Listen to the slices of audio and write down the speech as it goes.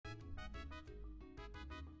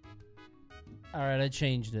Alright, I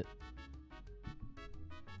changed it.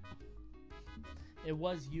 It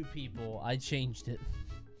was you people. I changed it.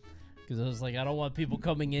 Because I was like, I don't want people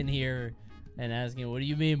coming in here and asking, what do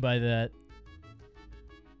you mean by that?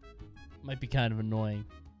 Might be kind of annoying.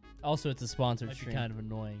 Also, it's a sponsored stream. Kind of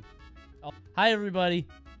annoying. Oh. Hi, everybody.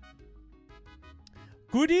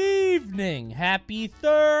 Good evening. Happy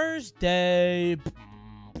Thursday.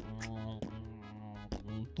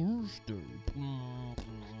 Thursday.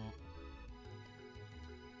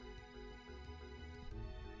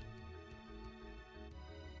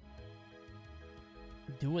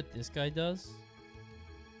 Do what this guy does?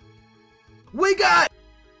 We got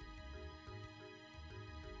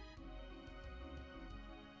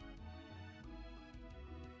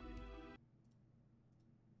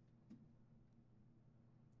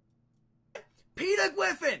Peter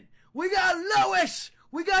Griffin. We got Lois.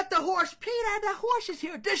 We got the horse. Peter, the horse is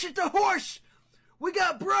here. This is the horse. We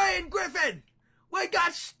got Brian Griffin. We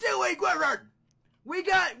got Stewie Griffin. We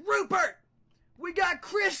got Rupert. We got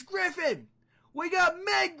Chris Griffin. We got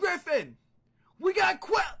Meg Griffin. We got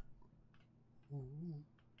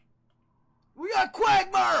We got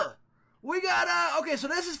Quagmire. We got, okay, so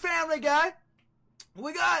this is Family Guy.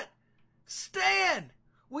 We got Stan.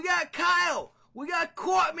 We got Kyle. We got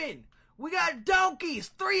Cortman. We got donkeys,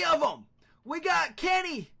 3 of them. We got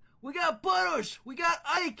Kenny. We got Butters. We got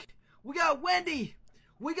Ike. We got Wendy.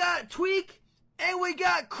 We got Tweak. And we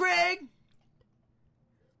got Craig.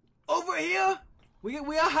 Over here, we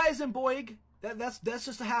got Heisenberg. That's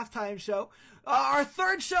just a halftime show. Our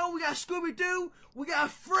third show, we got Scooby-Doo. We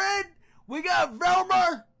got Fred. We got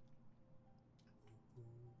Velma.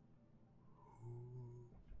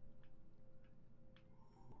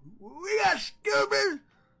 We got Scooby.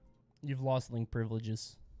 You've lost link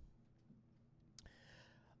privileges.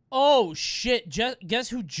 Oh, shit. Guess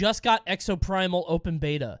who just got Exoprimal open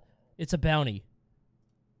beta? It's a bounty.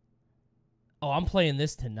 Oh, I'm playing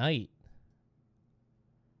this tonight.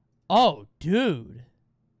 Oh, dude.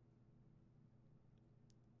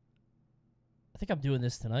 I think I'm doing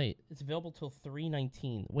this tonight. It's available till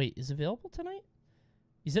 3/19. Wait, is it available tonight?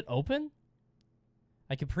 Is it open?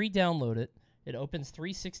 I can pre-download it. It opens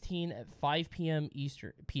 3/16 at 5 p.m.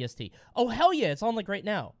 Eastern PST. Oh, hell yeah. It's on like right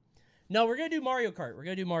now. No, we're going to do Mario Kart. We're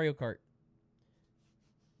going to do Mario Kart.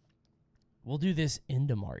 We'll do this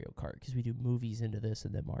into Mario Kart because we do movies into this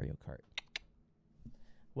and then Mario Kart.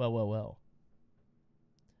 Well, well, well.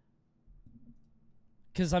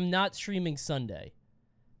 Because I'm not streaming Sunday.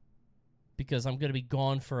 Because I'm going to be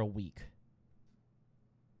gone for a week.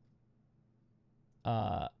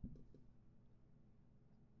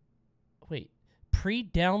 Wait.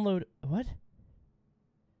 Pre-download... What?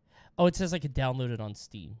 Oh, it says I could download it on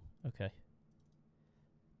Steam. Okay.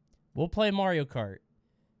 We'll play Mario Kart.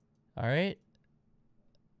 Alright?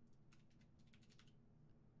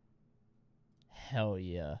 Hell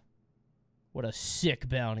yeah. What a sick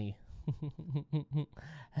bounty.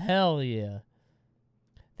 Hell yeah.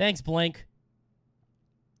 Thanks, Blank.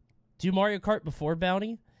 Do Mario Kart before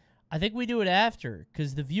bounty? I think we do it after,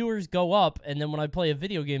 because the viewers go up, and then when I play a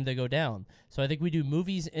video game, they go down. So I think we do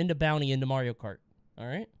movies into bounty into Mario Kart.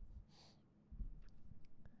 Alright?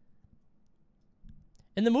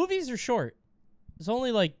 And the movies are short. It's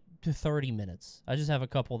only like 30 minutes. I just have a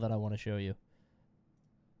couple that I want to show you.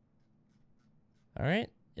 Alright?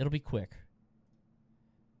 It'll be quick.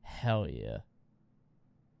 Hell yeah.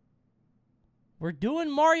 We're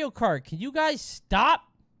doing Mario Kart. Can you guys stop?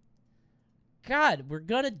 God, we're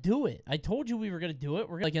gonna do it. I told you we were gonna do it.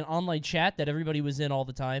 We're like an online chat that everybody was in all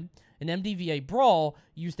the time. An MDVA Brawl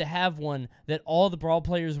used to have one that all the Brawl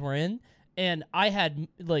players were in, and I had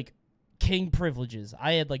like king privileges.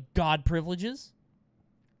 I had like god privileges.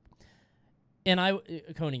 And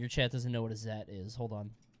Coney, your chat doesn't know what a Zat is. Hold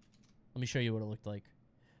on. Let me show you what it looked like.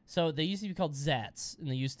 So they used to be called Zats,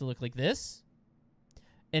 and they used to look like this.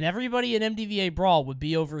 And everybody in MDVA Brawl would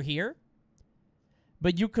be over here.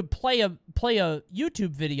 But you could play a YouTube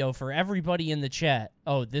video for everybody in the chat.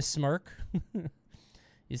 Oh, this smirk?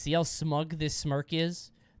 You see how smug this smirk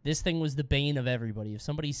is? This thing was the bane of everybody. If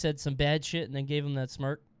somebody said some bad shit and then gave them that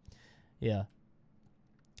smirk, yeah.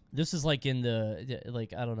 This is like in the,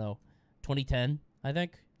 like, I don't know, 2010, I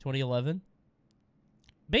think? 2011?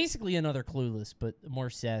 Basically another Clueless, but more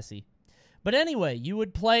sassy. But anyway, you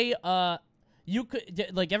would play, you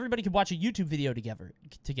could, like, everybody could watch a YouTube video together,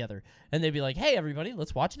 and they'd be like, hey, everybody,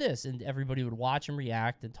 let's watch this, and everybody would watch and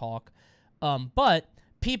react and talk, but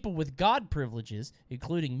people with God privileges,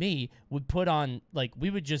 including me, would put on, like,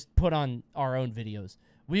 we would just put on our own videos.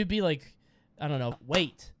 We would be like, I don't know,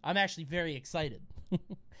 wait, I'm actually very excited.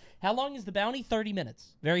 How long is the bounty? 30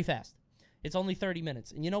 minutes. Very fast. It's only 30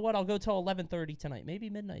 minutes. And you know what? I'll go till 11:30 tonight. Maybe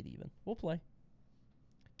midnight even. We'll play.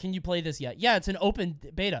 Can you play this yet? Yeah, it's an open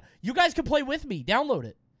beta. You guys can play with me. Download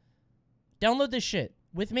it. Download this shit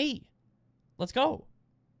with me. Let's go.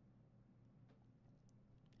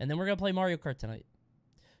 And then we're going to play Mario Kart tonight.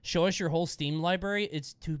 Show us your whole Steam library.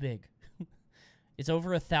 It's too big. It's over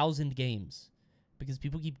 1,000 games. Because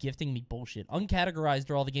people keep gifting me bullshit. Uncategorized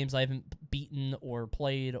are all the games I haven't beaten or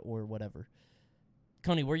played or whatever.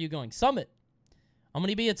 Coney, where are you going? Summit. I'm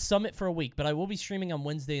going to be at Summit for a week, but I will be streaming on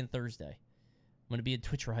Wednesday and Thursday. I'm going to be at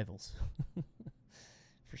Twitch Rivals.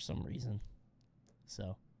 For some reason.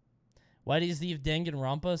 So. Why do you leave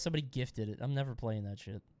Danganronpa? Somebody gifted it. I'm never playing that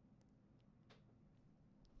shit.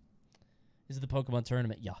 Is it the Pokemon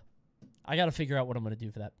tournament? Yeah. I got to figure out what I'm going to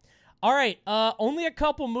do for that. All right. Only a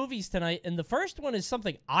couple movies tonight, and the first one is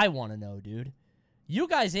something I want to know, dude. You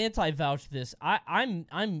guys anti-vouched this.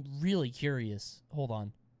 I'm really curious. Hold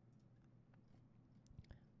on.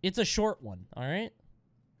 It's a short one, all right?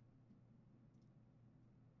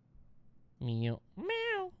 Meow,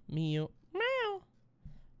 meow, meow, meow.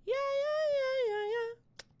 Yeah.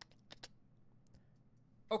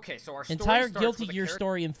 Okay, so our story entire starts Guilty with Gear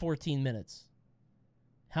story in 14 minutes.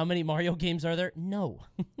 How many Mario games are there? No.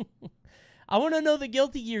 I want to know the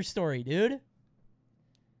Guilty Gear story, dude.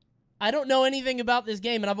 I don't know anything about this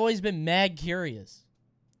game, and I've always been mad curious.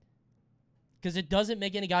 Because it doesn't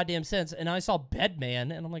make any goddamn sense. And I saw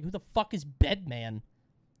Bedman, and I'm like, who the fuck is Bedman?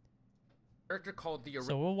 Character called the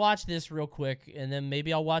So we'll watch this real quick, and then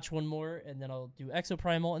maybe I'll watch one more, and then I'll do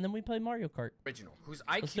Exoprimal, and then we play Mario Kart. Original, whose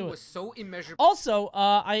IQ was so immeasurable. Also,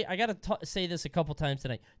 I gotta say this a couple times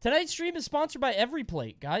tonight. Tonight's stream is sponsored by Every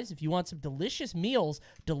Plate, guys. If you want some delicious meals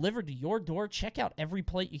delivered to your door, check out Every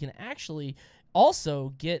Plate. You can actually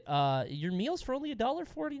also get your meals for only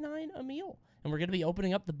 $1.49 a meal. And we're gonna be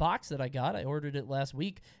opening up the box that I got. I ordered it last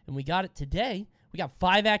week, and we got it today. We got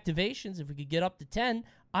 5 activations. If we could get up to 10,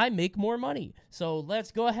 I make more money. So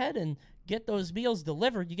let's go ahead and get those meals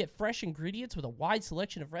delivered. You get fresh ingredients with a wide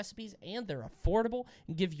selection of recipes, and they're affordable.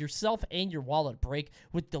 And give yourself and your wallet a break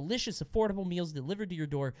with delicious, affordable meals delivered to your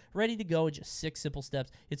door, ready to go in just 6 simple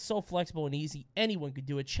steps. It's so flexible and easy. Anyone could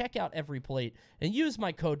do it. Check out Every Plate and use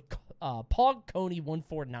my code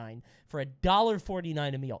POGCONEY149 for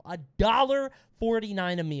 $1.49 a meal.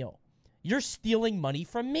 $1.49 a meal. You're stealing money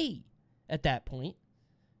from me at that point.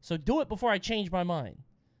 So do it before I change my mind.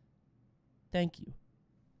 Thank you.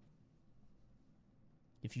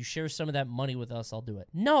 If you share some of that money with us, I'll do it.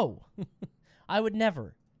 No, I would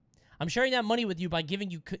never. I'm sharing that money with you by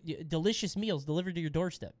giving you delicious meals delivered to your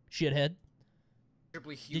doorstep, shithead.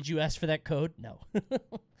 Did you ask for that code? No.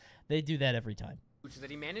 They do that every time. Which is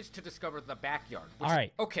that he managed to discover the backyard. All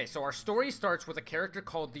right. Okay, so our story starts with a character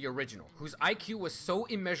called the Original, whose IQ was so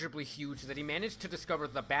immeasurably huge that he managed to discover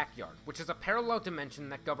the backyard, which is a parallel dimension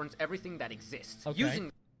that governs everything that exists.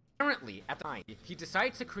 Okay. Apparently, at the time, he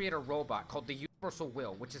decides to create a robot called the Universal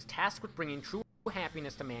Will, which is tasked with bringing true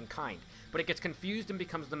happiness to mankind, but it gets confused and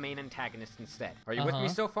becomes the main antagonist instead. Are you with me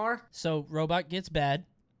so far? So, robot gets bad.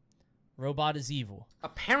 Robot is evil.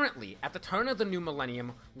 Apparently, at the turn of the new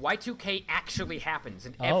millennium, Y2K actually happens,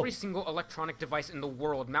 and every single electronic device in the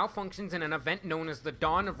world malfunctions in an event known as the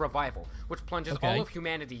Dawn of Revival, which plunges all of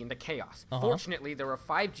humanity into chaos. Fortunately, there were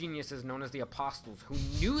 5 geniuses known as the Apostles who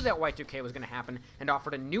knew that Y2K was going to happen and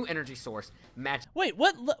offered a new energy source, magic. Wait,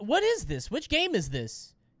 what is this? Which game is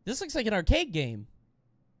this? This looks like an arcade game.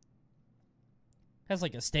 Has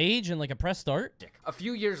like a stage and like a press start. A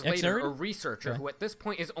few years later, a researcher who at this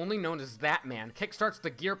point is only known as That Man kickstarts the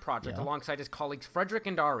Gear project alongside his colleagues Frederick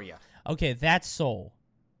and Aria. Okay, that's Soul.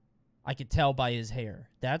 I could tell by his hair.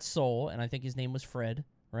 That's Soul, and I think his name was Fred,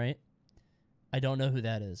 right? I don't know who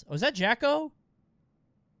that is. Oh, is that Jacko?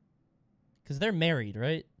 Because they're married,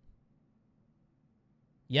 right?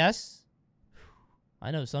 Yes?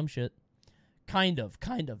 I know some shit. Kind of.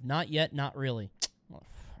 Not yet, not really.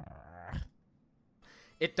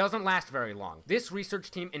 It doesn't last very long. This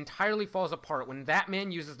research team entirely falls apart when That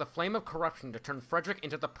Man uses the flame of corruption to turn Frederick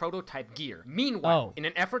into the prototype Gear. Meanwhile, in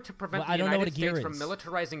an effort to prevent the United States from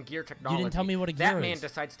militarizing Gear technology, you didn't tell me what a Gear That Man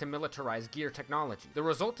decides to militarize Gear technology. The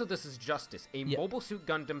result of this is Justice, a mobile suit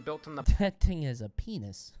Gundam built on the... That thing has a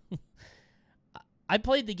penis. I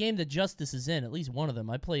played the game that Justice is in, at least one of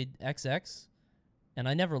them. I played XX, and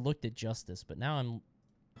I never looked at Justice, but now I'm...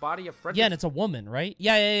 body of Frederick's and it's a woman, right?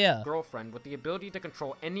 Yeah. Girlfriend with the ability to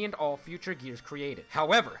control any and all future Gears created.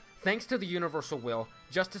 However, thanks to the Universal Will,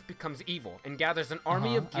 Justice becomes evil and gathers an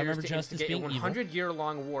army of Gears to instigate a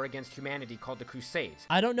 100-year-long war against humanity called the Crusades.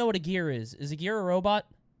 I don't know what a Gear is. Is a Gear a robot?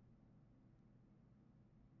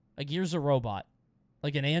 A Gear's a robot.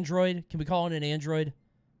 Like an android? Can we call it an android?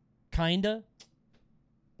 Kinda.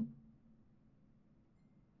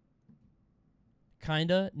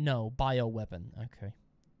 Kinda? No. Bioweapon. Okay.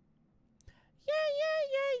 Yeah.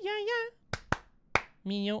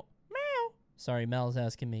 Meow. Meow. Sorry, Mal's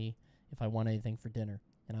asking me if I want anything for dinner.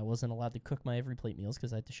 And I wasn't allowed to cook my every plate meals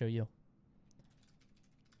because I had to show you.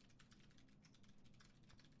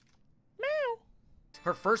 Meow.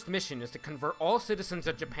 Her first mission is to convert all citizens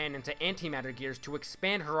of Japan into antimatter gears to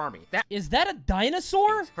expand her army. Is that a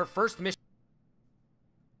dinosaur? Her first mission.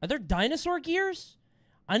 Are there dinosaur gears?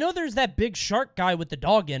 I know there's that big shark guy with the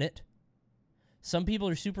dog in it. Some people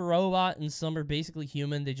are super robot and some are basically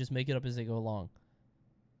human. They just make it up as they go along.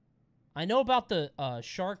 I know about the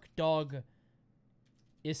shark dog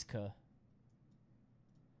Iska.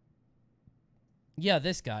 Yeah,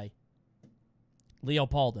 this guy.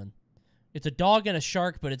 Leopoldin. It's a dog and a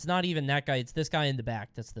shark, but it's not even that guy. It's this guy in the back.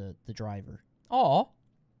 That's the driver. Aw.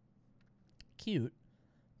 Cute.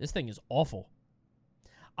 This thing is awful.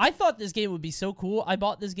 I thought this game would be so cool. I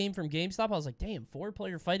bought this game from GameStop. I was like, damn,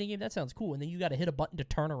 4-player fighting game? That sounds cool. And then you got to hit a button to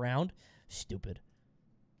turn around. Stupid.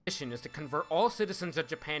 Mission is to convert all citizens of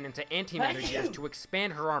Japan into antimatter gears to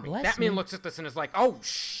expand her army. Bless that man me. looks at this and is like, oh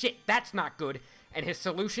shit, that's not good. And his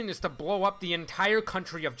solution is to blow up the entire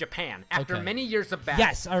country of Japan. After Okay. many years of battle,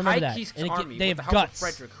 Yes, I remember that. Keisk's And army, they with the have help of guts.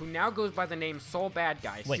 Frederick, who now goes by the name Soul Bad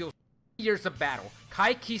Guy, Wait. seals years of battle.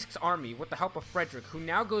 Kai Keisk's army, with the help of Frederick, who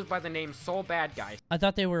now goes by the name Soul Bad Guy, I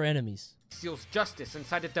thought they were enemies. seals justice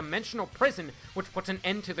inside a dimensional prison, which puts an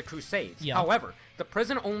end to the Crusades. Yeah. However, the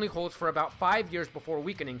prison only holds for about 5 years before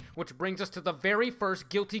weakening, which brings us to the very first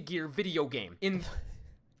Guilty Gear video game. In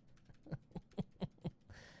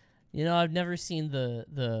You know, I've never seen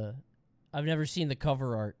I've never seen the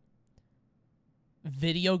cover art.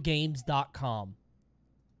 Videogames.com.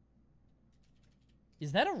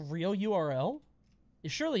 Is that a real URL?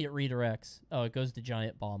 Surely it redirects. Oh, it goes to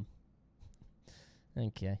Giant Bomb.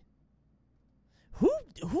 Okay. Who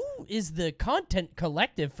is the content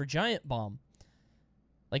collective for Giant Bomb?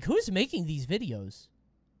 Like, who's making these videos?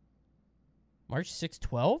 March 6,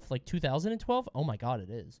 12? Like 2012? Oh my god, it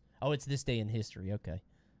is. Oh, it's this day in history. Okay.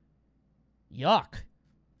 Yuck.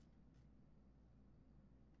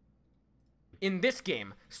 this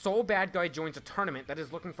game, Soul Bad Guy joins a tournament that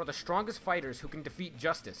is looking for the strongest fighters who can defeat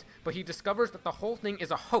Justice, but he discovers that the whole thing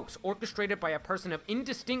is a hoax orchestrated by a person of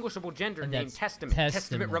indistinguishable gender And named that's Testament.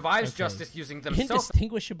 Testament revives Okay. Justice using themselves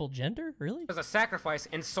Indistinguishable gender? Really? as a sacrifice,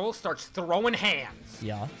 and Soul starts throwing hands.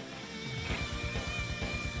 Yeah.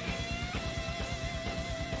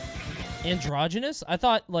 Androgynous? I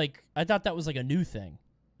thought that was like a new thing.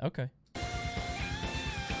 Okay.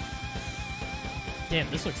 Damn,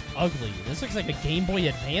 this looks ugly. This looks like a Game Boy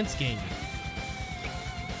Advance game.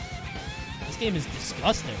 This game is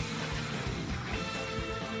disgusting.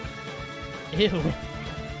 Ew.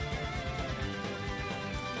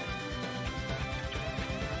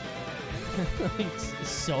 It's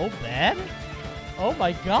so bad? Oh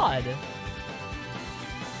my god.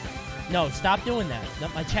 No, stop doing that. No,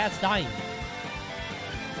 my chat's dying.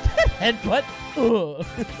 Headbutt? Ugh.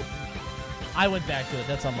 I went back to it.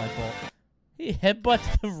 That's not my fault. He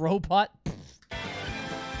headbutts the robot.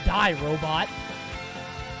 Die, robot.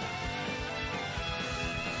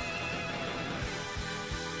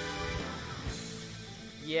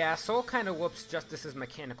 Yeah, Soul kinda whoops Justice's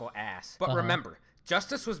mechanical ass. But remember,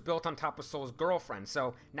 Justice was built on top of Soul's girlfriend,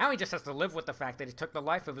 so now he just has to live with the fact that he took the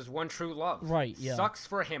life of his one true love. Right, yeah. Sucks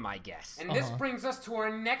for him, I guess. And this brings us to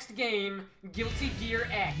our next game, Guilty Gear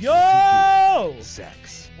X. Yo!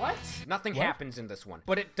 Sex. What? Nothing happens in this one.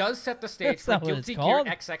 But it does set the stage That's for not what Guilty it's Gear called.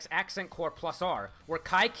 XX Accent Core Plus R, where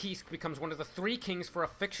Kai Keisk becomes one of the 3 kings for a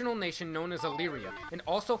fictional nation known as Illyria, and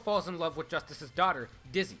also falls in love with Justice's daughter,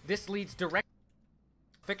 Dizzy. This leads directly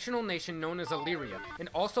to a fictional nation known as Illyria, and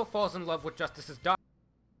also falls in love with Justice's daughter.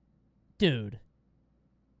 Dude.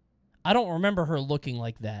 I don't remember her looking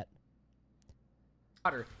like that.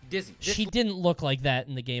 Dizzy. She didn't look like that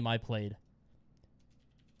in the game I played.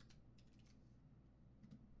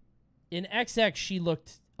 In XX, she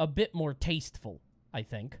looked a bit more tasteful, I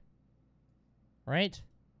think. Right?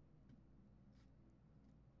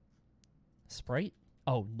 Sprite?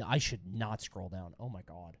 Oh, no, I should not scroll down. Oh my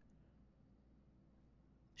god.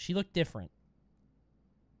 She looked different.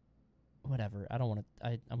 Whatever. I don't want to...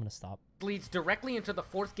 I'm going to stop. Leads directly into the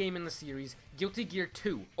 4th game in the series, Guilty Gear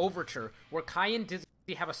 2, Overture, where Kai and Dizzy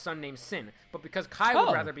have a son named Sin, but because Kai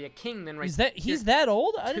would rather be a king than He's that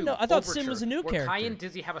old? I didn't know. I thought Sin was a new where character. Kai and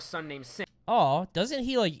Dizzy have a son named Sin. Oh, doesn't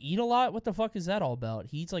he, like, eat a lot? What the fuck is that all about?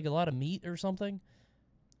 He eats, like, a lot of meat or something?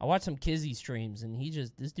 I watched some Kizzy streams, and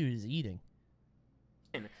this dude is eating.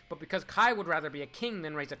 But because Kai would rather be a king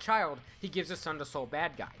than raise a child, he gives his son to Soul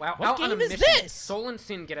Bad Guy. While What out on a game is mission, this? Soul and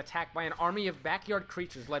Sin get attacked by an army of backyard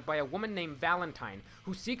creatures led by a woman named Valentine,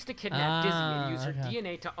 who seeks to kidnap Dizzy and use her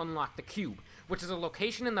DNA to unlock the cube, which is a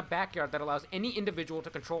location in the backyard that allows any individual to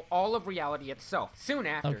control all of reality itself. Soon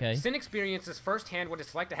after, Sin experiences firsthand what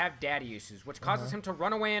it's like to have daddy issues, which causes him to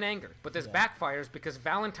run away in anger. But this backfires because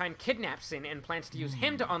Valentine kidnaps Sin and plans to use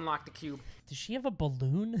him to unlock the cube. Does she have a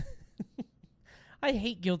balloon? I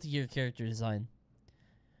hate Guilty Gear character design.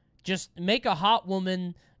 Just make a hot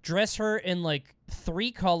woman, dress her in like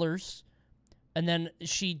 3 colors, and then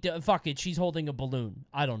fuck it, she's holding a balloon.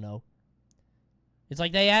 I don't know. It's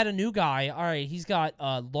like they add a new guy. All right, he's got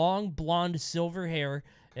long blonde silver hair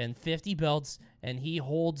and 50 belts, and he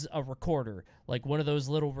holds a recorder, like one of those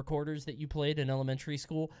little recorders that you played in elementary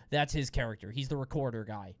school. That's his character. He's the recorder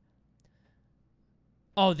guy.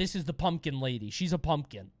 Oh, this is the pumpkin lady. She's a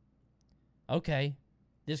pumpkin. Okay,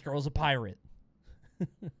 this girl's a pirate.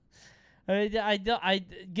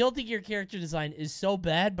 Guilty Gear character design is so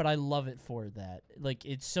bad, but I love it for that. Like,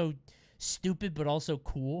 it's so stupid, but also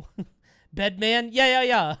cool. Bedman?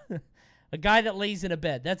 Yeah. A guy that lays in a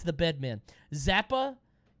bed. That's the Bedman. Zappa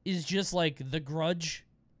is just like The Grudge.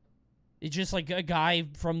 It's just like a guy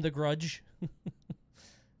from The Grudge.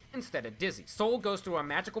 Instead of Dizzy, Soul goes through a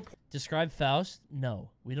magical Describe Faust? No,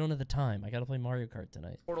 we don't have the time. I gotta play Mario Kart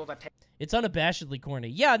tonight. portal that It's unabashedly corny.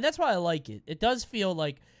 Yeah, and that's why I like it. It does feel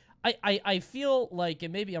like... I feel like,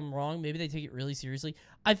 and maybe I'm wrong, maybe they take it really seriously,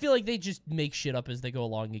 I feel like they just make shit up as they go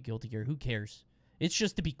along in Guilty Gear. Who cares? It's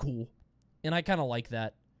just to be cool. And I kind of like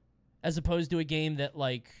that. As opposed to a game that,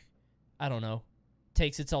 like, I don't know,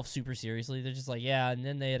 takes itself super seriously. They're just like, yeah, and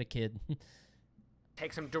then they had a kid.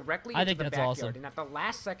 takes him directly into the backyard, and at the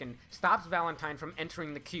last second stops Valentine from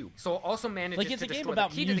entering the cube. Soul also manages to destroy the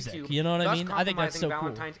key to the cube, you know what I mean? I think that's so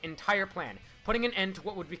Valentine's entire plan, putting an end to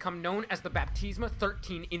what would become known as the Baptisma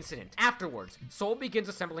 13 incident. Afterwards, Soul begins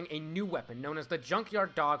assembling a new weapon known as the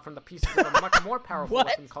Junkyard Dog from the pieces of a much more powerful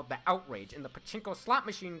weapon called the Outrage in the pachinko slot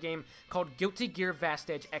machine game called Guilty Gear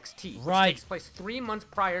Vastage XT, which takes place 3 months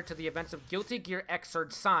prior to the events of Guilty Gear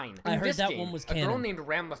Xrd Sign. I heard that one was canon. A girl named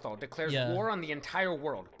Ramlethal declares war on the entire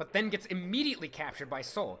world, but then gets immediately captured by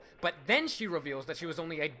Soul. But then she reveals that she was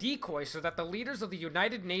only a decoy so that the leaders of the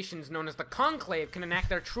United Nations known as the Conclave can enact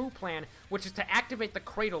their true plan, which is to activate the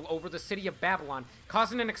cradle over the city of Babylon,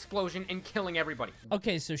 causing an explosion and killing everybody.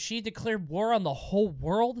 Okay, so she declared war on the whole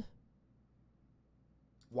world?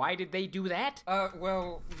 Why did they do that?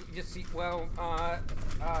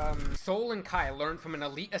 Soul and Kai learned from an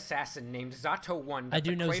elite assassin named Zato-1 that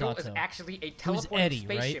the cradle is actually a teleporting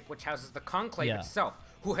spaceship which houses the Conclave itself,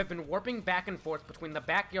 who have been warping back and forth between the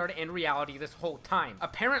backyard and reality this whole time.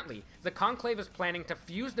 Apparently, the Conclave is planning to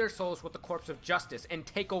fuse their souls with the corpse of Justice and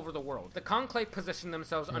take over the world. The Conclave position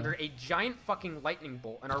themselves under a giant fucking lightning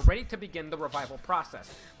bolt and are ready to begin the revival process.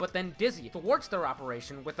 But then Dizzy thwarts their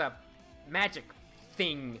operation with a magic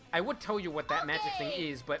thing. I would tell you what that magic thing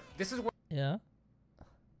is, but this is what... Yeah?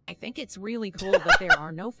 I think it's really cool that there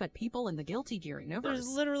are no fat people in the Guilty Gear universe. There's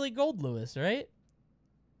literally Gold Lewis, right?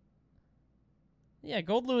 Yeah,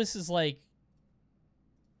 Gold Lewis is like...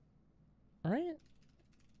 Right?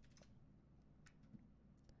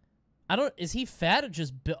 I don't... Is he fat or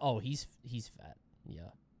just... Oh, he's fat. Yeah.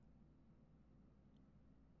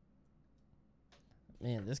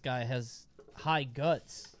 Man, this guy has high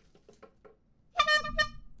guts.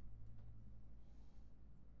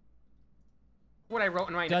 What I wrote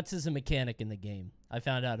in my Guts is a mechanic in the game. I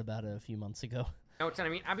found out about it a few months ago. notes, and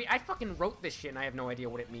I mean, I fucking wrote this shit, and I have no idea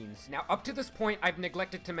what it means. Now, up to this point, I've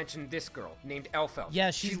neglected to mention this girl, named Elfeld.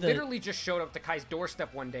 Yeah, she literally just showed up to Kai's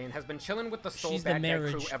doorstep one day and has been chilling with the Soul Bad Guy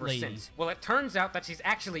crew ever since. Well, it turns out that she's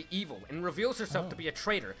actually evil, and reveals herself to be a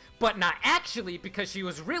traitor, but not actually, because she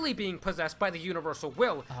was really being possessed by the Universal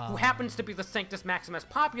Will, who happens to be the Sanctus Maximus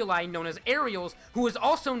Populi, known as Ariels, who is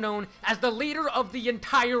also known as the leader of the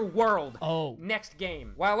entire world. Next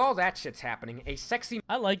game. While all that shit's happening, a sexy...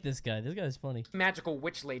 I like this guy. This guy's funny. Magical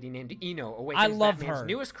witch lady named Eno awakens Batman's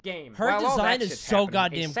newest game. Her design is so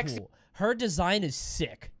goddamn cool. Her design is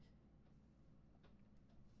sick.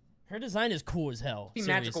 Her design is cool as hell. The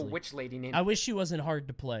magical witch lady named... I wish she wasn't hard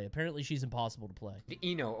to play. Apparently, she's impossible to play.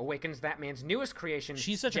 Eno awakens Batman's newest creation,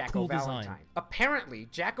 she's such Jacko a cool Valentine. design. Apparently,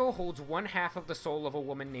 Jacko holds one half of the soul of a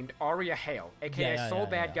woman named Arya Hale, aka Soul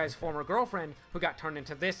Bad Guy's former girlfriend, who got turned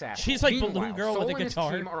into this asshole. She's like Balloon Girl Soul with a guitar.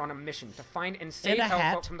 and his team are on a mission to find and save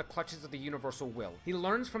Elfeld from the clutches of the Universal Will. He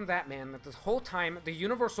learns from that man that this whole time, the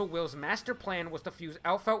Universal Will's master plan was to fuse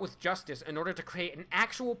Elfeld with Justice in order to create an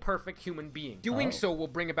actual perfect human being. Doing so will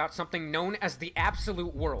bring about some something known as the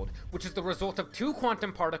absolute world, which is the result of two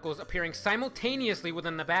quantum particles appearing simultaneously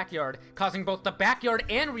within the backyard, causing both the backyard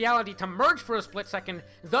and reality to merge for a split second,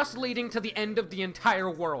 thus leading to the end of the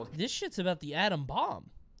entire world. This shit's about the atom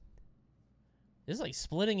bomb. It's like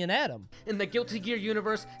splitting an atom. In the Guilty Gear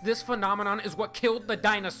universe, this phenomenon is what killed the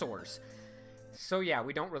dinosaurs. So yeah,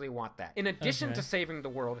 we don't really want that. In addition to saving the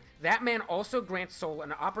world, that man also grants Soul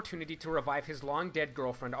an opportunity to revive his long-dead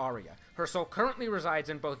girlfriend Arya. Her soul currently resides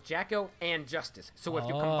in both Jacko and Justice, so if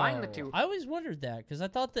you combine the two... I always wondered that, because I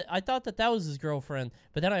thought that was his girlfriend,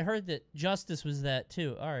 but then I heard that Justice was that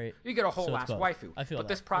too. Alright. You get a whole ass both. waifu. I feel but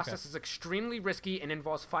that. this process is extremely risky and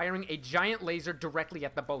involves firing a giant laser directly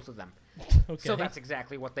at the both of them. Okay. So that's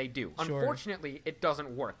exactly what they do. Sure. Unfortunately, it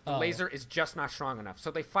doesn't work. The laser is just not strong enough.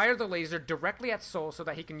 So they fire the laser directly at Soul so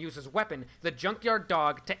that he can use his weapon, the Junkyard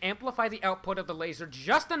Dog, to amplify the output of the laser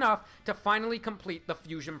just enough to finally complete the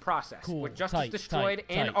fusion process. Cool. With Justice destroyed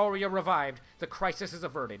and Arya revived, the crisis is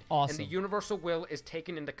averted. Awesome. And the Universal Will is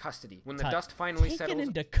taken into custody. When the dust finally settles... Taken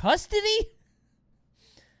into custody?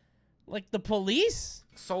 Like the police?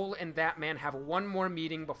 Soul and that man have one more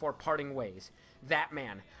meeting before parting ways. That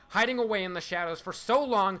man, hiding away in the shadows for so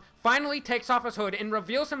long, finally takes off his hood and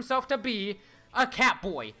reveals himself to be a cat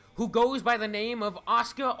boy who goes by the name of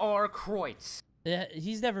Oscar R. Kreutz. Yeah,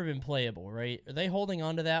 he's never been playable, right? Are they holding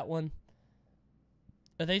on to that one?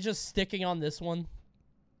 Are they just sticking on this one?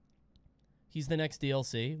 He's the next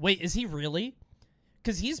DLC. Wait, is he really?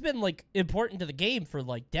 Because he's been, like, important to the game for,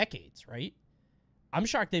 like, decades, right? I'm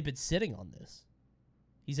shocked they've been sitting on this.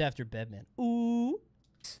 He's after Bedman. Ooh.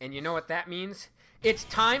 And you know what that means? It's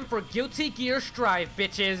time for Guilty Gear Strive,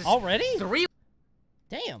 bitches! Already? 3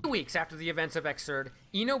 Damn. weeks after the events of Xrd,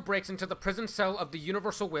 Ino breaks into the prison cell of the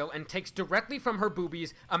Universal Will and takes directly from her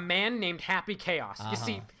boobies a man named Happy Chaos. You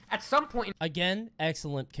see, at some point Again,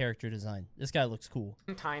 excellent character design. This guy looks cool.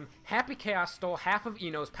 in time, Happy Chaos stole half of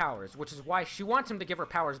Ino's powers, which is why she wants him to give her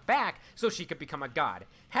powers back so she could become a god.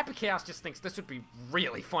 Happy Chaos just thinks this would be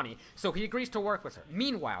really funny, so he agrees to work with her.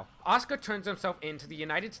 Meanwhile, Asuka turns himself in to the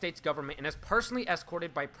United States government and is personally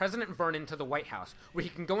escorted by President Vernon to the White House, where he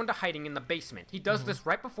can go into hiding in the basement. He does this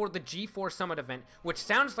right before the G4 Summit event, which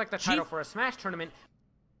sounds like the title for a Smash tournament,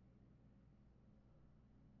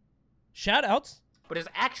 Shoutouts. but is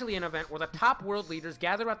actually an event where the top world leaders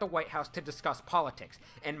gather at the White House to discuss politics,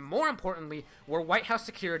 and more importantly, where White House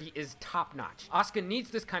security is top-notch. Asuka needs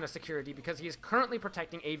this kind of security because he is currently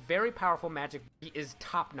protecting a very powerful magic. He is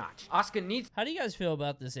top-notch. Asuka needs... How do you guys feel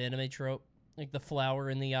about this anime trope? Like the flower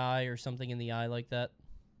in the eye or something in the eye like that?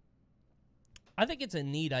 I think it's a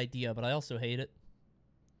neat idea, but I also hate it.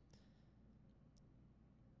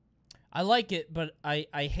 I like it, but I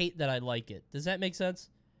hate that I like it. Does that make sense?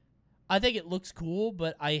 I think it looks cool,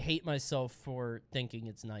 but I hate myself for thinking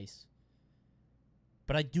it's nice.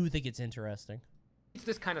 But I do think it's interesting. Needs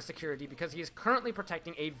this kind of security because he is currently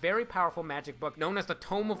protecting a very powerful magic book known as the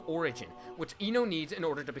Tome of Origin, which Ino needs in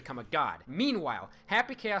order to become a god. Meanwhile,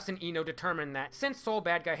 Happy Chaos and Ino determine that since Soul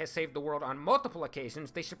Bad Guy has saved the world on multiple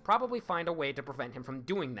occasions, they should probably find a way to prevent him from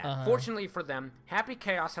doing that. Fortunately for them, Happy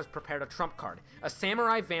Chaos has prepared a trump card, a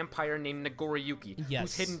samurai vampire named Nagoriyuki,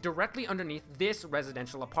 who's hidden directly underneath this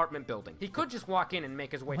residential apartment building. He could just walk in and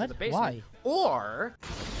make his way to the basement, or...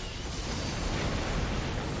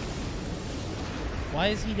 Why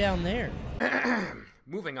is he down there?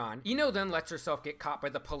 Moving on, Ino then lets herself get caught by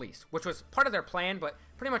the police, which was part of their plan, but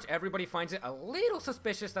pretty much everybody finds it a little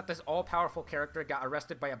suspicious that this all-powerful character got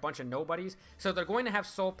arrested by a bunch of nobodies, so they're going to have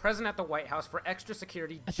Soul present at the White House for extra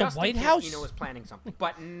security just in case Ino is planning something.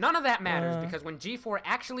 But none of that matters because when G4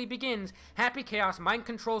 actually begins, Happy Chaos mind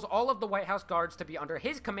controls all of the White House guards to be under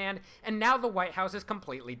his command, and now the White House is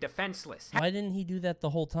completely defenseless. Why didn't he do that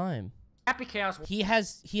the whole time? Happy Chaos He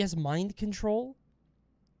has mind control?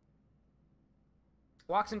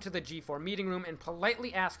 walks into the G4 meeting room and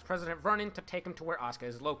politely asks President Vernon to take him to where Asuka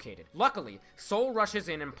is located. Luckily, Soul rushes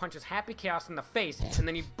in and punches Happy Chaos in the face, and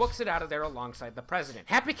then he books it out of there alongside the president.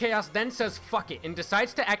 Happy Chaos then says fuck it and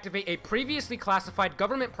decides to activate a previously classified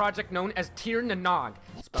government project known as Tir Nanog,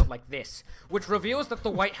 spelled like this, which reveals that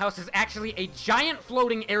the White House is actually a giant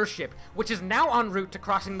floating airship, which is now en route to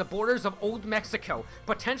crossing the borders of Old Mexico,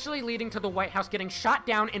 potentially leading to the White House getting shot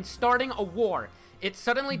down and starting a war. It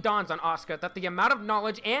suddenly dawns on Asuka that the amount of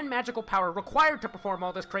knowledge and magical power required to perform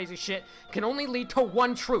all this crazy shit can only lead to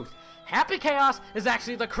one truth. Happy Chaos is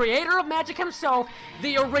actually the creator of magic himself,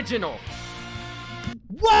 the original.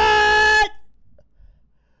 What?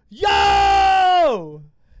 Yo!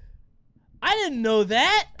 I didn't know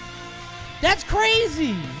that. That's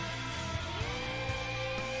crazy.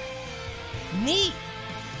 Neat.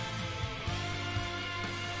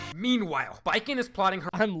 Meanwhile, Baiken is plotting her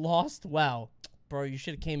I'm lost? Wow. Bro, you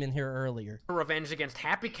should have came in here earlier. revenge against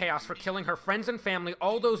Happy Chaos for killing her friends and family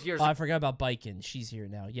all those years Oh, I forgot about Baiken. She's here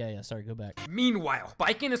now. Yeah, sorry, go back. Meanwhile,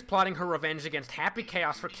 Baiken is plotting her revenge against Happy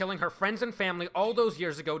Chaos for killing her friends and family all those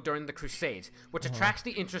years ago during the Crusades, which attracts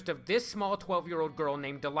the interest of this small 12-year-old girl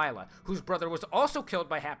named Delilah, whose brother was also killed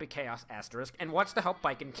by Happy Chaos *, and wants to help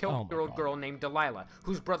Baiken kill a 12-year-old girl named Delilah,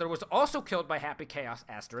 whose brother was also killed by Happy Chaos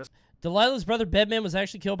 *. Delilah's brother Bedman was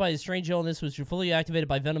actually killed by a strange illness, which was fully activated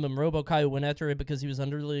by Venom, and Robo-Kai went after it because he was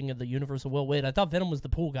underling of the Universal Will. Wait, I thought Venom was the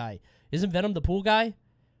pool guy. Isn't Venom the pool guy?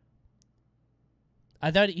 I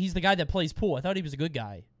thought he's the guy that plays pool. I thought he was a good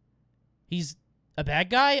guy. He's a bad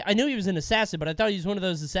guy? I knew he was an assassin, but I thought he was one of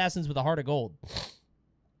those assassins with a heart of gold.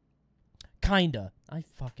 Kinda. I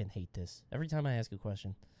fucking hate this. Every time I ask a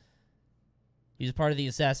question. He's part of the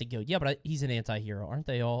Assassin Guild. Yeah, but he's an anti-hero. Aren't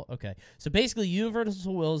they all? Okay. So basically,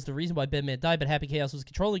 Universal Will is the reason why Bedman died, but Happy Chaos was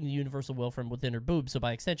controlling the Universal Will from within her boobs. So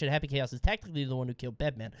by extension, Happy Chaos is technically the one who killed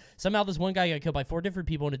Bedman. Somehow this one guy got killed by 4 different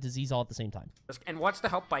people in a disease all at the same time. And wants to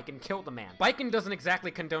help Baiken kill the man. Baiken doesn't exactly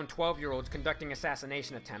condone 12-year-olds conducting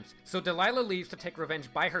assassination attempts, so Delilah leaves to take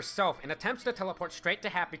revenge by herself and attempts to teleport straight to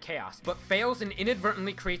Happy Chaos, but fails and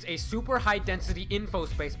inadvertently creates a super high-density info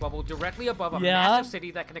space bubble directly above a massive city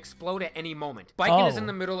that can explode at any moment. Baiken is in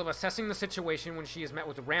the middle of assessing the situation when she is met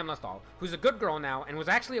with Ramlethal, who's a good girl now and was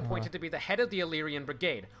actually appointed to be the head of the Illyrian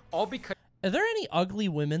Brigade, all because... Are there any ugly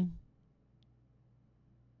women?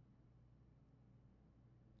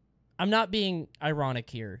 I'm not being ironic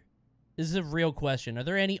here. This is a real question. Are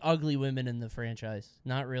there any ugly women in the franchise?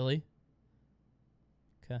 Not really.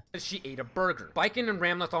 Okay. She ate a burger. Baiken and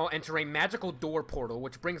Ramlethal enter a magical door portal,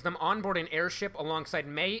 which brings them on board an airship alongside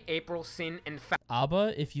May, April, Sin, and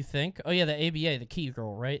Abba, if you think. Oh, yeah, the ABA, the key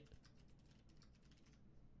girl, right?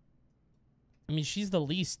 I mean, she's the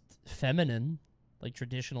least feminine. Like,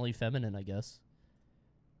 traditionally feminine, I guess.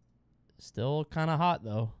 Still kind of hot,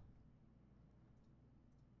 though.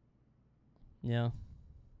 Yeah.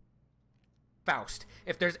 Faust.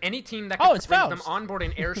 If there's any team that could bring them Faust. on board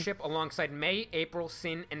an airship alongside May, April,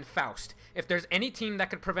 Sin, and Faust. If there's any team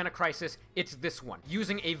that could prevent a crisis, it's this one.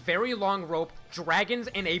 Using a very long rope, dragons,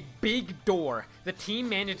 and a big door, the team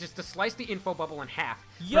manages to slice the info bubble in half,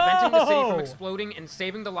 preventing the city from exploding and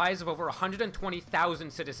saving the lives of over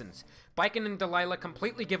 120,000 citizens. Baiken and Delilah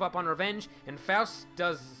completely give up on revenge, and Faust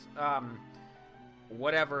does,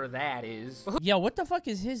 whatever that is. Yeah, what the fuck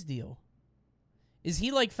is his deal? Is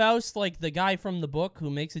he like Faust, like the guy from the book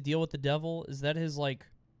who makes a deal with the devil? Is that his, like...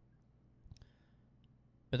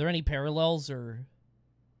 Are there any parallels, or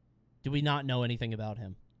do we not know anything about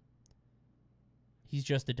him? He's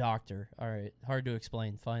just a doctor. Alright, hard to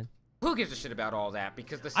explain. Fine. Who gives a shit about all that?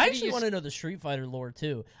 Because the city I actually want to know the Street Fighter lore,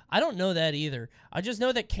 too. I don't know that either. I just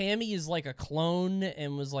know that Cammy is like a clone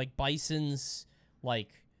and was like Bison's,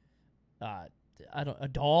 like, a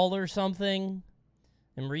doll or something.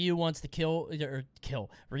 And Ryu wants to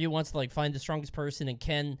Ryu wants to, like, find the strongest person, and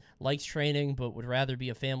Ken likes training but would rather be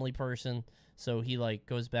a family person, so he, like,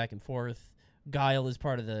 goes back and forth. Guile is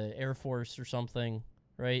part of the Air Force or something,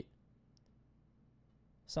 right?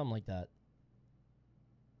 Something like that.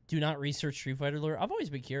 Do not research Street Fighter lore. I've always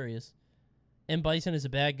been curious. And Bison is a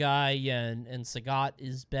bad guy, and Sagat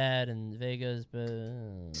is bad, and Vega is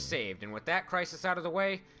bad. Saved, and with that crisis out of the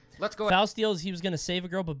way, let's go Faust deals he was going to save a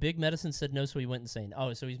girl, but Big Medicine said no, so he went insane.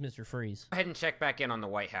 Oh, so he's Mr. Freeze. ahead and check back in on the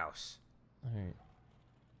White House. All right.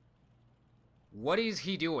 What is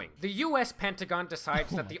he doing? The U.S. Pentagon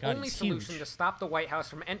decides that the only solution to stop the White House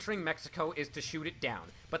from entering Mexico is to shoot it down.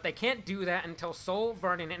 But they can't do that until Sol,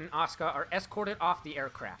 Vernon, and Asuka are escorted off the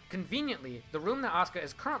aircraft. Conveniently, the room that Asuka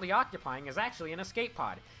is currently occupying is actually an escape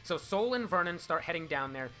pod. So Sol and Vernon start heading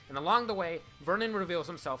down there, and along the way, Vernon reveals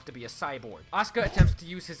himself to be a cyborg. Asuka attempts to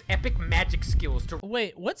use his epic magic skills to...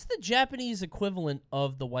 Wait, what's the Japanese equivalent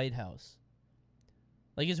of the White House?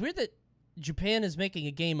 Like, it's weird that Japan is making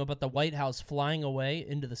a game about the White House flying away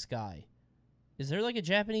into the sky. Is there, like, a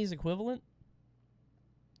Japanese equivalent?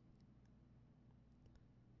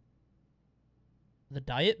 The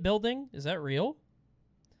Diet Building? Is that real?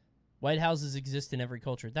 White Houses exist in every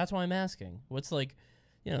culture. That's why I'm asking. What's, like,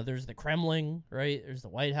 you know, there's the Kremlin, right? There's the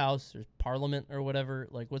White House. There's Parliament or whatever.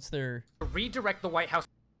 Like, what's their... redirect the White House...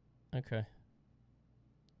 Okay.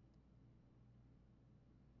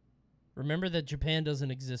 Remember that Japan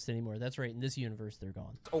doesn't exist anymore. That's right. In this universe, they're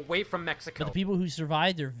gone. Away from Mexico. But the people who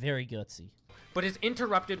survived are very gutsy. But is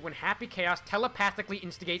interrupted when Happy Chaos telepathically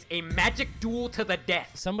instigates a magic duel to the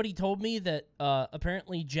death. Somebody told me that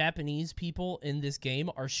apparently Japanese people in this game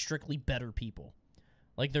are strictly better people.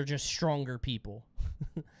 Like, they're just stronger people.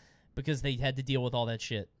 Because they had to deal with all that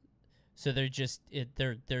shit. So they're just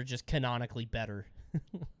they're just canonically better.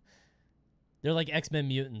 They're like X-Men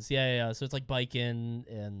mutants. Yeah. So it's like Biken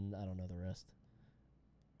and I don't know the rest.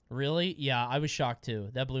 Really? Yeah, I was shocked too.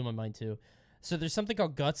 That blew my mind too. So there's something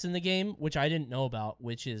called Guts in the game, which I didn't know about,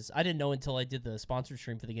 which is I didn't know until I did the sponsored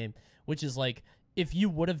stream for the game, which is like if you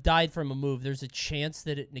would have died from a move, there's a chance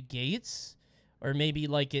that it negates, or maybe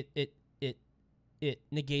like it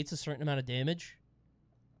negates a certain amount of damage.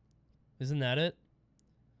 Isn't that it?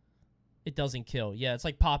 It doesn't kill. Yeah, it's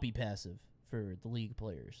like Poppy passive for the League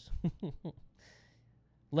players.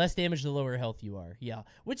 Less damage the lower health you are. Yeah,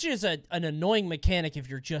 which is an annoying mechanic if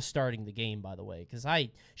you're just starting the game, by the way, because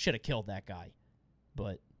I should have killed that guy.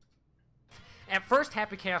 But at first,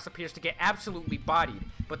 Happy Chaos appears to get absolutely bodied,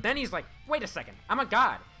 but then he's like, wait a second, I'm a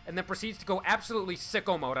god, and then proceeds to go absolutely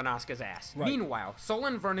sicko mode on Asuka's ass. Right. Meanwhile, Sol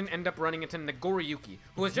and Vernon end up running into Nagoriyuki,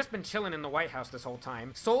 who has just been chilling in the White House this whole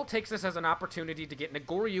time. Sol takes this as an opportunity to get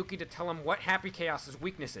Nagoriyuki to tell him what Happy Chaos's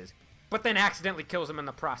weakness is, but then accidentally kills him in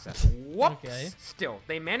the process. Whoops! Okay. Still,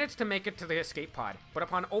 they manage to make it to the escape pod, but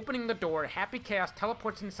upon opening the door, Happy Chaos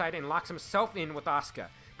teleports inside and locks himself in with Asuka.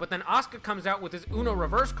 But then Asuka comes out with his Uno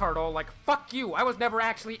reverse card all like, fuck you, I was never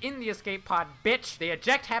actually in the escape pod, bitch! They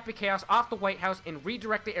eject Happy Chaos off the White House and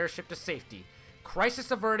redirect the airship to safety. Crisis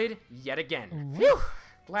averted yet again. Phew!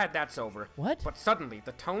 Glad that's over. What? But suddenly,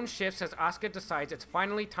 the tone shifts as Asuka decides it's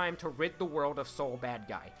finally time to rid the world of Sol Bad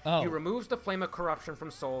Guy. Oh. He removes the flame of corruption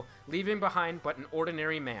from Sol, leaving behind but an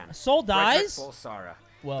ordinary man. Sol dies? Bulsara.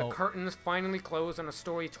 Whoa. The curtains finally close on a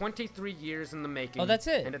story 23 years in the making. Oh, that's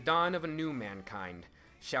it? And a dawn of a new mankind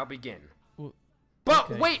shall begin.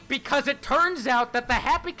 But wait, because it turns out that the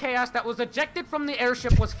Happy Chaos that was ejected from the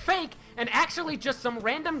airship was fake and actually just some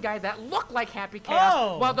random guy that looked like Happy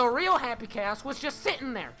Chaos, while the real Happy Chaos was just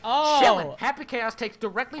sitting there, chilling. Happy Chaos takes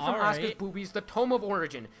directly from Asuka's boobies the Tome of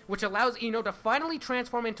Origin, which allows Ino to finally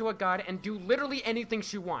transform into a god and do literally anything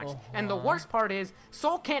she wants. And the worst part is,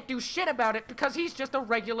 Sol can't do shit about it because he's just a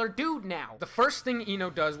regular dude now. The first thing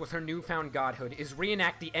Ino does with her newfound godhood is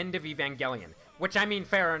reenact the end of Evangelion. Which, I mean,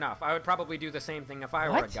 fair enough. I would probably do the same thing if I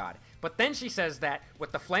were a god. But then she says that,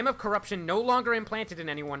 with the flame of corruption no longer implanted in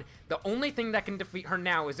anyone, the only thing that can defeat her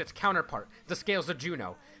now is its counterpart, the Scales of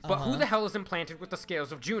Juno. But who the hell is implanted with the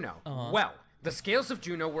Scales of Juno? Well, the Scales of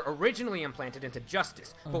Juno were originally implanted into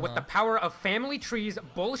Justice, but with the power of family trees,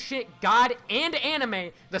 bullshit, God, and anime,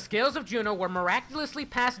 the Scales of Juno were miraculously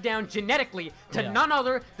passed down genetically to none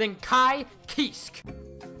other than Kai Kisk.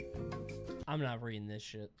 I'm not reading this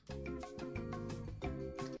shit.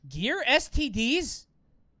 Gear STDs?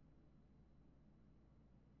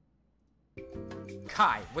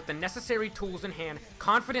 Kai, with the necessary tools in hand,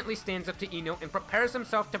 confidently stands up to Ino and prepares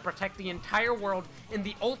himself to protect the entire world in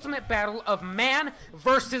the ultimate battle of man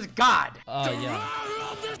versus God.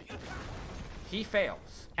 He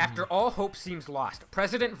fails. After all hope seems lost,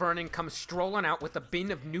 President Vernon comes strolling out with a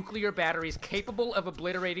bin of nuclear batteries capable of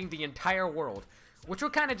obliterating the entire world, which were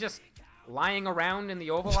kind of just lying around in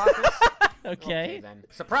the Oval Office. Okay, then.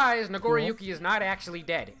 Surprise, Nagoriyuki is not actually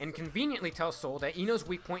dead, and conveniently tells Sol that Ino's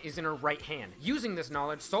weak point is in her right hand. Using this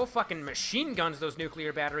knowledge, Sol fucking machine guns those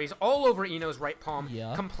nuclear batteries all over Ino's right palm,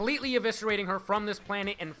 completely eviscerating her from this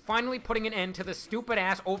planet and finally putting an end to this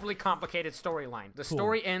stupid-ass, overly complicated storyline. The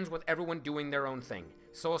story ends with everyone doing their own thing.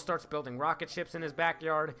 Sol starts building rocket ships in his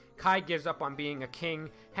backyard, Kai gives up on being a king,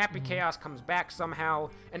 Happy Chaos comes back somehow,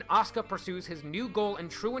 and Asuka pursues his new goal and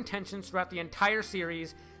true intentions throughout the entire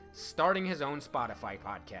series, starting his own Spotify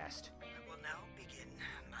podcast. I will now begin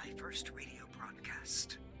my first radio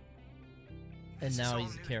broadcast. And now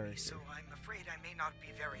he's a character. So I'm afraid I may not be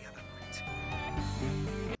very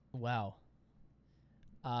eloquent. Wow.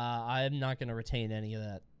 I'm not going to retain any of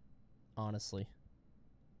that, honestly.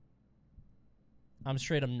 I'm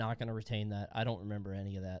not going to retain that. I don't remember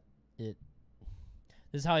any of that. This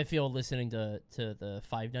is how I feel listening to the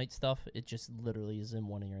Five Nights stuff. It just literally is in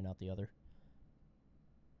one ear and out the other.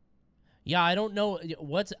 Yeah, I don't know.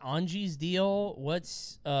 What's Anji's deal?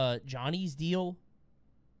 What's Johnny's deal?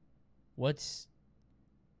 What's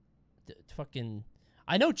fucking...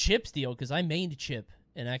 I know Chip's deal because I mained Chip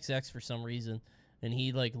in XX for some reason. And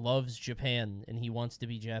he, like, loves Japan and he wants to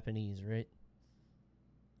be Japanese, right?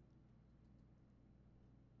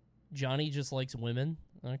 Johnny just likes women?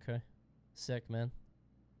 Okay. Sick, man.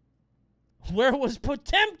 Where was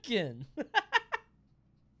Potemkin?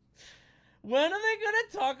 When are they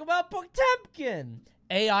gonna talk about Potemkin?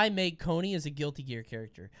 AI made Coney as a Guilty Gear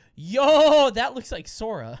character. Yo, that looks like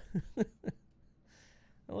Sora. That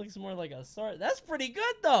looks more like a Sora. That's pretty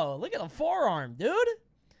good, though. Look at the forearm, dude.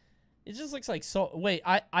 It just looks like Wait,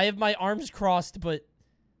 I have my arms crossed, but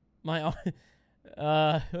my...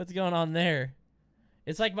 what's going on there?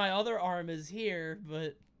 It's like my other arm is here,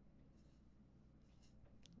 but...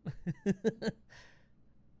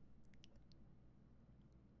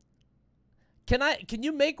 Can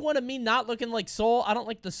you make one of me not looking like Soul? I don't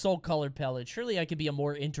like the Soul color palette. Surely I could be a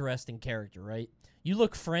more interesting character, right? You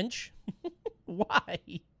look French? Why?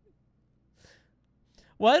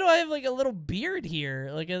 Why do I have like a little beard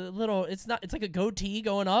here? Like a little, it's like a goatee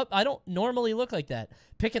going up. I don't normally look like that.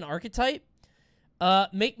 Pick an archetype.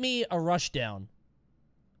 Make me a Rushdown.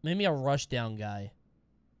 Make me a Rushdown guy.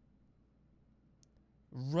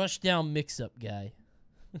 Rushdown mix-up guy.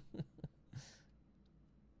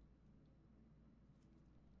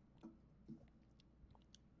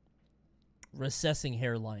 Recessing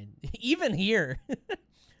hairline. Even here. You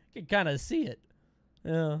can kind of see it.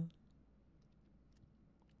 Yeah.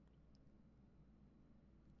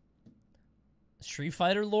 Street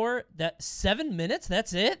Fighter lore? That 7 minutes?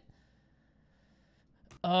 That's it?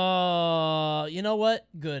 You know what?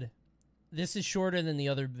 Good. This is shorter than the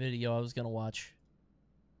other video I was going to watch.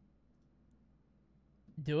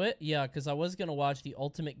 Do it? Yeah, because I was going to watch the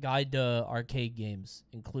ultimate guide to arcade games,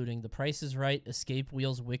 including The Price is Right, Escape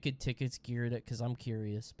Wheels, Wicked Tickets, Geared It, because I'm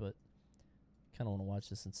curious, but kind of want to watch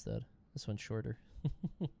this instead. This one's shorter.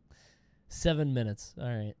 7 minutes.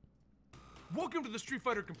 All right. Welcome to the Street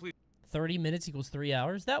Fighter Complete. 30 minutes equals 3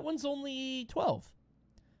 hours. That one's only 12.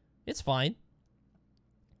 It's fine.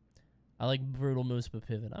 I like Brutal Moose, but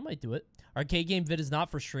Pivot. I might do it. Arcade game vid is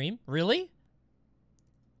not for stream. Really?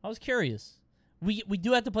 I was curious. We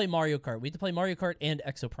do have to play Mario Kart. We have to play Mario Kart and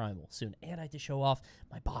Exoprimal soon. And I had to show off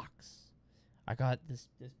my box. I got this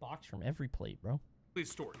box from every plate, bro.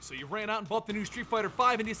 Story. So you ran out and bought the new Street Fighter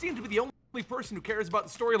V, and you seem to be the only person who cares about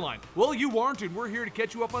the storyline. Well, you aren't, and we're here to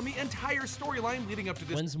catch you up on the entire storyline leading up to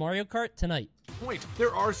this. When's Mario Kart? Tonight. Point.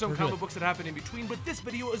 There are some comic books that happen in between, but this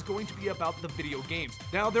video is going to be about the video games.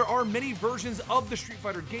 Now, there are many versions of the Street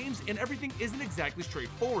Fighter games, and everything isn't exactly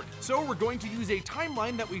straightforward. So we're going to use a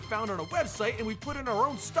timeline that we found on a website, and we put in our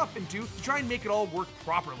own stuff into to try and make it all work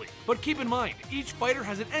properly. But keep in mind, each fighter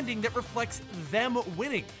has an ending that reflects them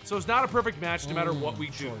winning. So it's not a perfect match no matter what we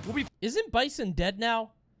do. Sure. We'll be Isn't Bison dead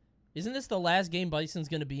now? Isn't this the last game Bison's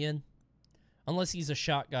going to be in? Unless he's a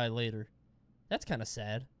shot guy later. That's kind of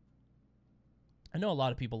sad. I know a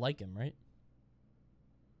lot of people like him, right?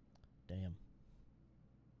 Damn.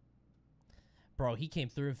 Bro, he came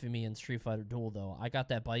through for me in Street Fighter Duel, though. I got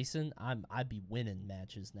that Bison. I'd be winning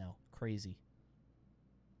matches now. Crazy.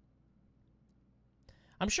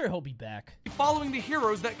 I'm sure he'll be back. Following the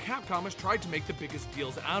heroes that Capcom has tried to make the biggest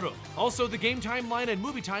deals out of. Also, the game timeline and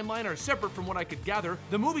movie timeline are separate from what I could gather.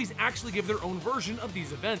 The movies actually give their own version of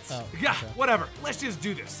these events. Oh, yeah, okay. Whatever. Let's just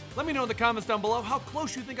do this. Let me know in the comments down below how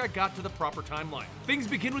close you think I got to the proper timeline. Things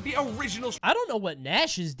begin with the original... I don't know what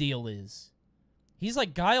Nash's deal is. He's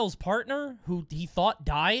like Guile's partner, who he thought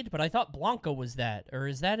died, but I thought Blanca was that. Or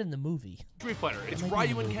is that in the movie? Street Fighter. It's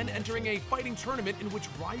Ryu and Ken entering a fighting tournament in which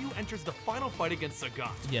Ryu enters the final fight against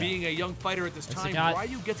Sagat. Yeah. Being a young fighter at this time,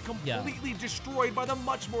 Ryu gets completely destroyed by the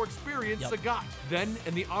much more experienced Sagat. Then,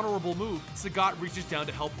 in the honorable move, Sagat reaches down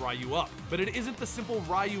to help Ryu up. But it isn't the simple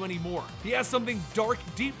Ryu anymore. He has something dark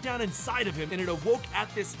deep down inside of him, and it awoke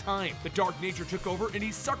at this time. The dark nature took over, and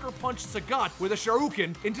he sucker punched Sagat with a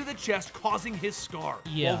Shoryuken into the chest, causing his scar.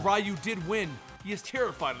 Yeah. While Ryu did win, he is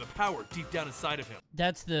terrified of the power deep down inside of him.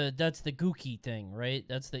 That's the Gookie thing, right?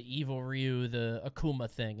 That's the evil Ryu, the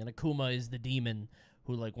Akuma thing, and Akuma is the demon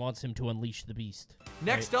who like wants him to unleash the beast.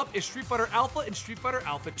 Next up is Street Fighter Alpha and Street Fighter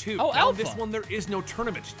Alpha 2. Oh, now, Alpha! In this one, there is no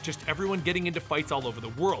tournament, just everyone getting into fights all over the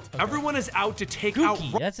world. Okay. Everyone is out to take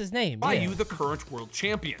Gookie, out that's his name. Ryu, the current world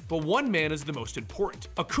champion. But one man is the most important.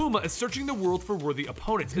 Akuma is searching the world for worthy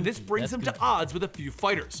opponents, and this brings him to odds with a few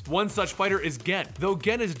fighters. One such fighter is Gen. Though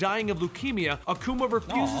Gen is dying of leukemia, Akuma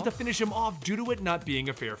refuses to finish him off due to it not being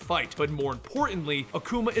a fair fight. But more importantly,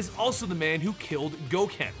 Akuma is also the man who killed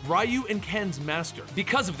Goken, Ryu and Ken's master.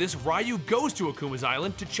 Because of this, Ryu goes to Akuma's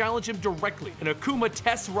island to challenge him directly, and Akuma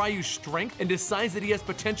tests Ryu's strength and decides that he has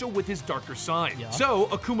potential with his darker side. Yeah. So,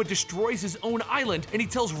 Akuma destroys his own island, and he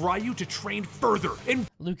tells Ryu to train further. And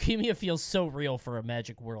Leukemia feels so real for a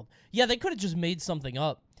magic world. Yeah, they could have just made something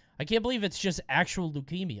up. I can't believe it's just actual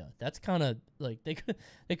leukemia. That's kind of like they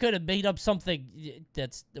could have made up something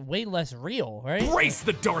that's way less real, right? Embrace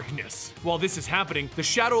the darkness. While this is happening, the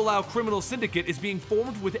Shadow Lao criminal syndicate is being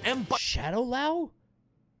formed with Shadow Lao?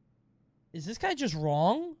 Is this guy just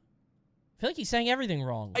wrong? I feel like he's saying everything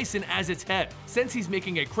wrong. Bison as its head. Since he's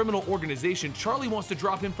making a criminal organization, Charlie wants to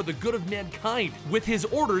drop him for the good of mankind with his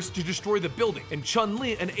orders to destroy the building. And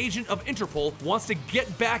Chun-Li, an agent of Interpol, wants to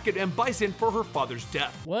get back at M. Bison for her father's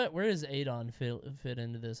death. What? Where does Adon fit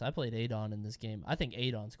into this? I played Adon in this game. I think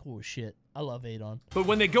Adon's cool as shit. I love Adon. But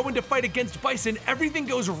when they go into fight against Bison, everything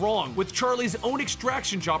goes wrong, with Charlie's own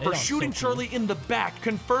extraction chopper Adon's shooting so cool. Charlie in the back,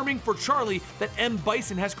 confirming for Charlie that M.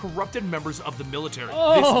 Bison has corrupted members of the military.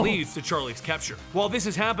 Oh. This leads to Charlie's capture. While this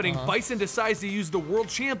is happening, Bison decides to use the world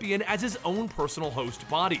champion as his own personal host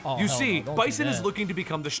body. Oh, You hell see, no, don't Bison do is that. looking to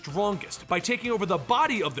become the strongest by taking over the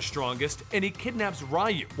body of the strongest, and he kidnaps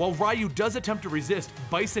Ryu. While Ryu does attempt to resist,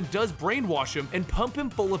 Bison does brainwash him and pump him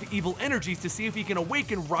full of evil energies to see if he can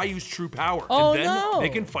awaken Ryu's true power. Oh, and then no. they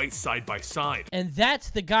can fight side by side. And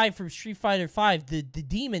that's the guy from Street Fighter V, the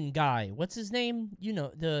demon guy. What's his name? You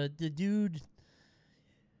know, the dude.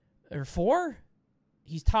 Or 4?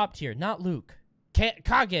 He's top tier, not Luke.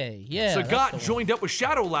 Kage, yeah. that's the Sagat one. joined up with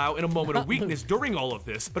Shadow Lao in a moment Not of weakness during all of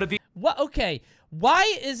this, but at the What? Okay,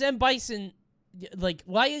 why is M. Bison, like,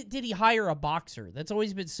 why did he hire a boxer? That's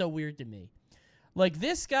always been so weird to me. Like,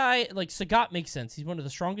 this guy, like, Sagat makes sense. He's one of the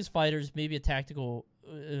strongest fighters, maybe a tactical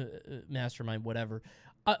mastermind, whatever.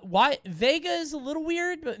 Why? Vega is a little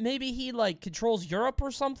weird, but maybe he, like, controls Europe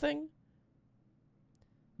or something?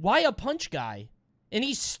 Why a punch guy? And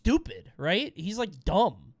he's stupid, right? He's, like,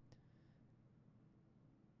 dumb.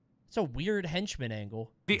 It's a weird henchman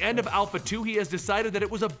angle. the end of Alpha 2, he has decided that it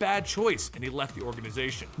was a bad choice, and he left the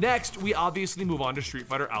organization. Next, we obviously move on to Street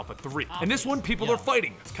Fighter Alpha 3. And this one, people are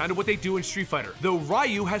fighting. It's kind of what they do in Street Fighter. Though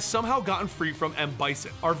Ryu has somehow gotten free from M.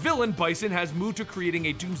 Bison. Our villain, Bison, has moved to creating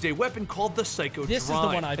a doomsday weapon called the Psycho This Drive. is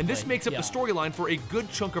the one I and this played, makes up the storyline for a good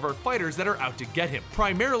chunk of our fighters that are out to get him.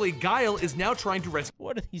 Primarily, Guile is now trying to rescue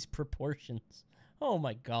What are these proportions? Oh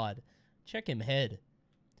my god. Check him head.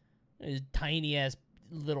 His tiny ass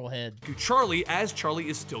little head. Charlie as Charlie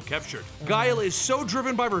is still captured. Guile is so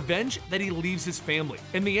driven by revenge that he leaves his family.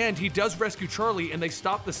 In the end, he does rescue Charlie and they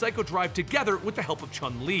stop the Psycho Drive together with the help of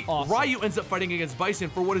Chun-Li. Awesome. Ryu ends up fighting against Bison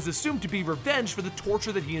for what is assumed to be revenge for the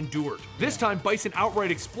torture that he endured. This time, Bison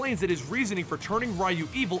outright explains that his reasoning for turning Ryu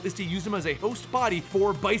evil is to use him as a host body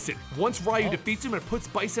for Bison. Once Ryu defeats him and puts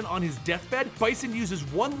Bison on his deathbed, Bison uses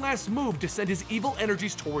one last move to send his evil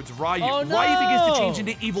energies towards Ryu. Oh, Ryu begins to no! change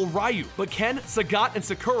into evil Ryu, but Ken, Sagat, and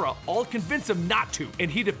Sakura all convince him not to, and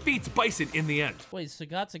he defeats Bison in the end. Wait,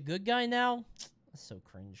 Sagat's a good guy now? That's so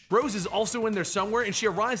cringe. Rose is also in there somewhere, and she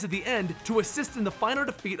arrives at the end to assist in the final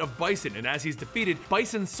defeat of Bison, and as he's defeated,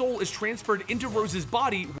 Bison's soul is transferred into Rose's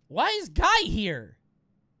body Why is Guy here?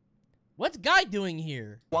 What's Guy doing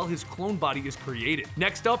here? while his clone body is created.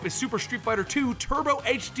 Next up is Super Street Fighter 2 Turbo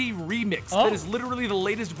HD Remix. Oh. That is literally the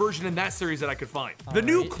latest version in that series that I could find. The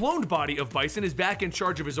new cloned body of Bison is back in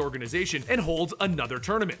charge of his organization and holds another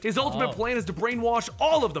tournament. His ultimate plan is to brainwash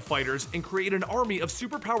all of the fighters and create an army of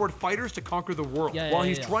superpowered fighters to conquer the world, while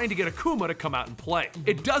he's trying to get Akuma to come out and play.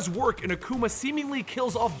 It does work, and Akuma seemingly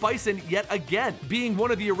kills off Bison yet again. Being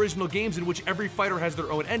one of the original games in which every fighter has their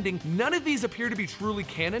own ending, none of these appear to be truly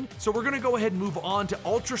canon, so we're gonna go ahead and move on to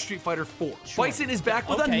Ultra Street Fighter 4. Bison is back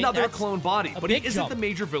with another that's clone body, a but he big isn't jump. the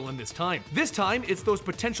major villain this time. This time, it's those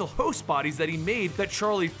potential host bodies that he made that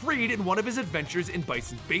Charlie freed in one of his adventures in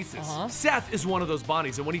Bison's bases. Seth is one of those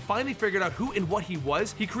bodies, and when he finally figured out who and what he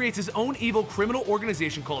was, he creates his own evil criminal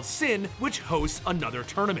organization called Sin, which hosts another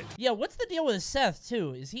tournament. Yeah, what's the deal with Seth,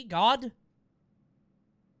 too? Is he God?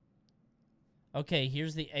 Okay,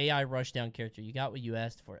 here's the AI rushdown character. You got what you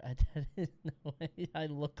asked for. I didn't know I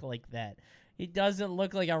look like that. He doesn't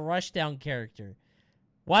look like a rushdown character.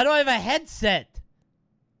 Why do I have a headset?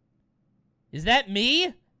 Is that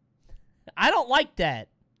me? I don't like that.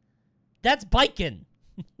 That's biking.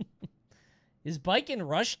 Is biking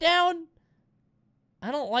rushdown?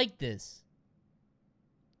 I don't like this.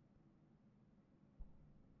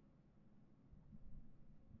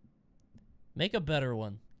 Make a better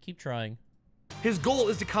one. Keep trying. His goal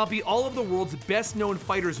is to copy all of the world's best-known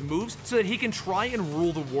fighters' moves so that he can try and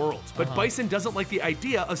rule the world. But Bison doesn't like the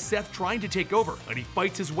idea of Seth trying to take over, and he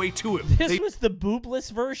fights his way to him. This was the boobless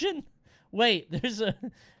version? Wait, there's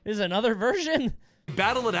another version?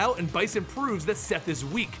 Battle it out, and Bison proves that Seth is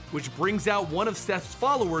weak, which brings out one of Seth's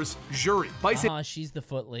followers, Juri. Bison She's the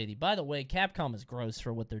foot lady. By the way, Capcom is gross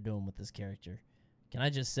for what they're doing with this character. Can I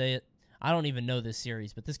just say it? I don't even know this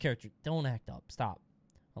series, but this character, don't act up. Stop.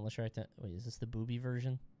 Unless you're wait, is this the booby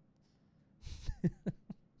version?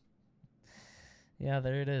 Yeah,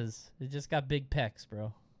 there it is. It just got big pecs,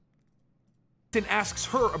 bro. and asks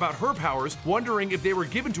her about her powers, wondering if they were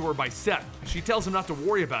given to her by Seth. She tells him not to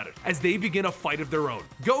worry about it, as they begin a fight of their own.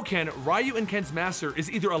 Go-Ken, Ryu and Ken's master, is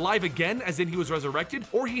either alive again, as in he was resurrected,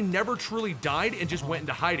 or he never truly died and just went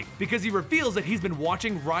into hiding, because he reveals that he's been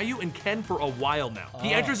watching Ryu and Ken for a while now.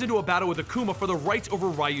 He enters into a battle with Akuma for the rights over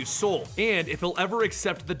Ryu's soul, and if he'll ever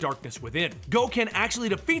accept the darkness within. Go-Ken actually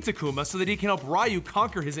defeats Akuma so that he can help Ryu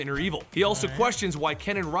conquer his inner evil. He also questions why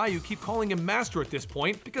Ken and Ryu keep calling him master at this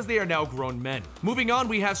point, because they are now grown men. Moving on,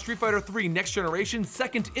 we have Street Fighter 3 Next Generation,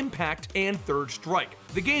 Second Impact, and Third Strike.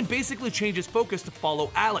 The game basically changes focus to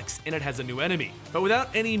follow Alex, and it has a new enemy, but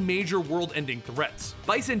without any major world-ending threats.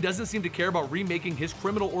 Bison doesn't seem to care about remaking his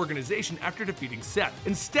criminal organization after defeating Seth.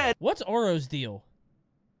 Instead, what's Oro's deal?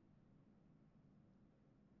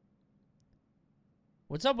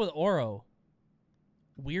 What's up with Oro?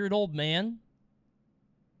 Weird old man?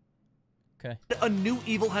 Okay. A new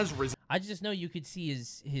evil has risen. I just know you could see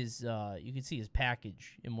his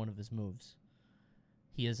package in one of his moves.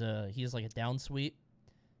 He has like a down sweep,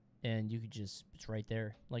 and you could just, it's right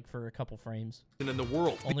there, like for a couple frames. In the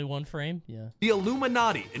world. Only one frame? Yeah. The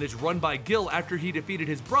Illuminati, and is run by Gil after he defeated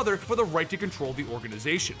his brother for the right to control the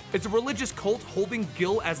organization. It's a religious cult holding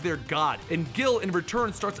Gil as their god, and Gil in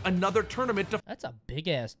return starts another tournament to That's a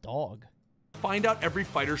big-ass dog. find out every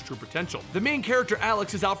fighter's true potential. The main character,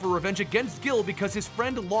 Alex, is out for revenge against Gil because his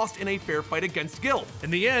friend lost in a fair fight against Gil.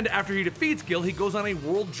 In the end, after he defeats Gil, he goes on a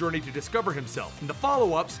world journey to discover himself. In the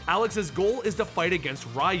follow-ups, Alex's goal is to fight against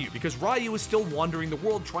Ryu, because Ryu is still wandering the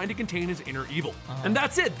world trying to contain his inner evil. And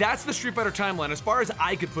that's it. That's the Street Fighter timeline as far as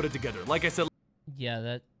I could put it together. Like I said... Yeah,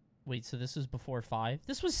 that... Wait, so this was before 5?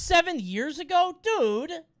 This was 7 years ago?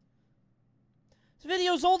 Dude! This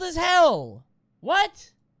video's old as hell!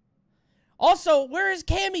 What? Also, where is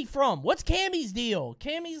Cammy from? What's Cammy's deal?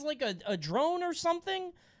 Cammy's like a drone or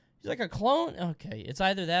something? He's like a clone? Okay, it's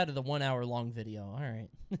either that or the 1 hour long video. Alright.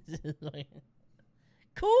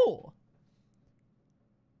 Cool!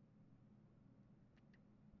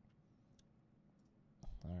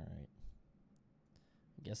 Alright.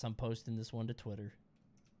 Guess I'm posting this one to Twitter.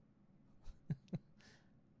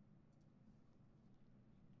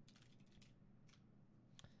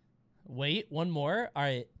 Wait, one more?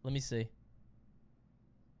 Alright, let me see.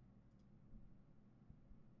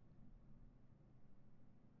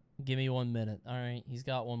 Give me 1 minute. Alright, he's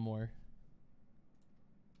got one more.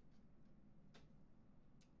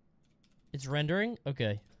 It's rendering?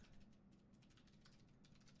 Okay.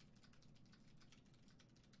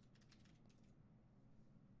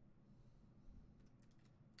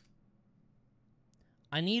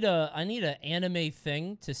 I need a anime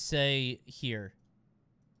thing to say here.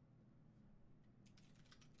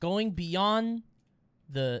 Going beyond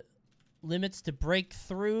the limits to break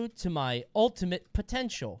through to my ultimate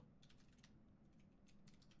potential.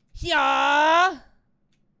 Yeah!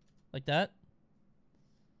 Like that?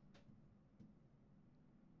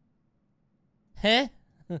 Heh?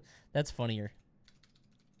 That's funnier.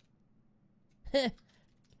 Heh.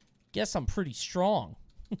 Guess I'm pretty strong.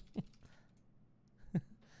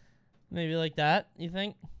 Maybe like that, you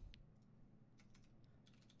think?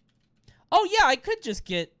 Oh, yeah, I could just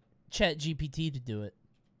get ChatGPT to do it.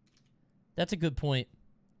 That's a good point.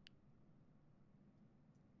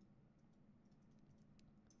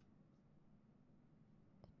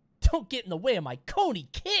 Don't get in the way of my Coney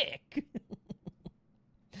kick!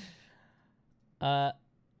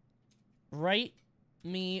 Write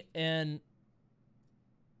me an...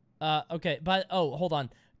 okay, but... Oh, hold on.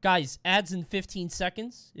 Guys, ads in 15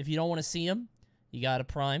 seconds. If you don't want to see them, you got a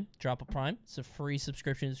Prime. Drop a Prime. It's a free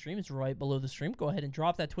subscription to the stream. It's right below the stream. Go ahead and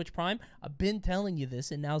drop that Twitch Prime. I've been telling you this,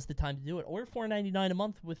 and now's the time to do it. Or $4.99 a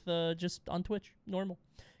month with just on Twitch. Normal.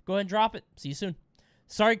 Go ahead and drop it. See you soon.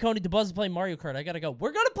 Sorry, Coney. DeBuzz is playing Mario Kart. I gotta go.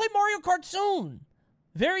 We're gonna play Mario Kart soon.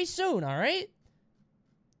 Very soon, all right?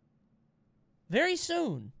 Very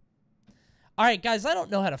soon. All right, guys. I don't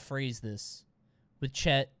know how to phrase this with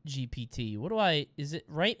Chat GPT. What do I... Is it...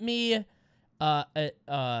 Write me... an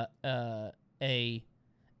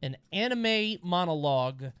anime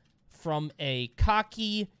monologue from a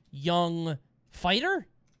cocky young fighter?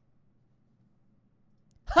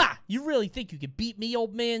 Ha! You really think you can beat me,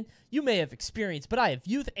 old man? You may have experience, but I have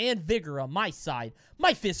youth and vigor on my side.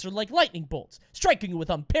 My fists are like lightning bolts, striking you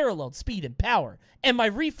with unparalleled speed and power. And my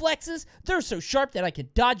reflexes, they're so sharp that I can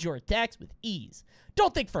dodge your attacks with ease.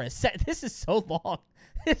 Don't think for a second. This is so long.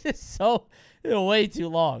 This is so... way too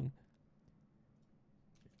long.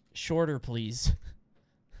 Shorter, please.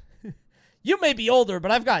 You may be older, but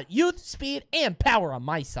I've got youth, speed, and power on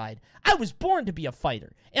my side. I was born to be a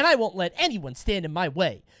fighter, and I won't let anyone stand in my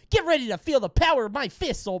way. Get ready to feel the power of my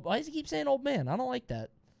fists, old... Why does he keep saying old man? I don't like that.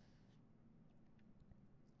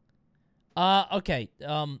 Okay.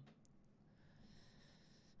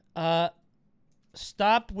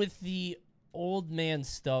 Stop with the old man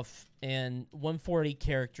stuff and 140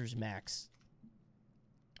 characters max.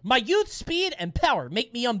 My youth, speed, and power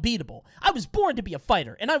make me unbeatable. I was born to be a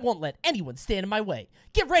fighter, and I won't let anyone stand in my way.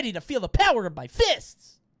 Get ready to feel the power of my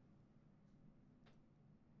fists!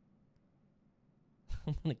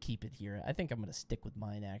 I'm gonna keep it here. I think I'm gonna stick with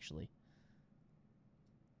mine, actually.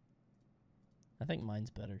 I think mine's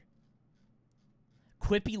better.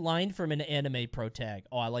 Quippy line from an anime pro tag.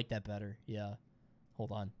 Oh, I like that better. Yeah.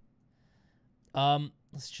 Hold on.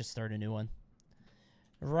 Let's just start a new one.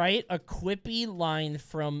 Write a quippy line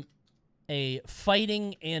from a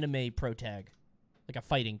fighting anime pro tag. Like a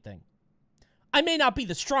fighting thing. I may not be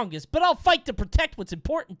the strongest, but I'll fight to protect what's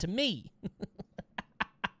important to me.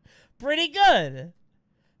 Pretty good.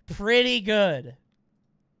 Pretty good.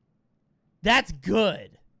 That's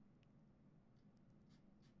good.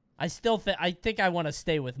 I think I want to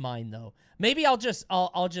stay with mine though. Maybe I'll just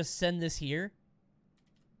send this here.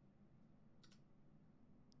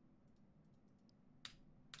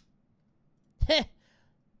 Heh.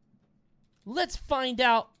 Let's find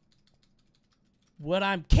out what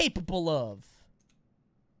I'm capable of.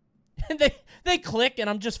 And they click and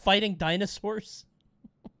I'm just fighting dinosaurs.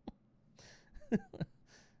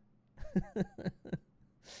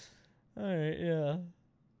 Alright, yeah.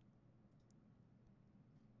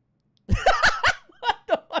 What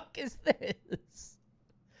the fuck is this?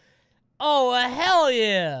 Oh, hell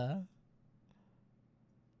yeah.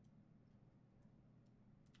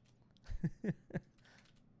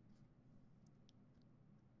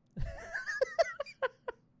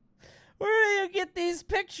 Where do you get these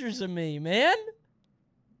pictures of me, man?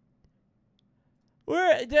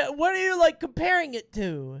 What are you, like, comparing it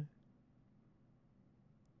to?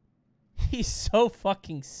 He's so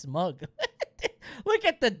fucking smug. Look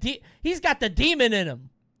at he's got the demon in him.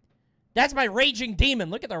 That's my raging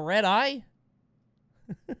demon. Look at the red eye.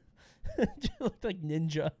 You look like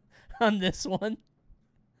Ninja on this one.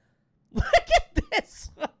 Look at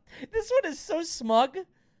this one. This one is so smug.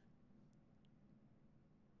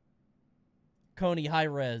 Coney high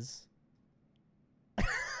res. I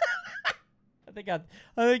think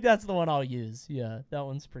that's the one I'll use. Yeah, that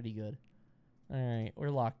one's pretty good. All right, we're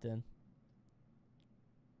locked in.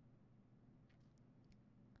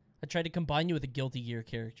 I tried to combine you with a Guilty Gear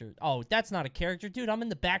character. Oh, that's not a character. Dude, I'm in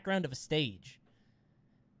the background of a stage.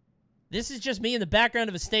 This is just me in the background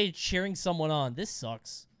of a stage cheering someone on. This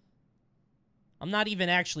sucks. I'm not even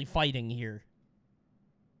actually fighting here.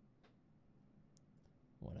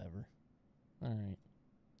 Whatever. Alright.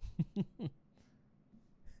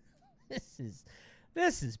 This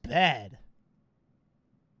is bad.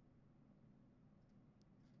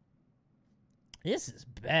 This is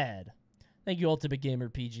bad. Thank you, Ultimate Gamer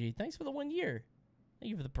PG. Thanks for the 1 year. Thank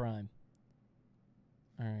you for the Prime.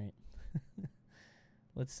 Alright.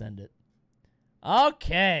 Let's send it.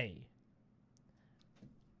 Okay.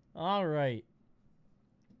 Alright.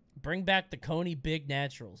 Bring back the Coney Big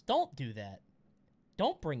Naturals. Don't do that.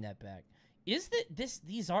 Don't bring that back. Is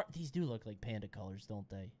these do look like panda colors, don't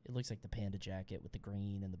they? It looks like the panda jacket with the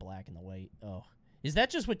green and the black and the white. Oh. Is that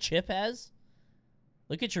just what Chip has?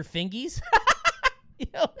 Look at your fingies.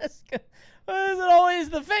 Yo, that's good. Why is it always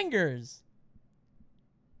the fingers?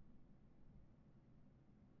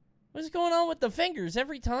 What's going on with the fingers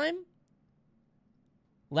every time?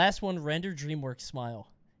 Last one, render DreamWorks smile.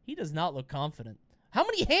 He does not look confident. How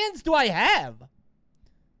many hands do I have?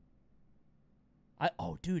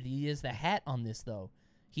 Oh, dude, he has the hat on this, though.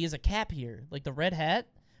 He has a cap here, like the red hat.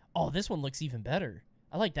 Oh, this one looks even better.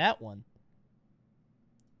 I like that one.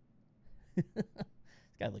 This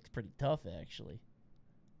guy looks pretty tough, actually.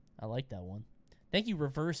 I like that one. Thank you,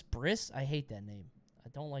 Reverse Briss. I hate that name. I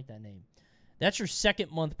don't like that name. That's your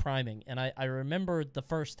second month priming, and I remember the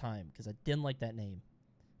first time because I didn't like that name.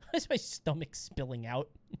 Why is my stomach spilling out?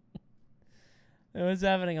 What's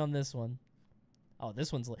happening on this one? Oh,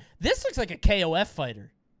 this one's... This looks like a KOF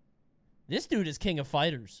fighter. This dude is king of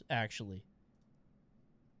fighters, actually.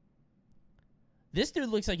 This dude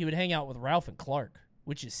looks like he would hang out with Ralph and Clark,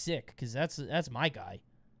 which is sick, because that's my guy.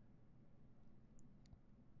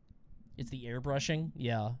 It's the airbrushing?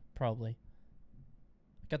 Yeah, probably.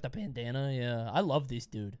 Got the bandana, yeah. I love this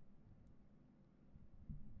dude.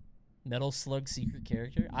 Metal Slug secret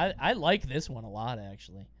character. I like this one a lot,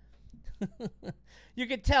 actually. You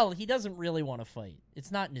could tell he doesn't really want to fight.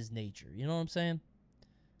 It's not in his nature. You know what I'm saying?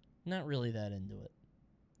 Not really that into it.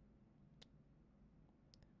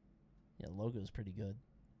 Yeah, logo's pretty good.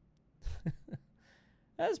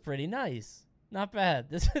 That's pretty nice. Not bad.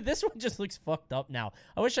 This one just looks fucked up now.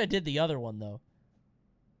 I wish I did the other one, though.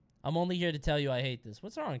 I'm only here to tell you I hate this.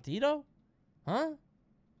 What's wrong, Tito? Huh?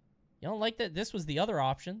 You don't like that? This was the other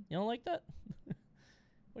option. You don't like that?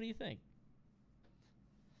 What do you think?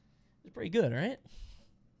 It's pretty good, right?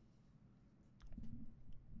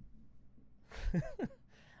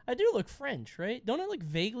 I do look French, right? Don't I look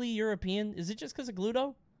vaguely European? Is it just because of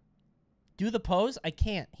Gluto? Do the pose? I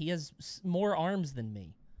can't. He has more arms than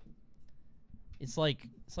me. It's like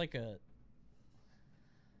a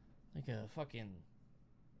fucking.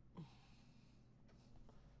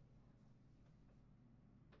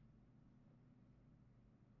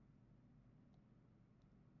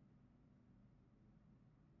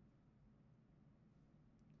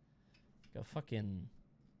 Like a fucking.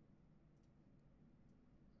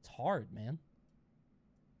 It's hard, man.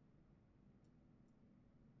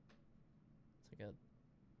 It's like a.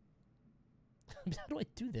 How do I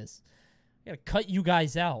do this? I gotta cut you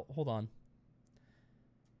guys out. Hold on.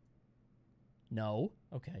 No.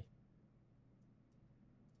 Okay.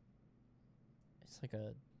 It's like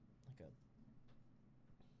a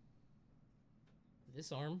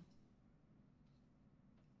this arm.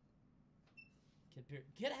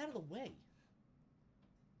 Get out of the way.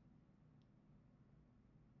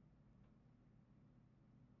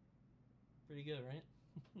 Pretty good, right?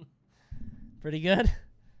 Pretty good?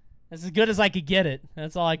 That's as good as I could get it.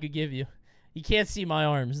 That's all I could give you. You can't see my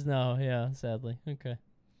arms. No, yeah, sadly. Okay.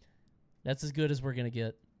 That's as good as we're going to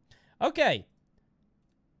get. Okay.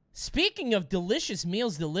 Speaking of delicious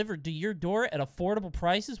meals delivered to your door at affordable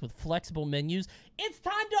prices with flexible menus, it's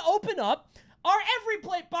time to open up our Every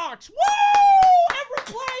Plate box. Woo!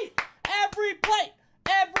 Every plate! Every plate!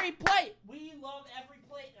 Every plate! We love Every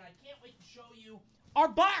Plate, and I can't wait to show you our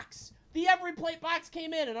box. The Every Plate box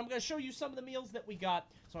came in, and I'm going to show you some of the meals that we got.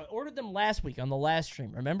 So I ordered them last week on the last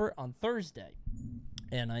stream. Remember? On Thursday.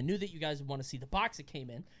 And I knew that you guys would want to see the box that came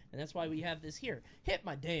in, and that's why we have this here. Hit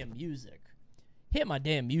my damn music. Hit my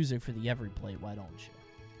damn music for the Every Plate, why don't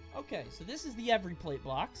you? Okay, so this is the Every Plate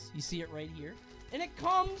box. You see it right here. And it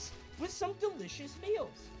comes with some delicious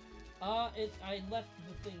meals. I left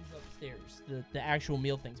the things upstairs, the actual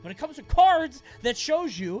meal things. But it comes with cards that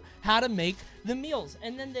shows you how to make the meals.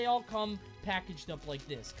 And then they all come packaged up like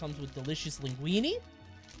this. Comes with delicious linguine.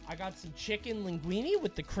 I got some chicken linguine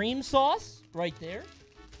with the cream sauce right there.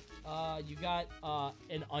 You got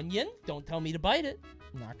an onion. Don't tell me to bite it.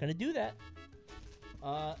 I'm not going to do that.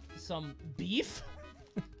 Some beef.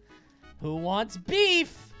 Who wants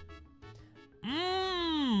beef?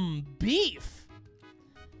 Beef.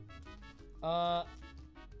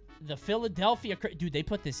 The Philadelphia... Dude, they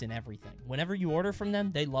put this in everything. Whenever you order from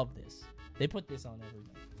them, they love this. They put this on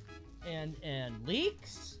everything. And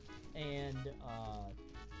leeks. And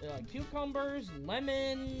cucumbers,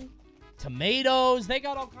 lemon, tomatoes. They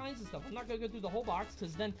got all kinds of stuff. I'm not going to go through the whole box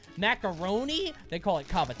because then macaroni, they call it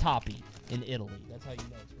cavatappi in Italy. That's how you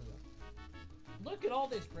know it's real. Look at all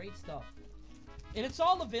this great stuff. And it's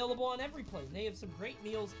all available on Every Plate. And they have some great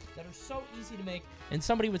meals that are so easy to make. And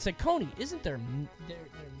somebody would say, Coney, isn't there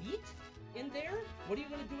meat in there? What are you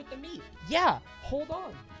going to do with the meat? Yeah, hold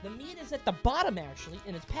on. The meat is at the bottom, actually,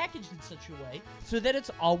 and it's packaged in such a way so that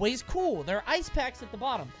it's always cool. There are ice packs at the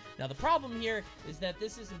bottom. Now, the problem here is that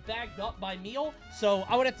this isn't bagged up by meal, so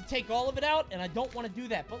I would have to take all of it out, and I don't want to do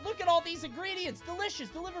that. But look at all these ingredients. Delicious.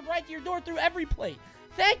 Delivered right to your door through Every Plate.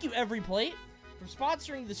 Thank you, Every Plate, for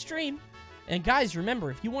sponsoring the stream. And guys, remember,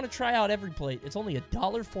 if you want to try out Every Plate, it's only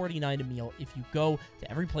 $1.49 a meal if you go to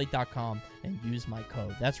everyplate.com and use my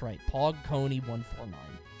code. That's right, PogConey149.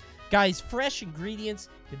 Guys, fresh ingredients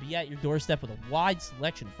can be at your doorstep with a wide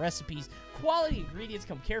selection of recipes. Quality ingredients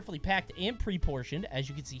come carefully packed and pre-portioned, as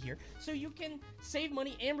you can see here, so you can save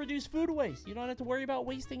money and reduce food waste. You don't have to worry about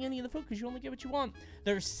wasting any of the food because you only get what you want.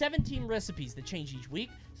 There are 17 recipes that change each week,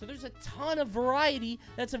 so there's a ton of variety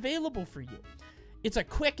that's available for you. It's a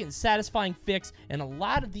quick and satisfying fix, and a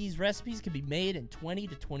lot of these recipes can be made in 20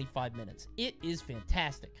 to 25 minutes. It is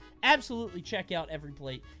fantastic. Absolutely check out Every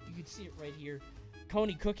Plate. You can see it right here.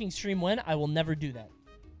 Coney cooking stream when? I will never do that.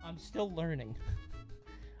 I'm still learning.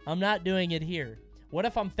 I'm not doing it here. What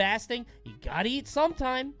if I'm fasting? You gotta eat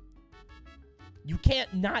sometime. You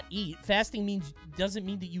can't not eat. Fasting doesn't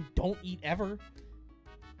mean that you don't eat ever.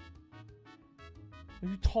 What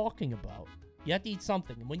are you talking about? You have to eat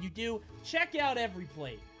something. And when you do, check out Every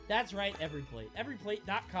Plate. That's right, Every Plate.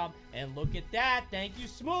 Everyplate.com. And look at that. Thank you,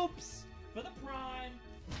 Smoops, for the Prime.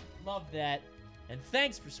 Love that. And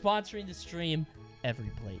thanks for sponsoring the stream,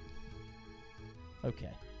 Every Plate.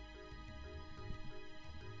 Okay.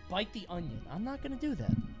 Bite the onion. I'm not going to do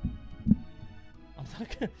that. I'm not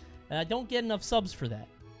going to... And I don't get enough subs for that.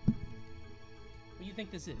 What do you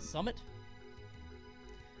think this is? Summit?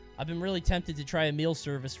 I've been really tempted to try a meal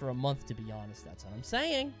service for a month, to be honest. That's what I'm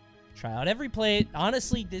saying. Try out every plate.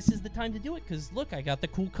 Honestly, this is the time to do it because, look, I got the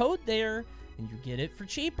cool code there, and you get it for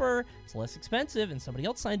cheaper. It's less expensive, and somebody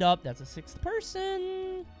else signed up. That's a 6th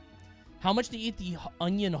person. How much do you eat the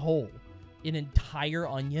onion whole? An entire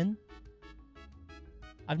onion?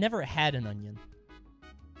 I've never had an onion.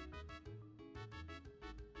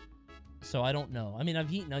 So I don't know. I mean,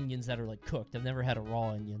 I've eaten onions that are, like, cooked. I've never had a raw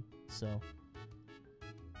onion, so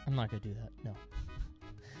I'm not going to do that. No.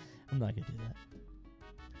 I'm not going to do that.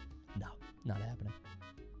 No, not happening.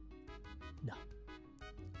 No.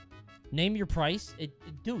 Name your price.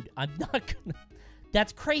 Dude, I'm not gonna...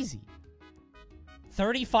 That's crazy.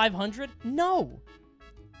 3,500? No.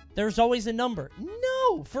 There's always a number.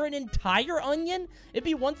 No. For an entire onion? It'd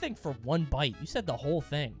be one thing for one bite. You said the whole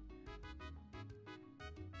thing.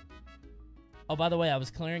 Oh, by the way, I was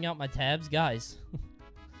clearing out my tabs. Guys.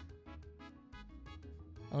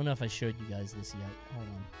 I don't know if I showed you guys this yet. Hold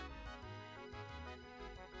on.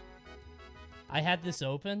 I had this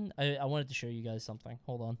open. I wanted to show you guys something.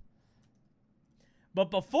 Hold on. But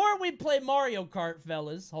before we play Mario Kart,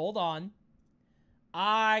 fellas, hold on.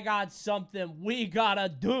 I got something we gotta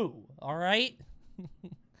do, all right?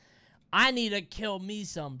 I need to kill me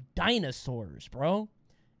some dinosaurs, bro.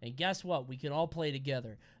 And guess what? We can all play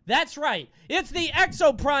together. That's right. It's the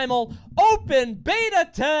Exoprimal open beta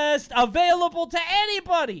test available to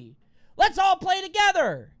anybody. Let's all play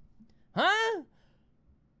together. Huh?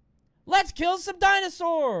 Let's kill some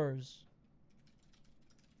dinosaurs.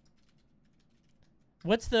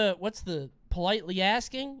 What's the politely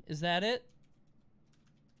asking? Is that it?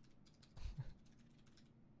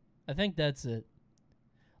 I think that's it.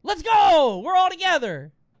 Let's go! We're all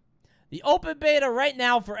together. The open beta right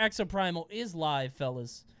now for Exoprimal is live,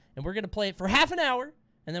 fellas. And we're going to play it for half an hour,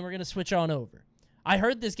 and then we're going to switch on over. I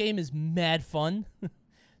heard this game is mad fun,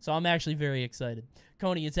 so I'm actually very excited.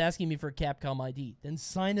 Coney, it's asking me for a Capcom ID. Then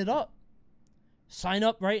sign it up. Sign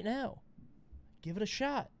up right now. Give it a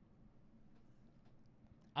shot.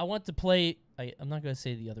 I want to play... I'm not going to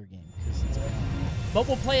say the other game, because it's... But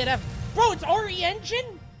we'll play it after... Bro, it's RE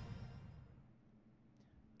Engine?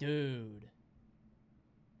 Dude.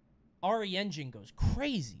 RE Engine goes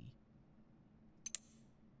crazy.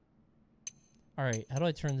 Alright, how do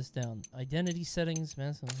I turn this down? Identity settings,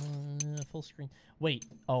 full screen. Wait.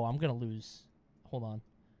 Oh, I'm going to lose... Hold on.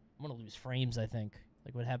 I'm going to lose frames, I think.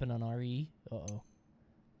 Like what happened on RE.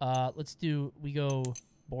 Uh-oh. Let's do... We go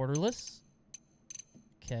borderless.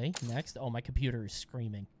 Okay, next. Oh, my computer is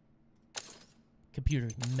screaming.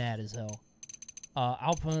 Computer's mad as hell.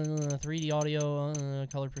 Output, 3D audio,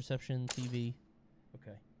 color perception, TV.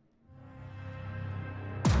 Okay.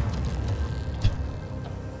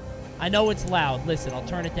 I know it's loud. Listen, I'll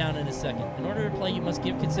turn it down in a second. In order to play, you must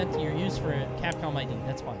give consent to your use for a Capcom ID.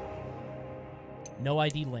 That's fine. No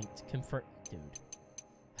ID linked. Confirm. Dude.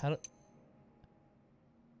 How do...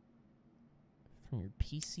 From your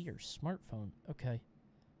PC or smartphone. Okay.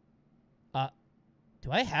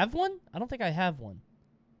 Do I have one? I don't think I have one.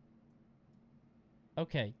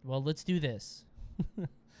 Okay, well, let's do this.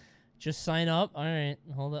 Just sign up. All right,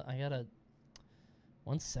 hold on. I gotta...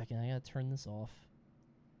 1 second. I gotta turn this off.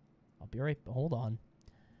 I'll be right... Hold on.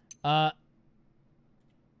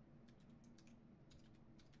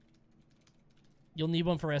 You'll need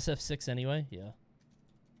one for SF6 anyway? Yeah.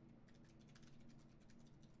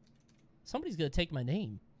 Somebody's gonna take my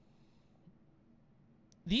name.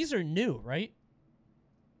 These are new, right?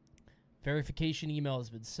 Verification email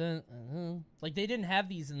has been sent. Like, they didn't have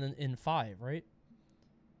these in 5, right?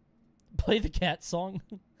 Play the cat song.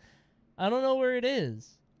 I don't know where it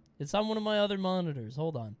is. It's on one of my other monitors.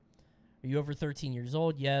 Hold on. Are you over 13 years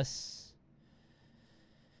old? Yes.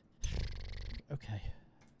 Okay.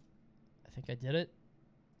 I think I did it.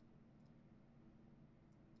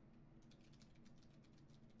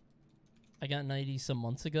 I got an ID some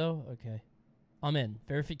months ago. Okay. I'm in.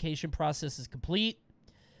 Verification process is complete.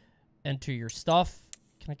 Enter your stuff.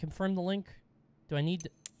 Can I confirm the link? Do I need...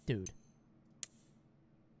 Dude.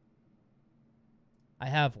 I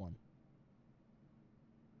have one.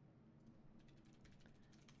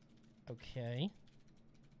 Okay.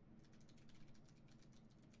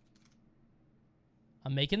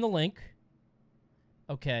 I'm making the link.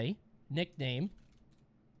 Okay. Nickname.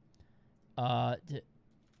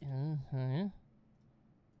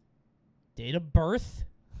 Date of birth.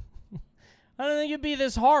 I don't think it'd be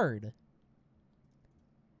this hard.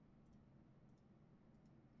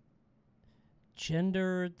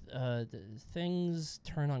 Gender, things,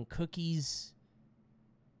 turn on cookies.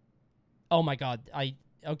 Oh my god,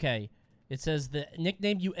 okay. It says the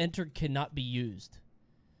nickname you entered cannot be used.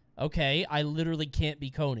 Okay, I literally can't be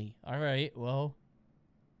Coney. All right, well.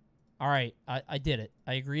 All right, I did it.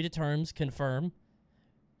 I agree to terms. Confirm.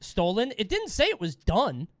 Stolen? It didn't say it was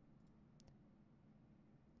done.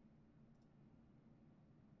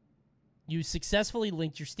 You successfully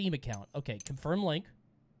linked your Steam account. Okay, confirm link.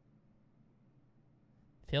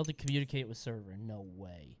 Failed to communicate with server. No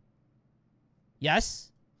way.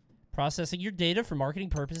 Yes. Processing your data for marketing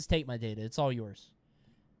purposes. Take my data. It's all yours.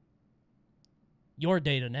 Your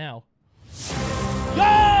data now.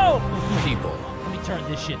 Go! People. Let me turn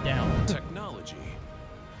this shit down. Technology.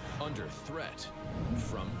 Under threat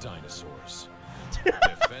from dinosaurs.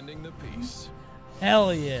 Defending the peace.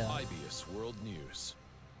 Hell yeah. IBS World News.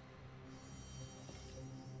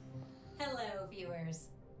 Hello, viewers.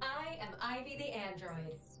 I am Ivy the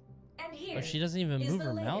android. And here Oh, she doesn't even is move the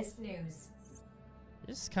her mouth? latest news.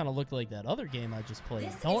 This kind of looked like that other game I just played.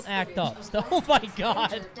 This Don't is act footage up. of Oh last my week's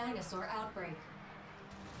god. major dinosaur outbreak.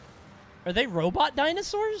 Are they robot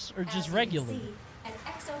dinosaurs or As just you regular? can see, an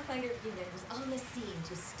exofighter unit was on the scene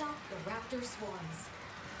to stop the raptor swarms.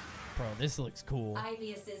 Bro, this looks cool.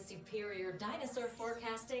 IBS's superior dinosaur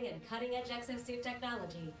forecasting and cutting-edge exosuit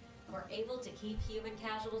technology were able to keep human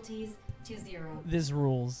casualties to 0. This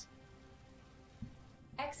rules.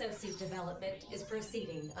 Exosuit development is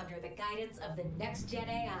proceeding under the guidance of the next-gen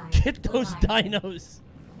AI. Get those Leviathan. dinos.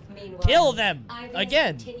 Meanwhile, Kill them! IBS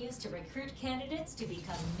Again! continues to recruit candidates to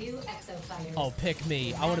become new exofighters. Oh, pick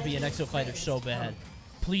me. I want to be an exofighter so bad.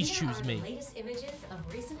 Please Here choose are me. The latest images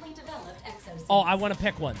of recently developed exosuits. Oh, I want to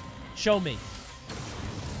pick one. Show me.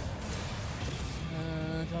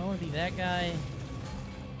 Do I want to be that guy?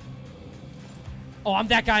 Oh, I'm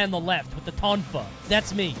that guy on the left with the tonfa.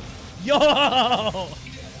 That's me. Yo!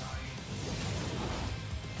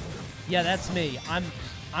 Yeah, that's me.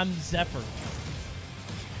 I'm Zephyr.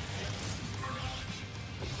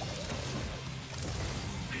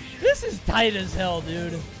 This is tight as hell,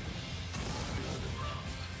 dude.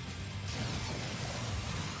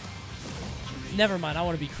 Never mind, I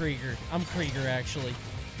want to be Krieger. I'm Krieger, actually.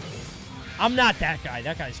 I'm not that guy.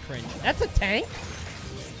 That guy's cringe. That's a tank?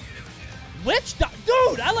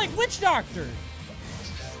 Dude, I like Witch Doctor.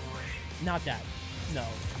 Not that. No.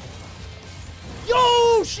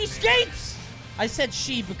 Yo, she skates! I said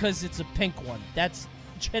she because it's a pink one. That's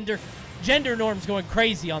gender norms going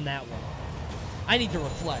crazy on that one. I need to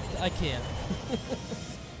reflect. I can't.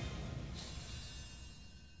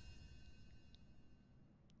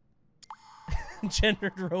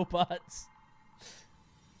 Gendered robots.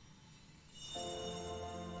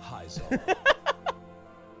 Hyzo.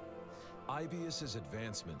 IBS's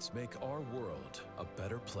advancements make our world a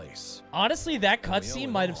better place. Honestly, that And we owe cutscene it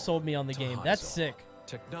might have all sold me on the to game. That's Hyzo. sick.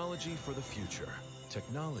 Technology for the future.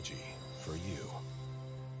 Technology for you.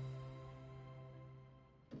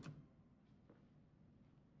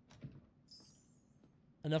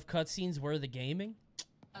 Enough cutscenes were the gaming?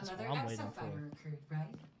 That's Another what I'm waiting for. exofighter recruit, right?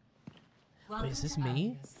 Wait, is this Welcome to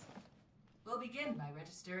me? IBS. We'll begin by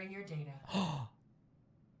registering your data.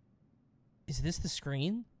 Is this the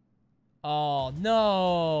screen? Oh,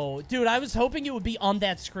 no. Dude, I was hoping it would be on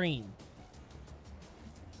that screen.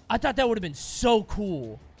 I thought that would have been so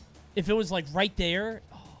cool. If it was, like, right there.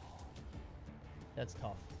 Oh, that's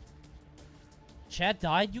tough. Chat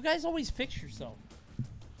died? You guys always fix yourself.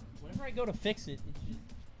 Whenever I go to fix it, it's just...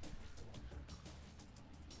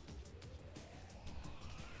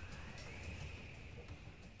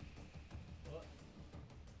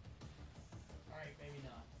 Alright, maybe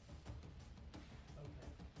not. Okay.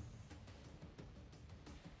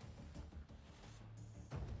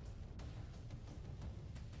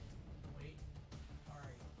 Wait.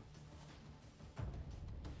 Alright.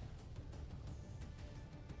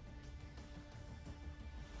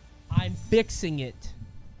 I'm fixing it.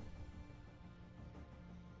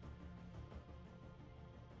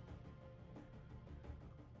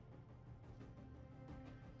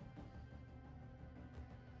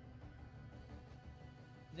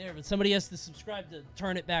 There, but somebody has to subscribe to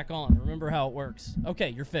turn it back on. Remember how it works. Okay,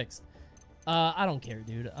 you're fixed. I don't care,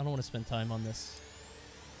 dude. I don't want to spend time on this.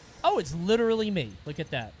 Oh, it's literally me. Look at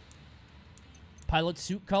that. Pilot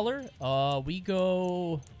suit color? We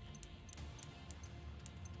go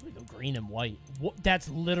green and white. That's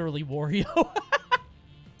literally Wario.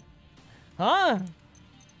 Huh?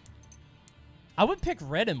 I would pick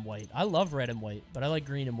red and white. I love red and white, but I like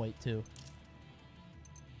green and white too.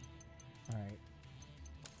 Alright.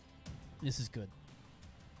 This is good.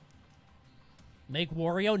 Make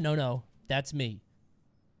Wario? No. That's me.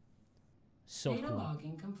 So Data cool.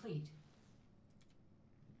 logging complete.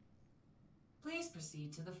 Please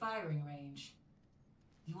proceed to the firing range.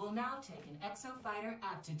 You will now take an exofighter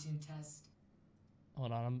aptitude test.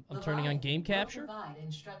 Hold on, I'm turning on game capture. Provide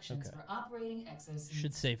instructions for operating exosuits.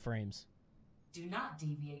 Should say frames. Do not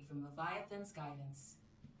deviate from Leviathan's guidance.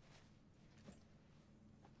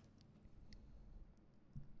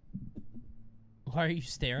 Why are you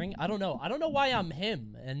staring? I don't know. I don't know why I'm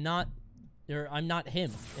him and not, or I'm not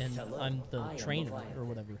him and Hello, I'm the I am trainer Leviathan, or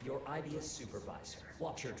whatever. Your IBS supervisor.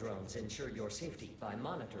 Watcher drones ensure your safety by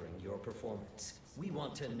monitoring your performance. We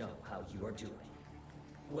want to know how you are doing.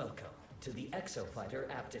 Welcome to the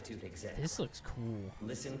Exofighter Aptitude Exam. This looks cool.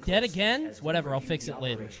 Listen Dead closely again? as we Whatever, I'll review fix the it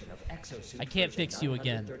later. operation of Exosuit I can't version fix you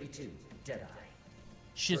again. 932, Deadeye.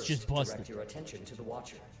 Shit's just busted. Direct your attention to the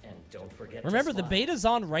Watcher, and don't forget Remember, to the smile. beta's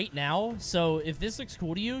on right now, so if this looks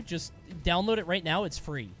cool to you, just download it right now. It's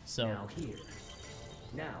free. So Now here.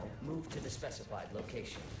 Now move to the specified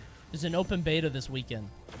location. there's an open beta this weekend.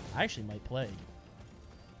 I actually might play.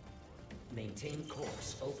 Maintain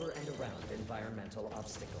course over and around environmental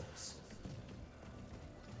obstacles.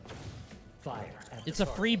 Fire at It's the a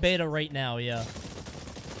free targets. beta right now, yeah.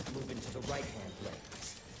 Move into the right-hand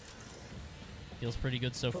lanes. Feels pretty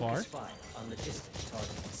good so far. Focus fire on the distant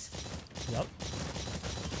targets. Yep.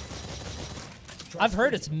 Try I've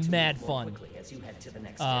heard it's sprinting to mad move more fun quickly as you head to the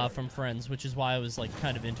next area. from friends, which is why I was like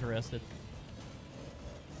kind of interested.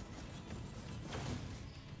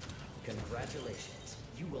 Congratulations.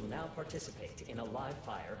 You will now participate in a live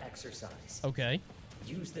fire exercise. Okay.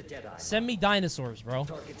 Use the Deadeye. Send me dinosaurs, bro.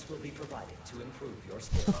 Targets will be provided to improve your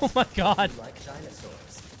skills. Oh my god. You like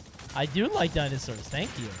dinosaurs? I do like dinosaurs. Thank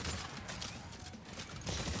you.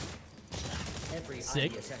 Every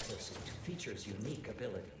Sick. IBS exosuit features unique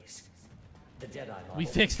abilities. The Deadeye model We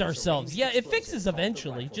fixed features a ourselves. ranged Yeah, it explosive fixes called the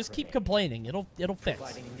eventually. rifle Just keep grenade, complaining. It'll fix.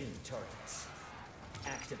 providing new targets.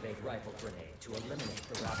 Activate rifle grenade to eliminate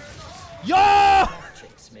the raptors. Yo! Craft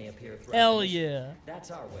chips may appear throughout Hell the mission. yeah.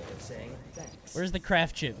 That's our way of saying thanks. Where's the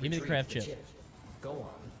craft chip? Give me the Retrieve craft chip. Go on.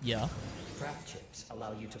 Yeah. Craft chips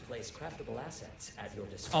allow you to place craftable assets at your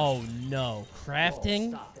disposal. Oh no. Walls Crafting?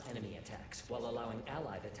 stop enemy attacks while allowing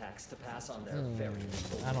allied attacks to pass on their very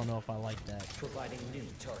lethal I don't know if I like that. providing new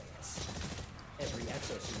targets. Every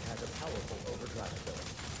exosuit has a powerful overdrive ability.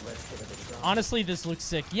 Let's give it a try. Honestly, this looks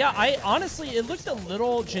sick. Yeah, honestly, it looked a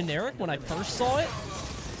little generic when I first saw it.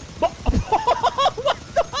 But what the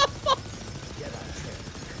fuck?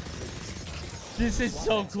 This is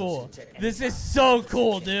so cool. This is so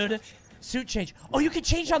cool, dude. Suit change. Oh, you can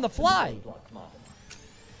change on the fly.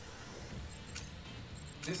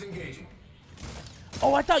 Disengaging.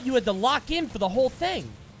 Oh, I thought you had to lock in for the whole thing.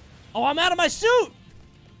 Oh, I'm out of my suit.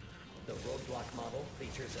 The roadblock model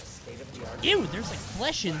features a state-of-the-art. Ew, there's like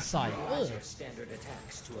flesh inside. Ugh. Your standard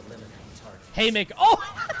attacks to eliminate targets. Hey, Mick. Oh,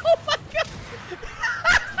 oh my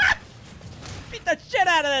god. Beat the shit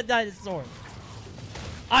out of that dinosaur.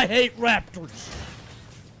 I hate raptors.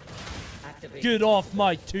 Activate Get off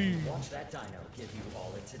my team. Watch that dino give you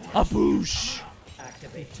all its attention. A boosh.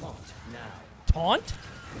 Activate taunt now. Taunt?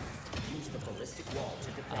 Use the ballistic wall to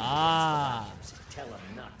defend Ah. against the Raptors. Tell them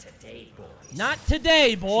not today, boys. Not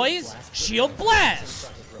today, boys. Shield blast.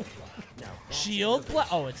 Now, Shield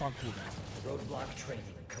blast. Oh, it's on cooldown. roadblock training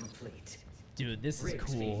complete. Dude, this is Briggs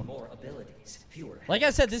cool. need more abilities, fewer Like I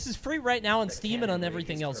said, this is free right now on Steam and on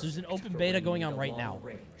everything else. There's an open beta going on right now.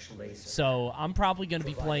 So I'm probably going to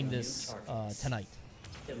be playing this tonight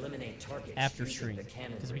Eliminate targets after using stream. the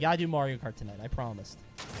cannon Because we ring. got to do Mario Kart tonight. I promised.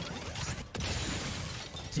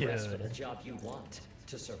 Dress for the Dude. job you want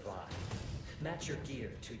to survive. Match your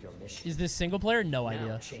gear to your mission. Is this single player? No Now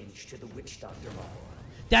idea. change to the Witch Doctor model.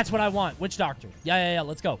 That's what I want. Witch Doctor. Yeah.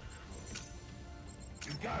 Let's go.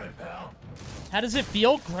 You got it, pal. How does it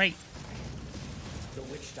feel? Great. The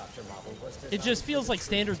Witch Doctor model was It designed just for feels the like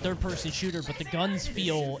standard third-person shooter, but the guns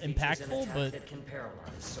feel features an impactful, attack but that can paralyze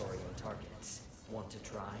Saurian targets. Want to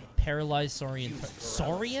try? paralyzed Saurian. Use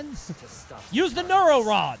Saurian? paralysis to stop Use the Neuro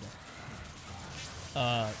Rod!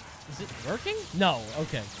 Is it working? No,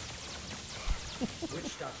 okay.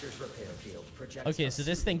 Witch Doctor's repair field projects Okay, a so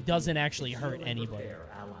this suit thing doesn't actually to hurt heal and anybody. repair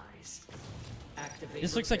allies. Activate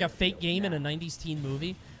This looks like a repair fake field game in a now. 90s teen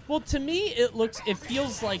movie. Well, to me, it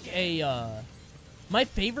feels like a, my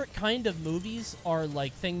favorite kind of movies are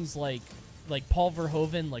like things like Paul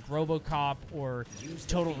Verhoeven, like RoboCop, or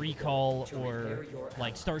Total Recall, or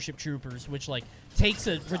like Starship Troopers, which like takes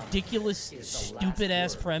a ridiculous,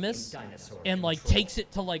 stupid-ass premise and like takes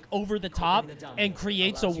it to like over the top and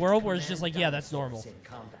creates a world where it's just like, yeah, that's normal.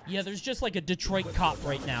 Yeah, there's just like a Detroit cop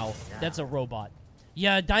right now that's a robot.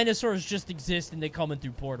 Yeah, dinosaurs just exist and they come in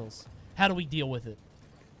through portals. How do we deal with it?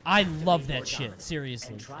 I love that shit,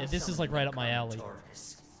 seriously. And this is like right up my alley.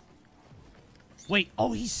 Wait,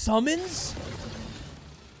 oh, he summons?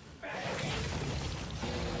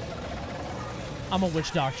 I'm a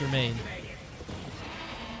witch doctor main.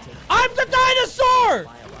 I'm the dinosaur!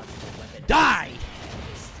 Die!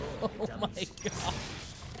 Oh my god.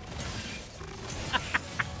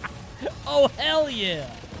 Oh hell yeah!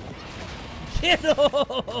 Get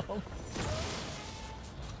him!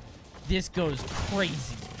 This goes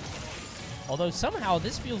crazy. Although somehow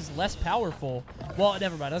this feels less powerful. Well,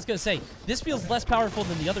 never mind. I was gonna say this feels less powerful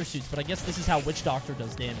than the other suits, but I guess this is how Witch Doctor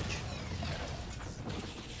does damage.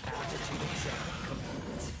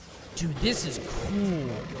 Dude, this is cool.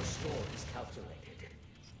 Your score is calculated.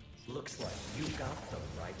 Looks like you got the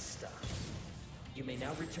right stuff. You may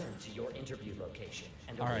now return to your interview location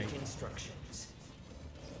and await instructions.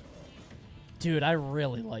 Dude, I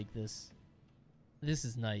really like this. This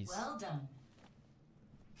is nice. Well done.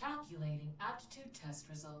 Calculating aptitude test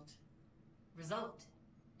result. Result.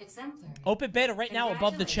 Exemplary. Open beta right now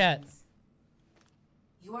above the chat.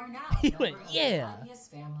 You are now He member went, of yeah. the obvious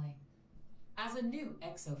family. As a new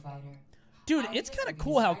Exofighter. Dude, it's kind of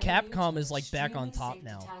cool how Capcom is like back on top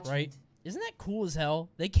now, right? Isn't that cool as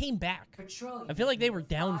hell? They came back. I feel like they were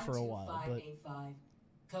down for a while, but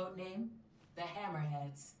Codename the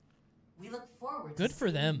Hammerheads. We look forward good to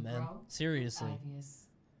for them, seeing man. Bro Seriously. Obvious.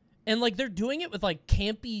 And like they're doing it with like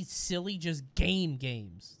campy, silly, just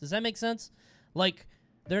games. Does that make sense? Like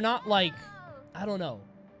they're not like, I don't know.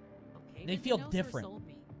 Okay, They feel different.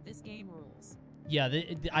 This game rules. Yeah,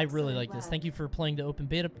 I really like this. Thank you for playing the open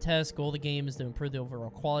beta test. Goal of the game is to improve the overall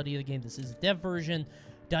quality of the game. This is a dev version.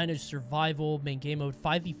 Dino survival, main game mode,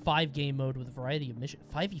 5v5 game mode with a variety of missions.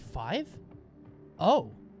 5v5?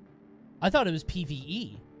 Oh. I thought it was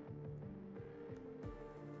PvE.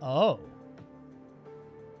 Oh.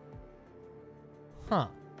 Huh.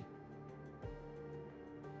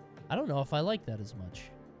 I don't know if I like that as much.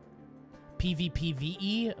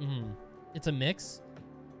 PvPvE? It's a mix.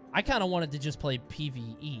 I kind of wanted to just play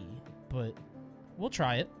PvE, but we'll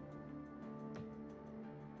try it.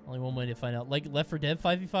 Only one way to find out. Like Left 4 Dead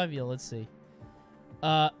 5v5? Yeah, let's see.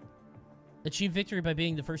 Achieve victory by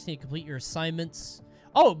being the first team to complete your assignments.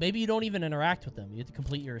 Oh, maybe you don't even interact with them. You have to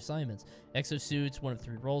complete your assignments. Exosuits, 1 of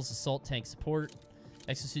 3 roles. Assault, tank, support.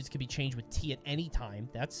 Exosuits can be changed with T at any time.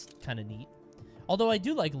 That's kind of neat. Although I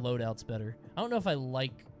do like loadouts better. I don't know if I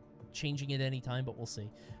like changing it any time, but we'll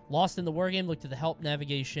see. Lost in the war game. Look to the help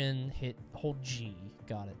navigation. Hold G.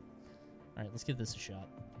 Got it. All right, let's give this a shot.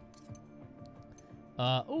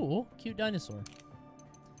 Ooh, cute dinosaur.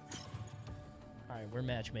 All right, we're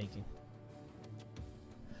matchmaking.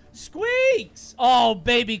 Squeaks! Oh,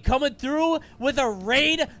 baby, coming through with a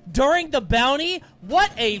raid during the bounty?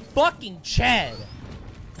 What a fucking Chad.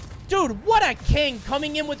 Dude, what a king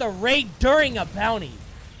coming in with a raid during a bounty.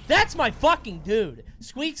 That's my fucking dude.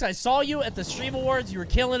 Squeaks, I saw you at the Stream Awards. You were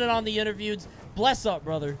killing it on the interviews. Bless up,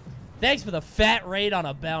 brother. Thanks for the fat raid on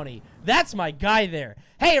a bounty. That's my guy there.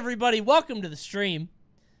 Hey, everybody, welcome to the stream.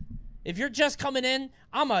 If you're just coming in,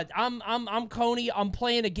 I'm Coney. I'm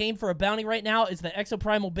playing a game for a bounty right now. It's the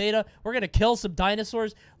Exoprimal beta. We're gonna kill some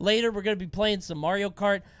dinosaurs. Later, we're gonna be playing some Mario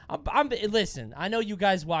Kart. Listen, I know you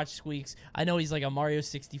guys watch Squeaks. I know he's like a Mario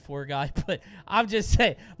 64 guy, but I'm just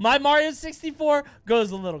saying, my Mario 64 goes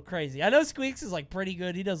a little crazy. I know Squeaks is like pretty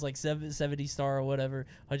good. He does like 70 star or whatever,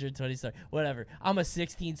 120 star, whatever. I'm a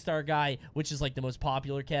 16 star guy, which is like the most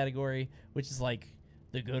popular category, which is like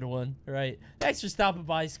the good one, right? Thanks for stopping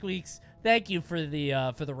by, Squeaks. Thank you for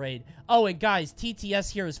the raid. Oh, and guys,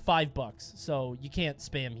 TTS here is $5, so you can't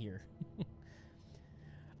spam here.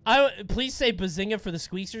 Please say Bazinga for the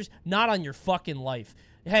Squeaksers. Not on your fucking life.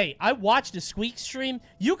 Hey, I watched a Squeak stream.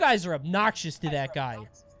 You guys are obnoxious to that guy.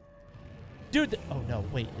 Dude, oh no,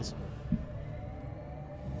 wait.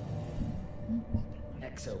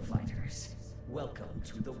 Exo Fighters, welcome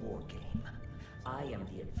to the war game. I am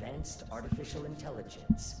the Advanced Artificial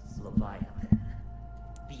Intelligence, Leviathan.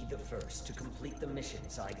 Be the first to complete the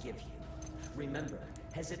missions I give you. Remember,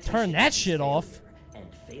 hesitation turn that shit off. And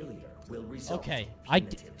failure will result okay, in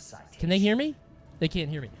punitive citation. Can they hear me? They can't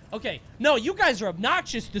hear me. Okay, no, you guys are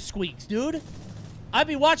obnoxious to Squeaks, dude. I'd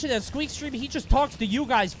be watching that Squeak stream. He just talks to you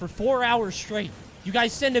guys for 4 hours straight. You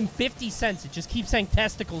guys send him 50 cents. It just keeps saying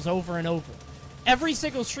testicles over and over. Every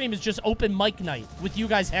single stream is just open mic night with you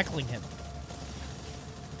guys heckling him.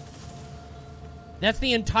 That's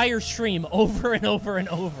the entire stream over and over and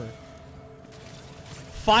over.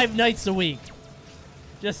 5 nights a week.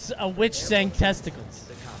 Just a witch saying testicles.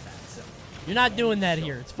 You're not doing that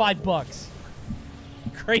here. It's $5.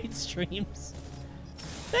 Great streams.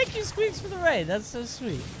 Thank you, Squeaks, for the raid. That's so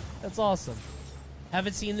sweet. That's awesome.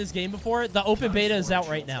 Haven't seen this game before. The open beta is out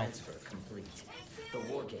right now. The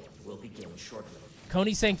war game will begin shortly.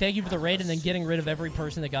 Coney saying thank you for the raid and then getting rid of every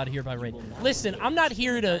person that got here by raid. Listen, I'm not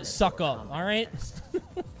here to suck up, all right?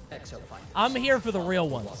 I'm here for the real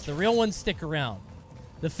ones. The real ones stick around.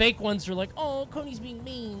 The fake ones are like, oh, Coney's being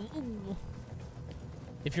mean. Ooh.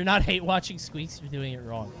 If you're not hate watching Squeaks, you're doing it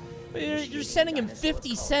wrong. But you're sending him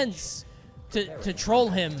 50 cents to troll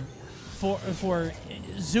him for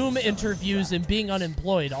Zoom interviews and being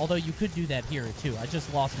unemployed, although you could do that here, too. I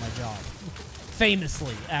just lost my job.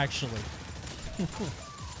 Famously, actually.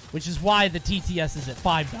 Which is why the TTS is at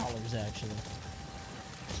 $5, actually.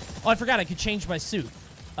 Oh, I forgot I could change my suit.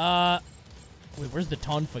 Wait, where's the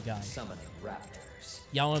Tonfa guy?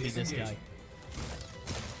 Yeah, I want to be this guy.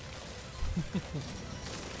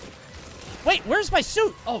 Wait, where's my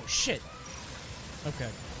suit? Oh, shit. Okay.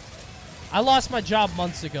 I lost my job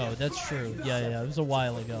months ago. That's true. Yeah, it was a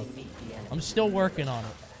while ago. I'm still working on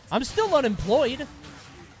it. I'm still unemployed.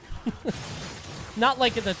 Not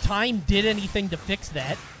like at the time did anything to fix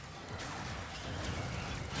that.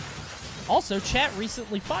 Also, chat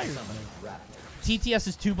recently fired me. TTS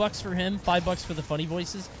is $2 for him, $5 for the funny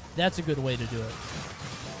voices. That's a good way to do it.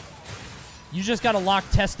 You just gotta lock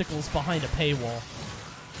testicles behind a paywall.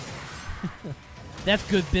 That's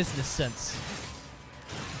good business sense.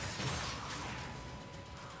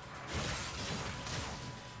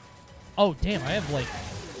 Oh, damn, I have, like,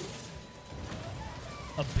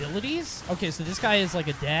 abilities? Okay, so this guy is, like,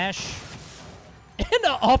 a dash and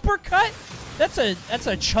an uppercut? That's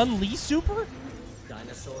a Chun-Li super?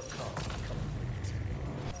 Dinosaur call.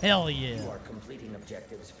 Hell yeah. You are completing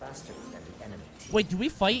objectives faster than the enemy team. Wait, do we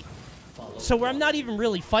fight? So I'm not even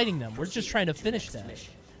really fighting them. We're just trying to finish that.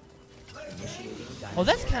 Oh,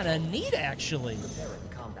 that's kind of neat, actually.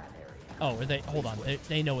 Oh, are they? Hold on.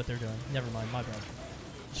 They know what they're doing. Never mind. My bad.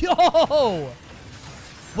 Yo!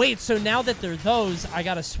 Wait, so now that they're those, I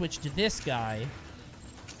gotta switch to this guy.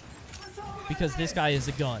 Because this guy is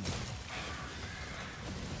a gun.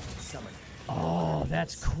 Oh,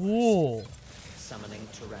 that's cool. Summoning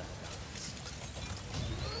Pteranodons.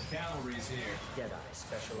 Cavalry's here. Deadeye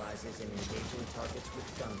specializes in engaging targets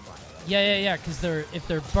with gunfire. Yeah, because if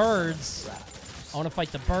they're birds, I want to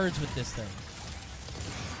fight the birds with this thing.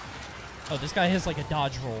 Oh, this guy has like a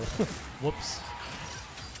dodge roll. Whoops.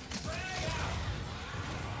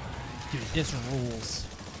 Dude, this rules.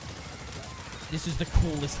 This is the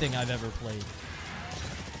coolest thing I've ever played.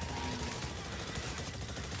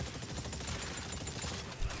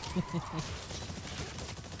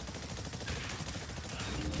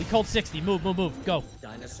 We called 60. Move, go.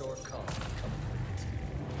 Dinosaur call.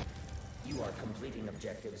 You are completing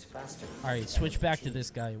objectives faster. Alright, switch back to this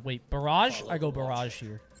guy. Wait, barrage? I go barrage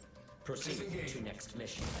here. Proceed to next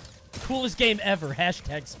mission. Coolest game ever.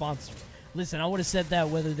 Hashtag sponsor. Listen, I would have said that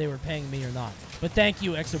whether they were paying me or not. But thank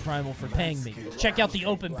you, Exoprimal, for paying me. Check out the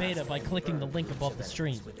open beta by clicking the link above the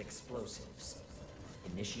stream.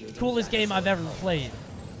 Coolest game I've ever played.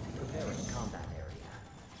 Preparing combat area.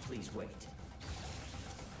 Please wait.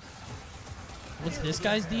 What's this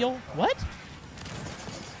guy's deal? What?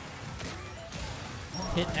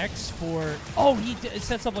 Hit X for... Oh, it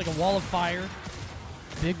sets up like a wall of fire.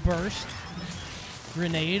 Big burst.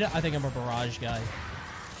 Grenade. I think I'm a barrage guy.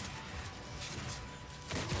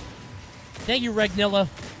 Thank you, Regnilla.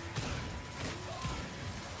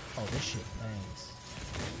 Oh, this shit bangs.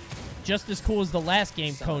 Just as cool as the last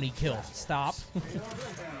game Coney killed. Stop.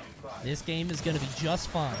 This game is going to be just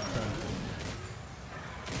fine,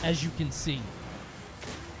 as you can see.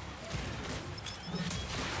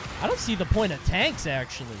 I don't see the point of tanks,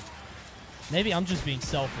 actually. Maybe I'm just being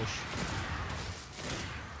selfish.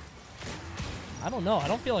 I don't know. I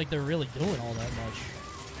don't feel like they're really doing all that much.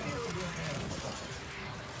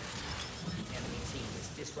 The enemy team is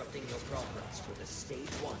disrupting your progress with a stage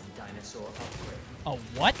 1 dinosaur upgrade. Oh,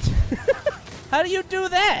 what? How do you do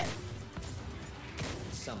that?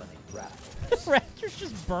 Summoning raptors. Raptors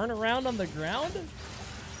just burn around on the ground?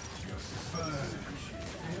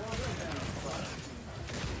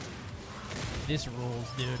 This rules,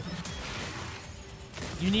 dude.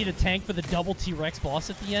 You need a tank for the double T-Rex boss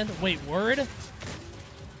at the end? Wait, word?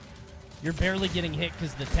 You're barely getting hit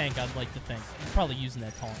because the tank, I'd like to think. He's probably using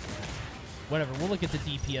that taunt. Whatever, we'll look at the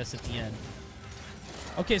DPS at the end.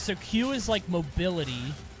 Okay, so Q is like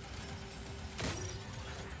mobility.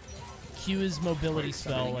 Q is mobility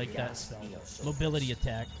spell, like that spell. Mobility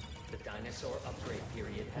attack. The dinosaur upgrade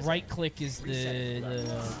period has right click is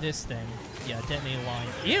this thing. Yeah, detonate line.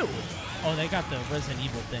 Ew! Oh, they got the Resident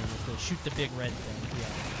Evil thing with the shoot the big red thing. Yeah.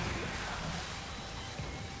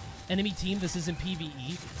 Enemy team, this isn't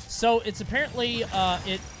PvE. So it's apparently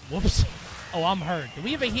whoops. Oh, I'm hurt. Do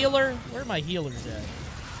we have a healer? Where are my healers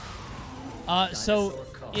at? So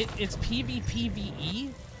it's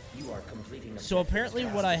PvPvE. You are completing So apparently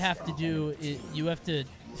what I have to do is you have to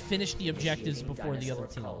finish the objectives before the other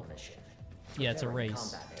team. Yeah, it's a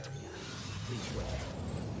race. Please wait.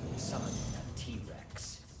 Summon a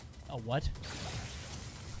T-Rex. A what?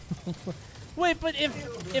 Wait, but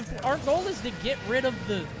if our goal is to get rid of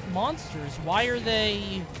the monsters, why are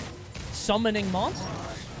they summoning monsters?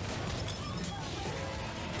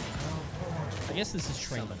 I guess this is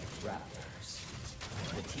training. Raptors.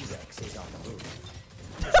 The T-Rex is on the move.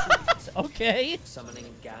 Okay.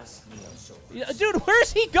 Summoning gas neosaurs. Yeah, dude,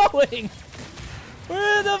 where's he going?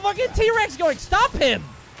 Where the fucking T-Rex going? Stop him!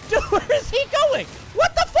 Dude, where is he going?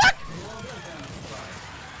 What the fuck?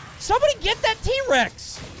 Somebody get that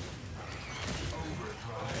T-Rex!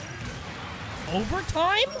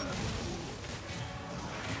 Overtime?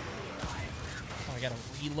 Oh, I gotta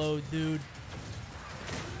reload, dude.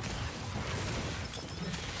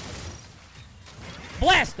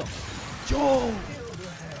 Blast him! Joe!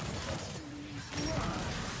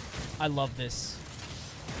 I love this.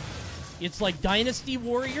 It's like Dynasty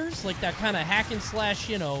Warriors, like that kind of hack and slash,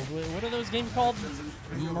 you know, what are those games called?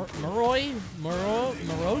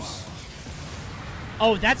 Moros?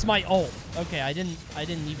 Oh, that's my ult. Okay, I didn't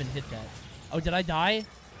even hit that. Oh, did I die?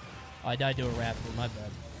 Oh, I died to a raptor, my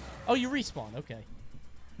bad. Oh, you respawn, okay.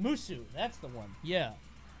 Musu, that's the one, yeah.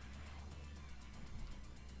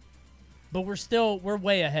 But we're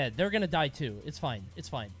way ahead. They're gonna die too. It's fine, it's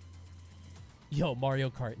fine. Yo, Mario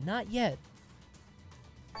Kart. Not yet.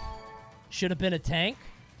 Should have been a tank.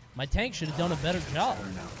 My tank should have done a better job.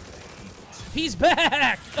 He's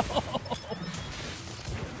back!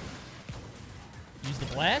 Use the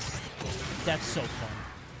blast? That's so fun.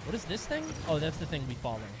 What is this thing? Oh, that's the thing we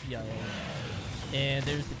follow. Yeah. And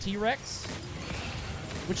there's the T-Rex.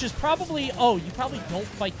 Which is probably... Oh, you probably don't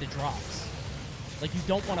fight the drops. Like, you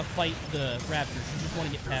don't want to fight the raptors. You just want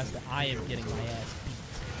to get past the... I am getting my ass beat.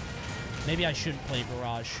 Maybe I shouldn't play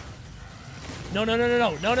Barrage. No.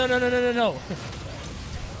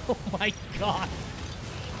 Oh my god.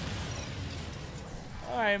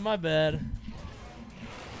 Alright, my bad.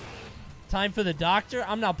 Time for the doctor?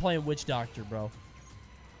 I'm not playing Witch Doctor, bro.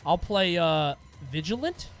 I'll play,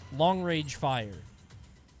 Vigilant? Long Range Fire.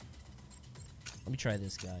 Let me try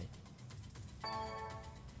this guy.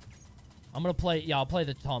 I'm gonna play... Yeah, I'll play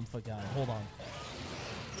the Tomfoot guy. Hold on.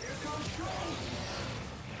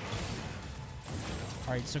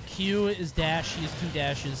 Alright, so Q is dash. He has 2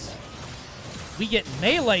 dashes. We get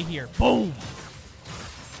melee here. Boom!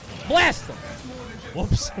 Blast him!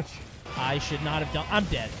 Whoops. I should not have done... I'm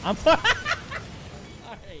dead. I'm...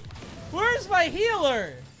 Alright. Where's my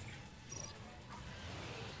healer?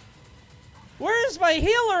 Where's my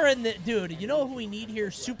healer in the... Dude, you know who we need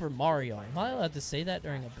here? Super Mario. Am I allowed to say that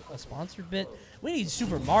during a sponsored bit? We need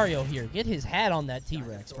Super Mario here. Get his hat on that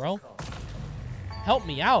T-Rex, bro. Help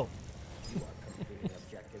me out.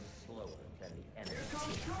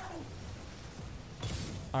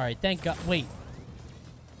 Alright, thank God. Wait.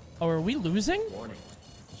 Oh, are we losing? Warning.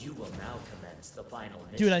 You will now commence the final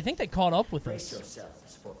mission. Dude, I think they caught up with Brace us.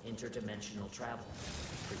 yourselves for interdimensional travel.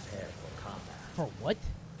 Prepare for combat. For what?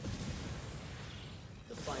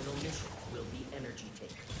 The final mission will be energy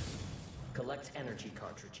take. Collect energy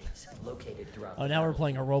cartridges located throughout. Oh, now we're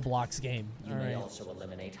playing a Roblox game. You All may right. also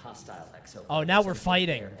eliminate hostile exo. Oh, now we're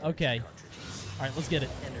fighting. Okay. All right, let's get it.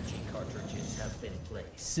 Energy cartridges have been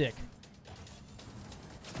placed. Sick.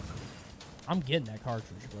 I'm getting that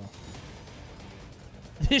cartridge, bro.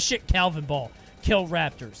 This shit Calvin Ball. Kill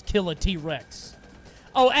raptors. Kill a T-Rex.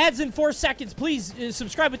 Oh, ads in 4 seconds. Please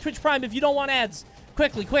subscribe to Twitch Prime if you don't want ads.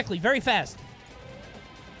 Quickly, quickly, very fast.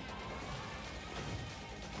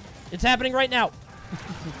 It's happening right now.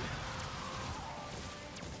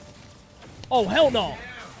 Oh, hell no.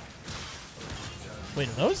 Wait,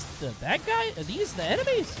 are those the bad guy? Are these the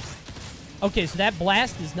enemies? Okay, so that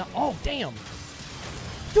blast is not... Oh, damn.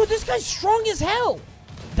 Dude, this guy's strong as hell.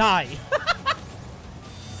 Die.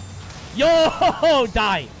 Yo,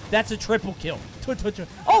 die. That's a triple kill.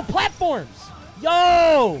 Oh, platforms.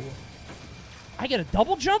 Yo. I get a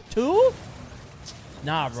double jump, too?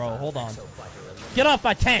 Nah, bro. Hold on. Get off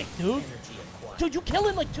my tank, dude. Dude, you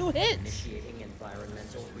killing like 2 hits. Initiating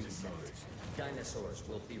environmental reset. Dinosaurs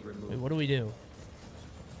will be removed. Wait, what do we do?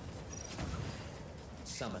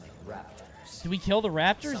 Summoning raptors. Do we kill the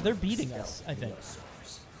raptors? They're beating us, I think.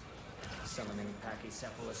 Summoning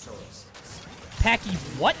Pachycephalosaurus. Packy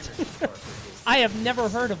what? I have never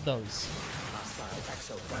heard of those.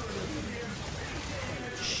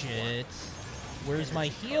 Shit. Where's my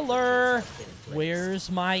healer? Where's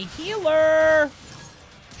my healer?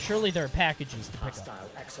 Surely there are packages to pick up.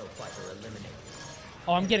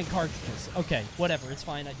 Oh, I'm getting cartridges. Okay, whatever. It's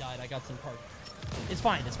fine. I died. I got some cartridges. It's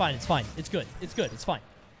fine. It's fine. It's fine. It's good. It's good. It's fine.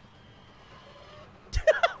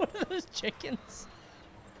 What are those chickens?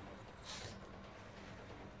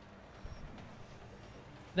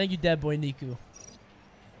 Thank you, Dead Boy Niku.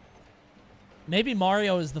 Maybe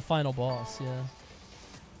Mario is the final boss, yeah.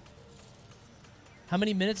 How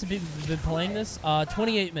many minutes have you been playing this?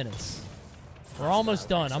 28 minutes. We're almost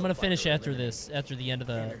done. I'm going to finish after this, after the end of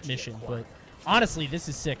the mission. But honestly, this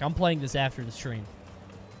is sick. I'm playing this after the stream.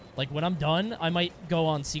 Like, when I'm done, I might go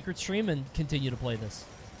on Secret Stream and continue to play this.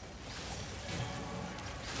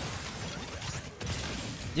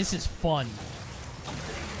 This is fun.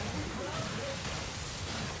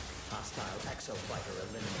 Hostile exofighter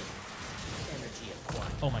eliminated. Energy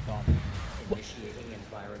acquired. Oh my god. Initiating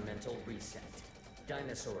environmental reset.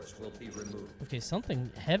 Dinosaurs will be removed. Okay, something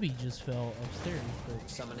heavy just fell upstairs. But,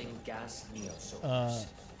 summoning gas neosaurs.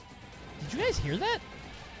 Did you guys hear that?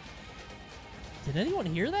 Did anyone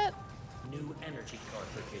hear that? New energy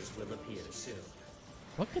cartridges will appear soon.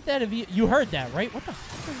 What could that have been? You heard that, right? What the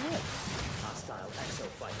fuck was that? Hostile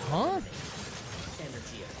exofighter. Huh?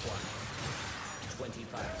 Energy acquired.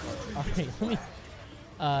 25 cartridges. Okay, let me.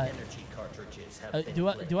 Energy cartridges have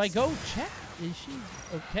been do I go check? Is she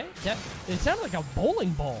okay? It sounded like a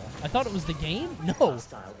bowling ball. I thought it was the game. No.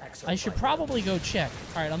 I should probably go check.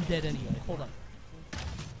 All right, I'm dead anyway. Hold on.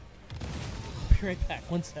 Be right back.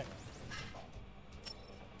 1 sec.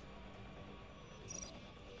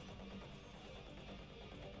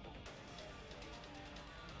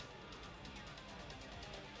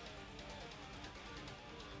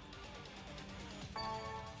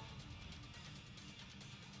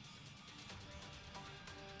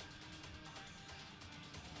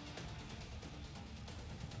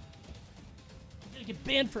 Get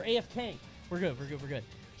banned for AFK. We're good. We're good. We're good.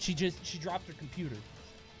 She dropped her computer.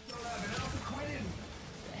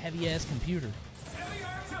 A heavy ass computer.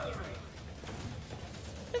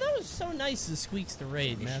 Hey, that was so nice of Squeaks to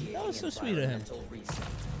raid, man. That was so sweet of him.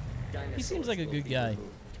 He seems like a good guy.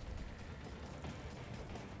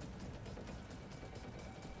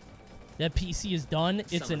 That PC is done.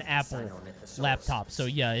 It's an Apple laptop, so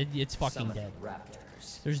yeah, it's fucking dead.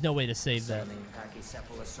 There's no way to save that.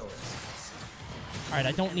 Alright,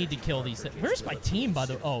 I don't need to kill these. Where's my team, by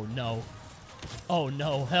the way? Oh, no. Oh,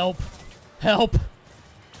 no. Help. Help.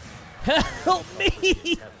 Help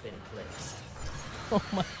me. Oh,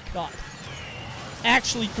 my God.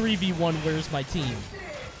 Actually, 3v1, where's my team?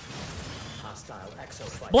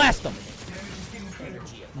 Blast them.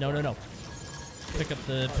 No, no, no. Pick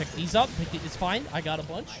these up. It's fine. I got a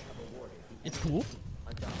bunch. It's cool.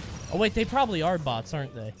 Oh, wait, they probably are bots,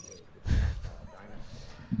 aren't they?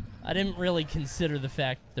 I didn't really consider the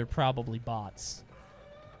fact they're probably bots.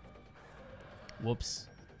 Whoops.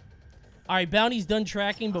 Alright, bounty's done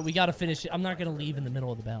tracking, but we gotta finish it. I'm not gonna leave in the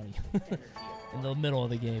middle of the bounty. In the middle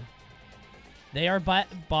of the game. They are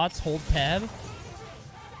bots, hold tab.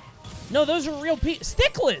 No, those are real people.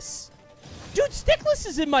 Stickless! Dude, Stickless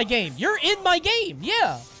is in my game. You're in my game,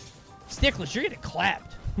 yeah. Stickless, you're getting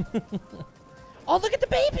clapped. Oh, look at the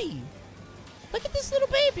baby! Look at this little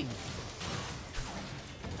baby!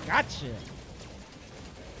 Gotcha.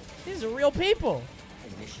 These are real people.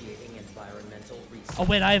 Initiating environmental reset. Oh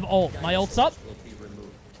wait, I have ult. My ult's up.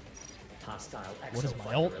 What does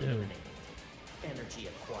my ult do? Energy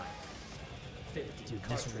acquired. 50 Dude,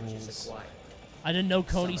 this rules. acquired. I didn't know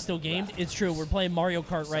Coney still gamed. It's true. We're playing Mario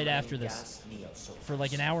Kart right after this for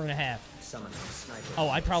like an hour and a half. Oh,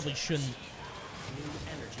 I probably shouldn't.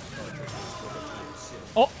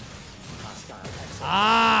 Oh.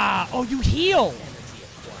 Ah. Oh, you heal.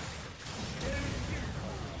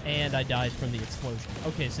 And I died from the explosion.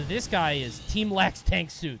 Okay, so this guy is Team Lax Tank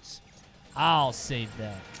Suits. I'll save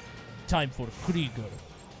that. Time for Krieger.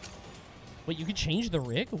 Wait, you could change the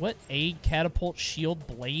rig? What? A catapult, shield,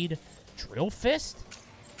 blade, drill fist?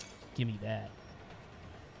 Give me that.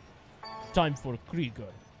 Time for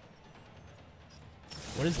Krieger.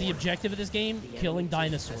 What is the objective of this game? Killing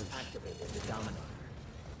dinosaurs.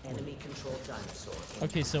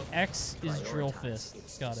 Okay, so X is drill fist.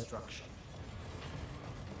 Got it.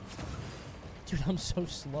 Dude, I'm so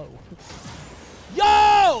slow.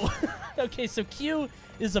 Yo! Okay, so Q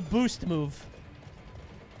is a boost move.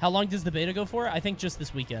 How long does the beta go for? I think just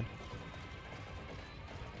this weekend.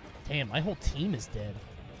 Damn, my whole team is dead.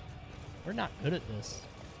 We're not good at this.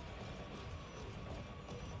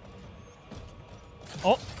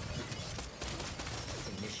 Oh.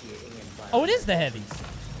 Oh, it is the heavies.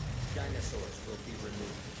 Dinosaurs will be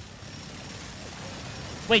removed.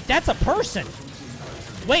 Wait, that's a person.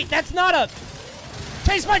 Wait, that's not a...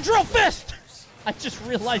 Taste my drill fist! I just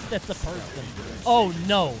realized that's a person. Oh,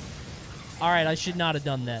 no. All right, I should not have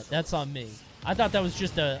done that. That's on me. I thought that was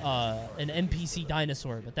just an NPC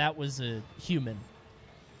dinosaur, but that was a human.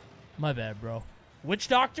 My bad, bro. Witch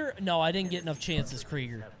Doctor? No, I didn't get enough chances,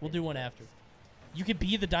 Krieger. We'll do one after. You could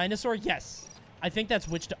be the dinosaur? Yes. I think that's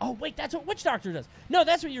Witch Doctor. Oh, wait, that's what Witch Doctor does. No,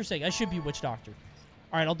 that's what you're saying. I should be Witch Doctor.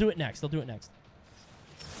 All right, I'll do it next. I'll do it next.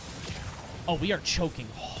 Oh, we are choking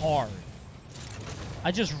hard.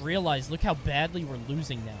 I just realized, look how badly we're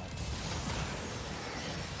losing now.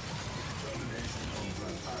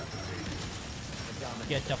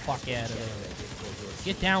 Get the fuck out of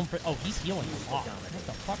there. Get down for... Oh, he's healing a lot. What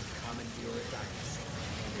the fuck?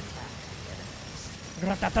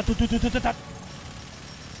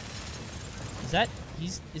 Is that...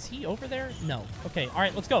 Is he over there? No. Okay,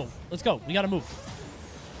 alright, let's go. Let's go. We gotta move.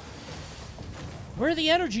 Where are the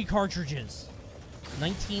energy cartridges?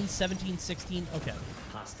 19, 17, 16... Okay.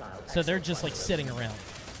 So they're just, like, sitting around.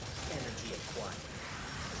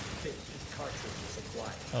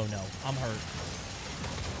 Oh, no. I'm hurt.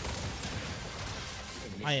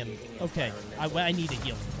 I am... Okay. I need a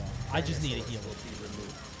healer, bro. I just need a healer.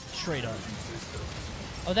 Straight up.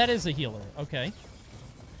 Oh, that is a healer. Okay.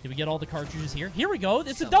 Did we get all the cartridges here? Here we go.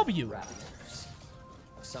 It's a W.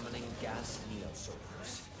 Summoning gas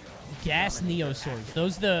neosaurs. Gas neosaurs.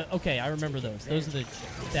 Those are the... Okay, I remember those. Those are the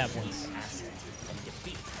bad ones.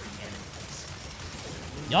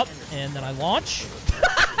 Yup. And then I launch.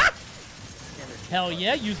 Hell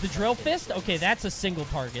yeah. Use the drill fist. Okay, that's a single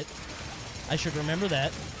target. I should remember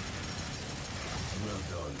that.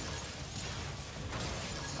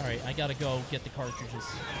 Alright, I gotta go get the cartridges.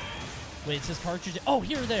 Wait, it says cartridges. Oh,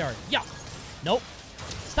 here they are. Yeah. Nope.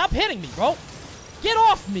 Stop hitting me, bro. Get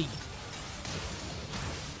off me.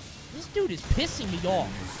 This dude is pissing me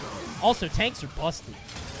off. Also, tanks are busted.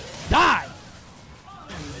 Die!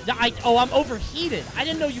 Oh, I'm overheated. I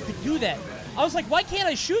didn't know you could do that. I was like, why can't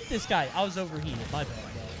I shoot this guy? I was overheated. My bad,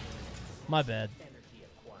 bro. My bad.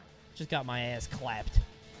 Just got my ass clapped.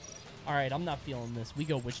 Alright, I'm not feeling this. We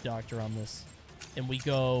go Witch Doctor on this. And we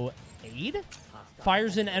go Aid?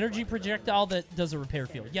 Fires an energy projectile that does a repair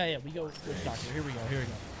field. Yeah, we go Witch Doctor. Here we go.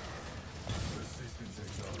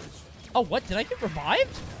 Oh, what? Did I get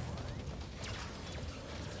revived?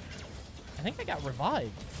 I think I got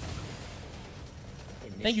revived.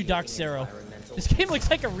 Thank you, Doc Cero. This game looks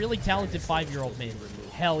like a really talented 5-year-old made.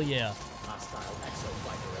 Hell yeah.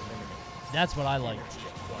 That's what I like.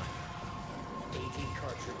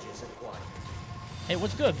 Hey,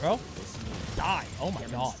 what's good, bro? Die. Oh my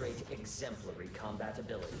god. Demonstrate exemplary combat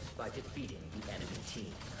ability by defeating the enemy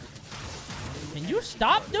team. Can you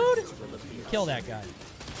stop, dude? Kill that guy.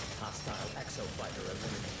 Hostile exofighter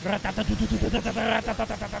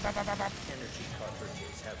Energy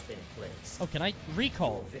cartridges have been placed. Oh, can I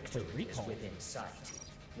recall? Victory recall. Is within sight.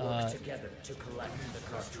 Work together to collect the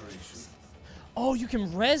cartridges. Oh, you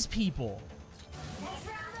can res people.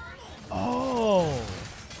 Oh.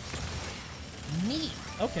 Neat.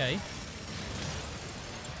 Okay.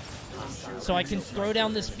 So I can throw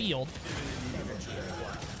down this field.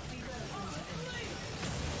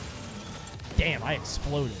 Damn, I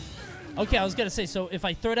exploded. Okay, I was gonna say, so if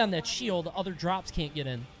I throw down that shield, other drops can't get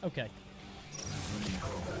in. Okay.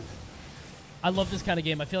 I love this kind of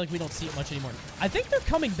game. I feel like we don't see it much anymore. I think they're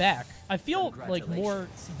coming back. I feel like more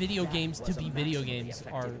video games to be video games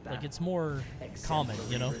are, like, it's more common,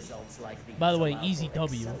 you know? By the way, easy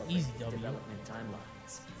W. Easy W.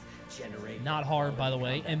 Not hard, by the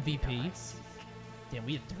way. MVP. Damn,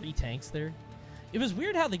 we had 3 tanks there. It was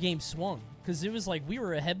weird how the game swung, because it was like we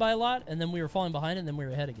were ahead by a lot, and then we were falling behind, and then we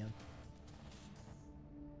were ahead again.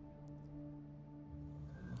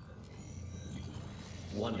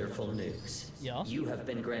 Wonderful news. Yeah? You have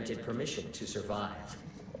been granted permission to survive.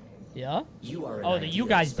 Yeah? You are oh, you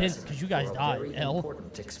guys didn't, because you guys died. Very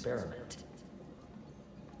important experiment.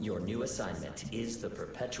 Your new assignment is the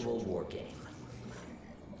perpetual war game.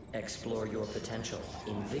 Explore your potential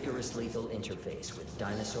in vigorous lethal interface with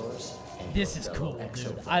dinosaurs and this is cool,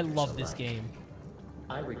 dude. I love this game.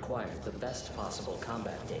 I require the best possible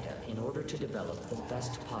combat data in order to develop the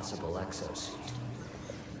best possible exosuit.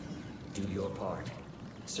 Do your part.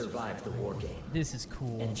 Survive the war game. This is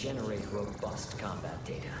cool. And generate robust combat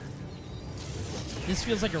data. This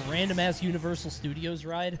feels like a random-ass Universal Studios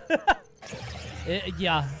ride.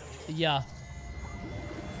 Yeah.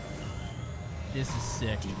 This is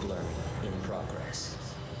sick. Deep learning in progress.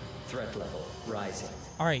 Threat level rising.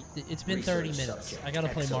 Alright, it's been 30 minutes. I gotta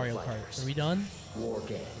play Mario Kart. Are we done? War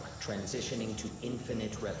game. Transitioning to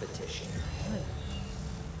infinite repetition.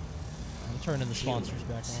 I'm turning the sponsors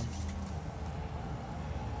back on.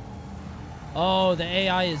 Oh, the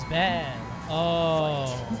AI is bad.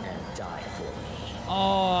 Oh. And die for me.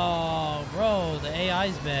 Oh, bro, the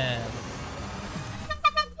AI's bad.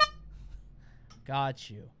 Got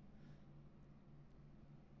you.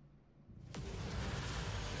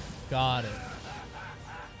 Got it.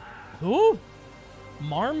 Who?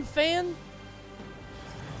 Marm fan?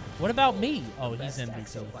 What about me? Oh, he's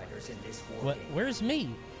MVP. What? Where's me?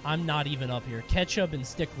 I'm not even up here. Ketchup and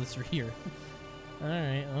Stickless are here. All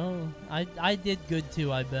right. Oh, I did good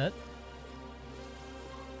too, I bet.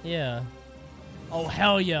 Yeah. Oh,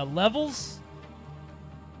 hell yeah. Levels?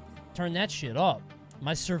 Turn that shit up.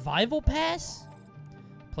 My survival pass?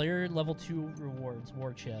 Player level 2 rewards.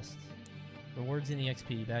 War chest. Rewards in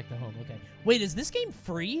EXP. Back to home. Okay. Wait, is this game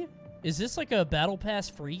free? Is this like a battle pass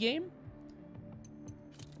free game?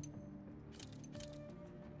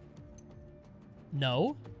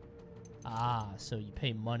 No? Ah, so you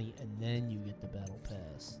pay money and then you get the battle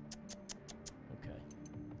pass. Okay.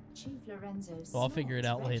 Chief Lorenzo's Well, I'll figure it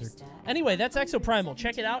out later. register at Anyway, that's Exoprimal.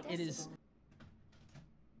 Check it out. It 117 is...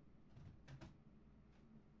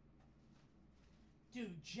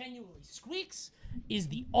 Dude, genuinely, Squeaks is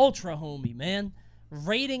the ultra homie, man.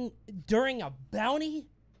 Raiding during a bounty?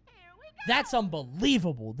 That's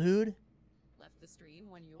unbelievable, dude. Left the stream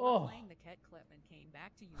when you Oh. were playing the Ket clip and came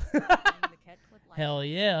back to you playing the Ket clip like Hell an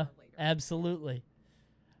yeah. hour later. Absolutely.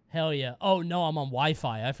 Hell yeah. Oh, no, I'm on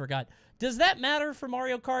Wi-Fi. I forgot. Does that matter for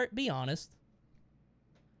Mario Kart? Be honest.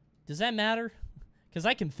 Does that matter? Because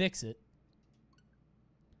I can fix it.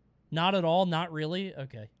 Not at all? Not really?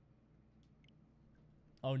 Okay.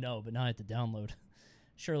 Oh, no, but now I have to download.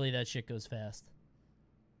 Surely that shit goes fast.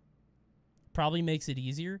 Probably makes it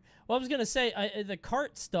easier. Well, I was going to say, the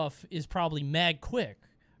cart stuff is probably mad quick.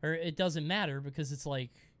 Or it doesn't matter because it's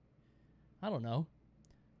like, I don't know.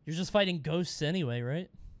 You're just fighting ghosts anyway, right?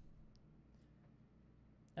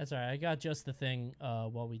 That's all right. I got just the thing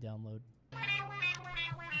while we download.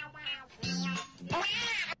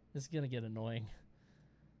 This is going to get annoying.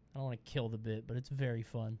 I don't want to kill the bit, but it's very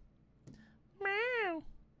fun.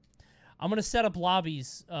 I'm going to set up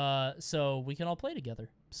lobbies so we can all play together.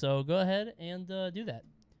 So go ahead and do that.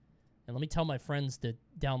 And let me tell my friends to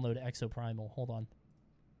download Exoprimal. Hold on.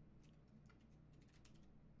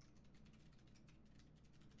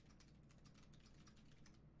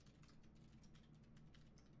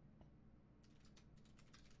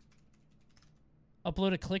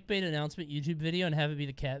 Upload a clickbait announcement YouTube video and have it be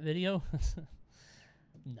the cat video?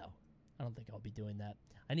 No. I don't think I'll be doing that.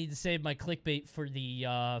 I need to save my clickbait for the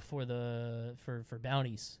for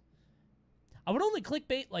bounties. I would only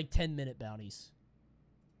clickbait like 10-minute bounties.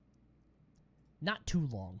 Not too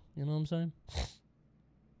long. You know what I'm saying?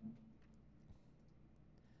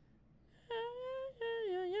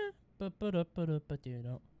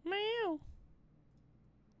 Meow.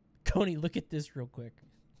 Coney, look at this real quick.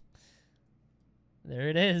 There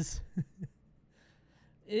it is.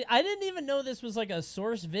 I didn't even know this was like a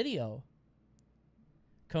source video.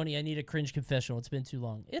 Coney, I need a cringe confessional. It's been too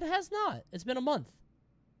long. It has not. It's been a month.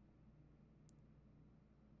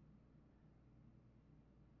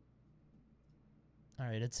 All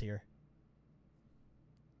right, it's here.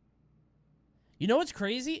 You know what's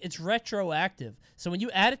crazy? It's retroactive. So when you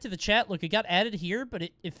add it to the chat, look, it got added here, but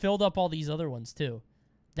it filled up all these other ones too.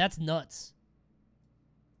 That's nuts.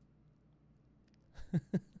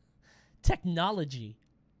 Technology.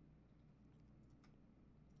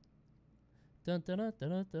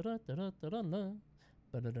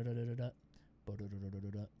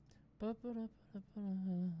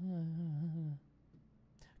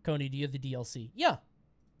 Coney, do you have the DLC? Yeah.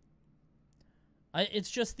 It's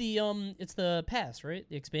just the it's the pass, right?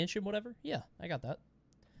 The expansion, whatever. Yeah, I got that.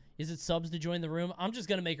 Is it subs to join the room? I'm just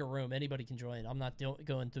gonna make a room. Anybody can join. I'm not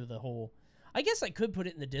going through the whole. I guess I could put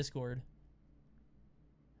it in the Discord.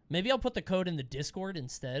 Maybe I'll put the code in the Discord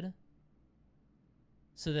instead,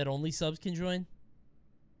 so that only subs can join.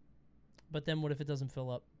 But then what if it doesn't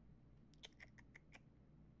fill up?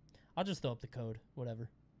 I'll just throw up the code. Whatever.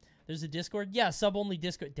 There's a Discord? Yeah, sub-only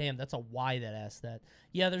Discord. Damn, that's a Y that asked that.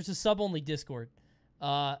 Yeah, there's a sub-only Discord.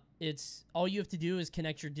 It's all you have to do is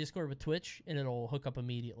connect your Discord with Twitch, and it'll hook up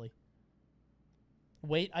immediately.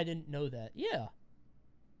 Wait, I didn't know that. Yeah.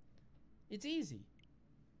 It's easy.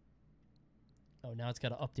 Oh, now it's got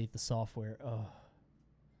to update the software. Oh.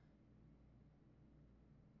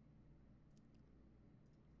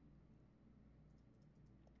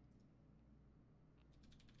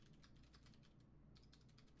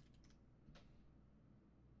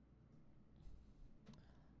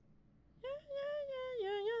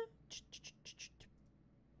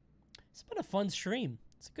 It's been a fun stream.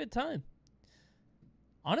 It's a good time.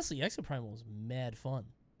 Honestly, Exoprimal was mad fun.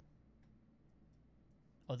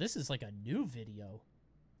 Oh, this is like a new video.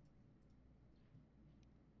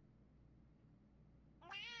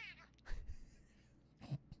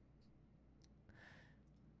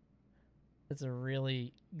 That's a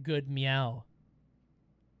really good meow.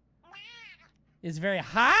 It's very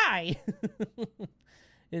high.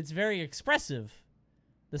 It's very expressive.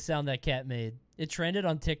 The sound that cat made. It trended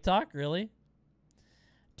on TikTok, really?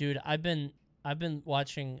 Dude, I've been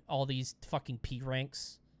watching all these fucking P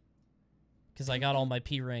ranks. Cause I got all my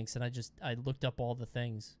P ranks and I looked up all the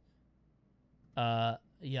things.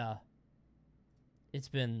 Yeah. It's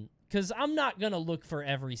been, cause I'm not gonna look for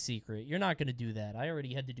every secret. You're not gonna do that. I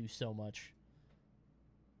already had to do so much.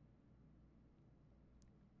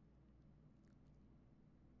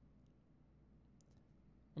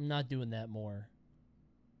 I'm not doing that more.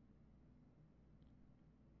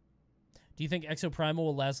 Do you think Exoprimal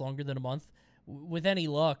will last longer than a month? With any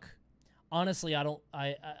luck, honestly, I don't.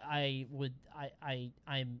 I'm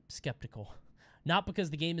skeptical. Not because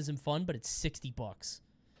the game isn't fun, but it's $60.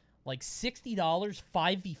 Like $60,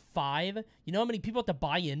 5v5. You know how many people have to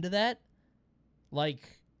buy into that?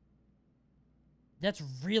 Like, that's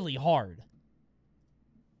really hard.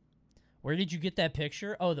 Where did you get that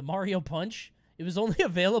picture? Oh, the Mario Punch. It was only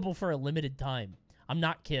available for a limited time. I'm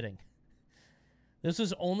not kidding. This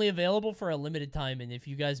was only available for a limited time, and if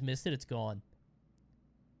you guys missed it, it's gone.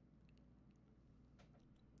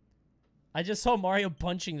 I just saw Mario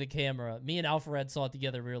punching the camera. Me and Alfred saw it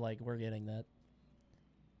together. We were like, we're getting that.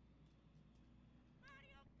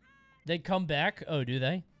 They come back? Oh, do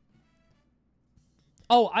they?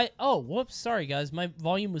 Oh, whoops. Sorry, guys. My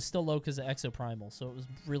volume was still low because of Exoprimal, so it was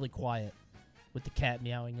really quiet with the cat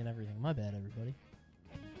meowing and everything. My bad, everybody.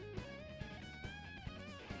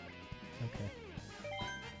 Okay.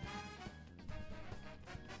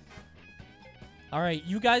 All right,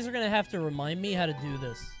 you guys are going to have to remind me how to do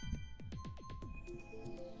this.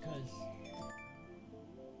 Because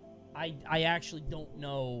I actually don't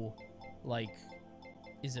know, like,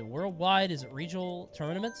 is it worldwide? Is it regional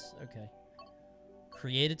tournaments? Okay.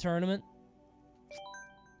 Create a tournament.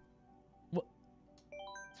 What?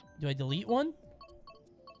 Do I delete one?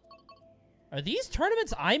 Are these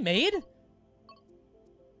tournaments I made?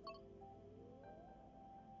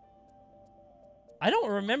 I don't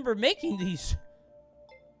remember making these.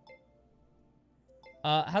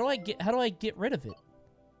 How do I get rid of it?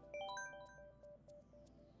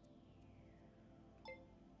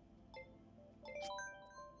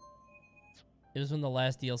 It was when the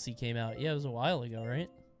last DLC came out. Yeah, it was a while ago, right?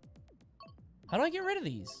 How do I get rid of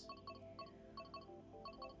these?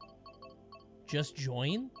 Just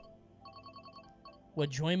join? What,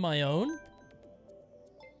 join my own?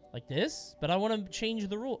 Like this? But I want to change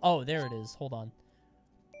the rule. Oh, there it is. Hold on.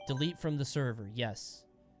 Delete from the server. Yes.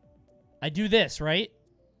 I do this, right?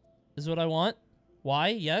 This is what I want. Why?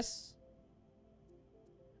 Yes.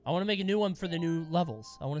 I want to make a new one for the new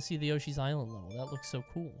levels. I want to see the Yoshi's Island level. That looks so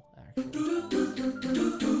cool, actually.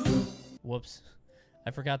 Whoops.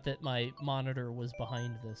 I forgot that my monitor was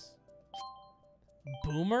behind this.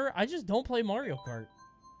 Boomer? I just don't play Mario Kart.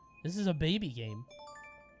 This is a baby game.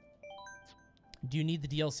 Do you need the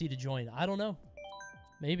DLC to join? I don't know.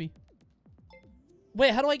 Maybe.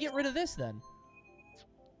 Wait, how do I get rid of this then?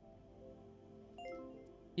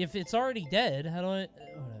 If it's already dead, how do I...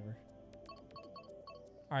 Whatever.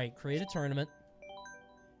 Alright, create a tournament.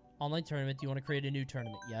 Online tournament. Do you want to create a new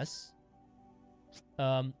tournament? Yes.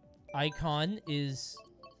 Icon is...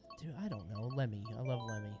 Dude, I don't know. Lemmy. I love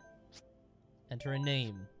Lemmy. Enter a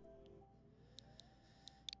name.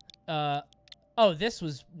 Oh, this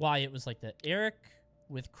was why it was like that. Eric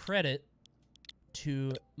with credit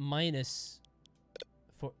to minus...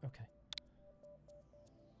 Okay.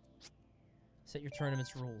 Set your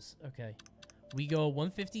tournament's rules. Okay. We go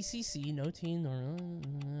 150cc, no teen,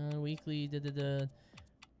 or weekly,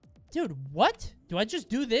 Dude, what? Do I just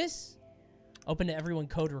do this? Open to everyone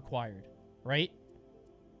code required, right?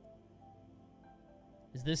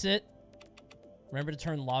 Is this it? Remember to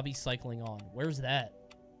turn lobby cycling on. Where's that?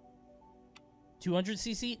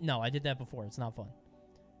 200cc? No, I did that before. It's not fun.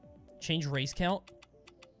 Change race count.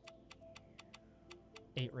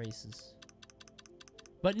 8 races.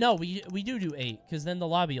 But no, we do 8, because then the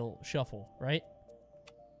lobby will shuffle, right?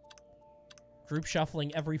 Group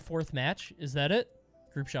shuffling every 4th match. Is that it?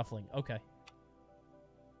 Group shuffling. Okay.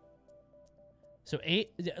 So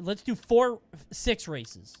 8. Let's do 6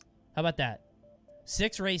 races. How about that?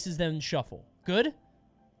 6 races, then shuffle. Good?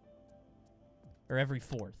 Or every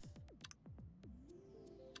 4th?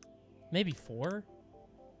 Maybe 4?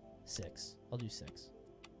 6. I'll do 6.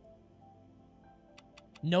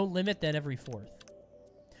 No limit, then every 4th.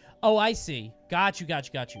 Oh, I see. Got you.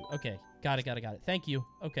 Okay. Got it, got it, got it. Thank you.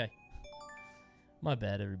 Okay. My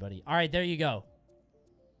bad, everybody. All right, there you go.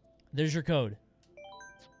 There's your code.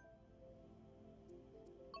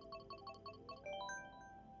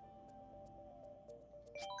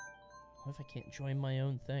 What if I can't join my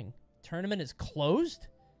own thing? Tournament is closed?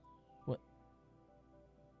 What?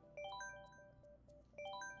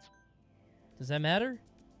 Does that matter?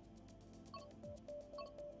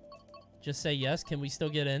 Just say yes. Can we still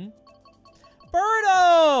get in?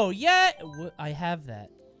 Birdo! Yeah! I have that.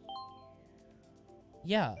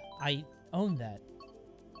 Yeah, I own that.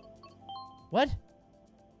 What?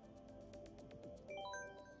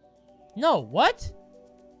 No, what?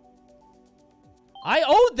 I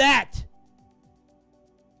own that!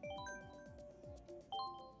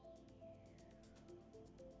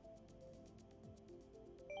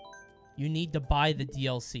 You need to buy the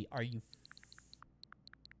DLC. Are you...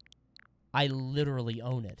 I literally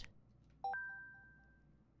own it.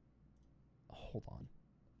 Hold on.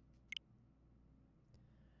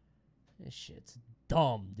 This shit's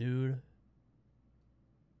dumb, dude.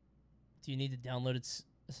 Do you need to download it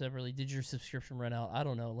separately? Did your subscription run out? I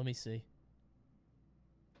don't know. Let me see.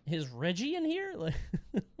 Is Reggie in here? Like,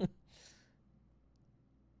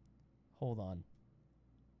 hold on.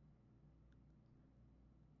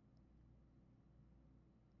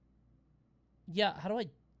 Yeah, how do I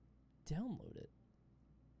download it?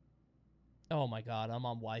 Oh my god, I'm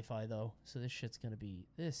on Wi-Fi though, so this shit's gonna be...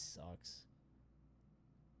 This sucks.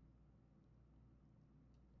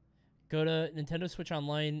 Go to Nintendo Switch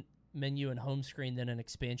Online menu and home screen, then an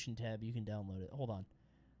expansion tab. You can download it. Hold on.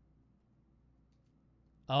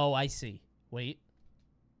 Oh, I see. Wait.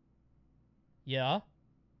 Yeah?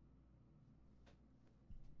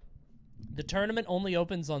 The tournament only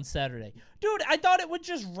opens on Saturday. Dude, I thought it would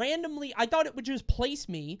just randomly... I thought it would just place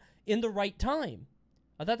me in the right time.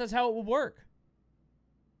 I thought that's how it would work.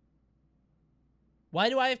 Why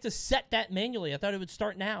do I have to set that manually? I thought it would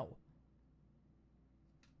start now.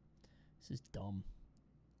 This is dumb.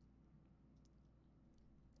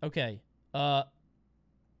 Okay.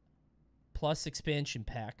 Plus expansion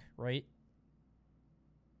pack, right?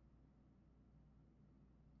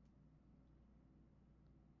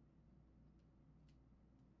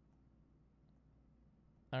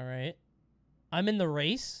 All right. I'm in the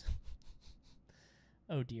race.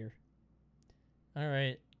 Oh, dear. All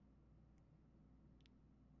right.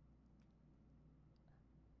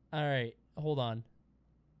 All right. Hold on.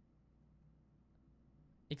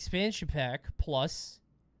 Expansion pack plus.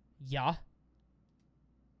 Yeah.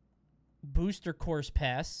 Booster course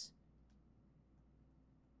pass.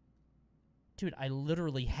 Dude, I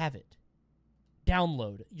literally have it.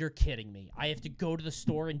 Download. You're kidding me. I have to go to the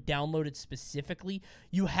store and download it specifically?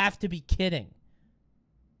 You have to be kidding.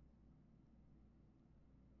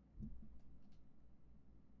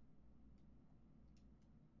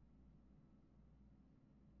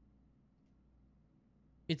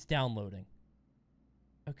 It's downloading.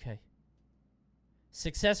 Okay.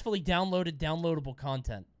 Successfully downloaded downloadable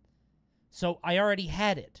content. So I already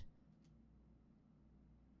had it.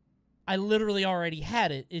 I literally already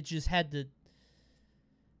had it. It just had to...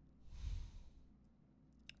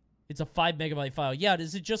 It's a 5 megabyte file. Yeah,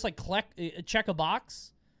 does it just like check a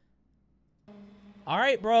box? All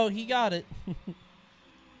right, bro, he got it. Mario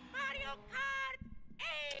Kart!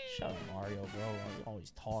 Hey! Shut up, Mario, bro. I'm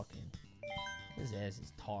always talking. His ass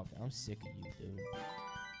is talking. I'm sick of you, dude.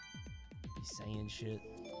 He's saying shit.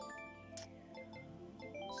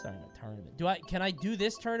 Starting a tournament. Can I do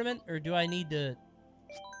this tournament or do I need to...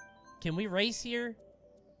 Can we race here?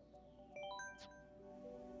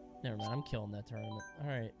 Never mind, I'm killing that tournament. All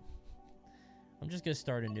right. I'm just gonna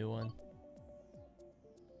start a new one.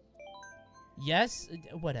 Yes?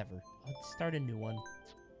 Whatever. I'll start a new one.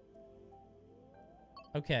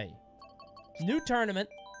 Okay. New tournament.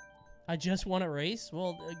 I just won a race?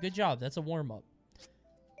 Well, good job. That's a warm-up.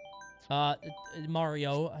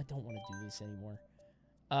 Mario. I don't want to do this anymore.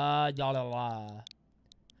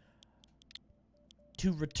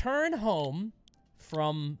 To return home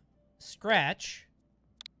from scratch...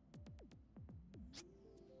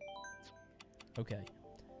 Okay.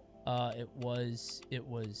 It was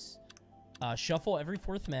shuffle every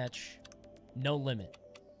 4th match, no limit.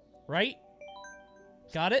 Right?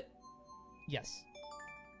 Got it? Yes.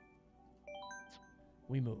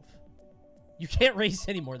 We move. You can't race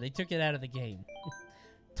anymore. They took it out of the game.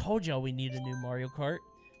 Told y'all we need a new Mario Kart.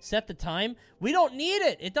 Set the time. We don't need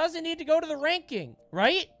it. It doesn't need to go to the ranking,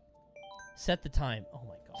 right? Set the time. Oh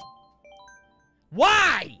my god.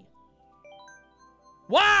 Why?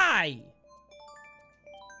 Why?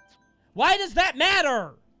 Why does that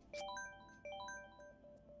matter?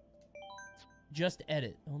 just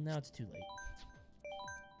edit. Oh, now it's too late.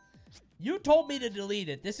 You told me to delete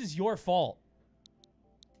it. This is your fault.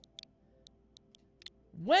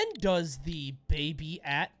 When does the baby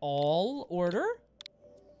at all order?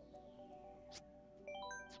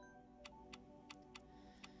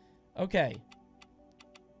 Okay.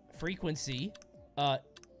 Frequency.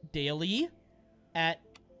 Daily. At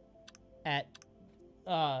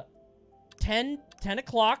 10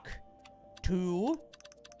 o'clock to...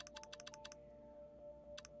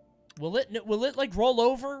 Will it like roll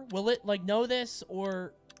over? Will it like know this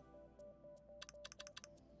or...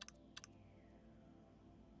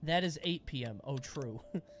 That is 8 p.m. Oh, true.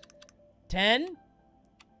 10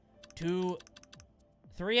 to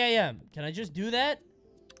 3 a.m. Can I just do that?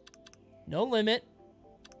 No limit.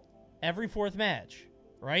 Every 4th match.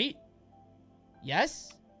 Right?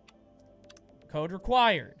 Yes? Code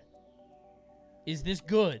required. Is this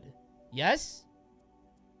good? Yes?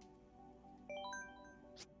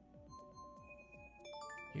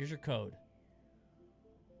 Here's your code.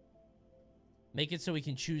 Make it so we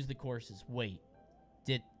can choose the courses. Wait.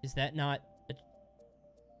 Is that not...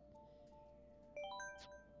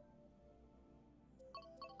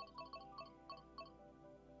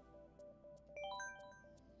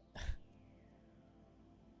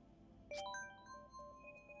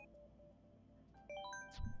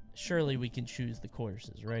 Surely we can choose the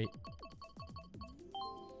courses, right?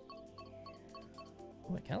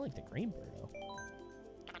 Oh, I kind of like the green bird, though.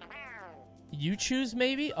 You choose,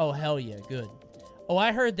 maybe? Oh, hell yeah, good. Oh,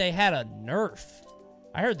 I heard they had a nerf.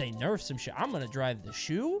 I heard they nerfed some shit. I'm gonna drive the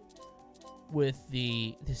shoe with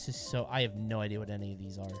the... This is so... I have no idea what any of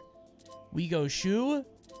these are. We go shoe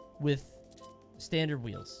with standard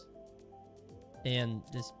wheels. And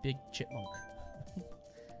this big chipmunk.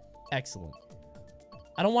 Excellent.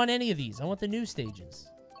 I don't want any of these. I want the new stages.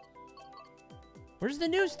 Where's the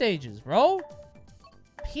new stages, bro?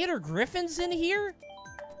 Peter Griffin's in here?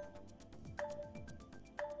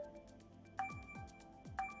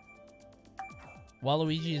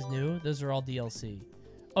 Waluigi is new. Those are all DLC.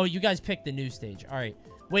 Oh, you guys picked the new stage. All right.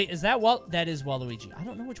 Wait, is that that is Waluigi. I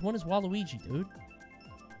don't know which one is Waluigi, dude.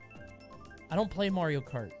 I don't play Mario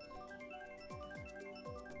Kart.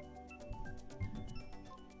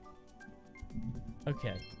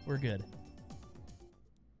 Okay, we're good.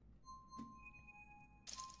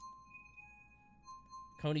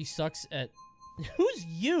 Coney sucks at... Who's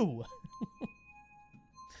you?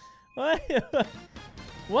 What?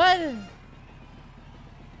 What?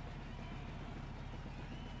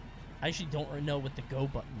 I actually don't know what the go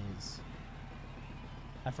button is.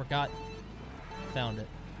 I forgot. Found it.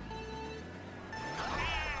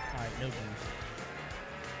 Alright, no boost.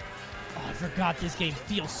 Oh, I forgot this game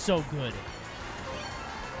feels so good.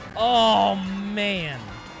 Oh, man.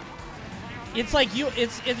 It's like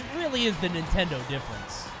it really is the Nintendo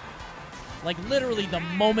difference. Like, literally, the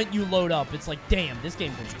moment you load up, it's like, damn, this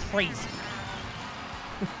game goes crazy.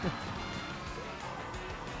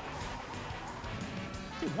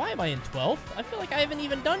 Dude, why am I in 12th? I feel like I haven't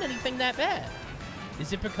even done anything that bad.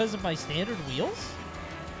 Is it because of my standard wheels?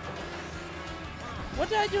 What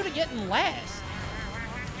did I do to get in last?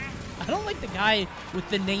 I don't like the guy with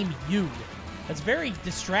the name U. That's very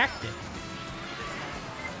distracting.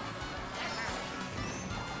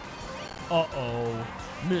 Uh-oh.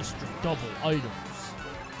 Mr. Double Items.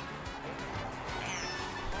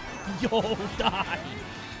 Yo, die!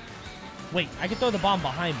 Wait, I can throw the bomb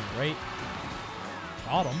behind me, right?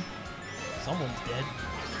 Got him. Someone's dead.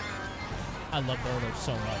 I love Birdo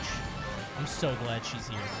so much. I'm so glad she's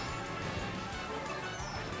here.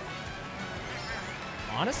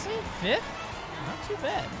 Honestly, 5th? Not too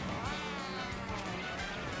bad.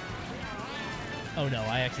 Oh no,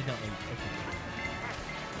 I accidentally... Okay.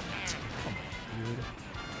 Come on, dude.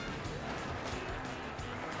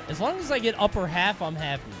 As long as I get upper half, I'm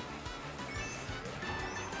happy.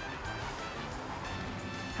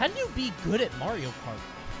 How do you be good at Mario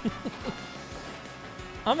Kart?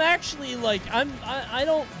 I'm actually like, I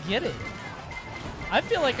don't get it. I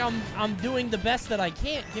feel like I'm doing the best that I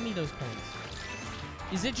can. Give me those coins.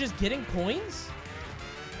 Is it just getting coins?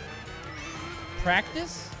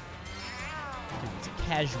 Practice? Dude, it's a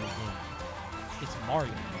casual game. It's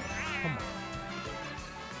Mario Kart. Come on.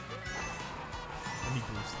 Let me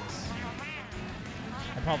boost this.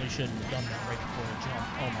 I probably shouldn't have done that right before the jump.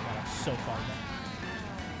 Oh my god, I'm so far back.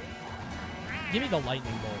 Give me the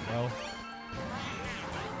lightning bolt, bro.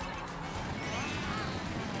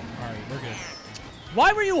 Alright, we're good.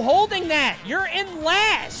 Why were you holding that? You're in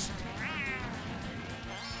last!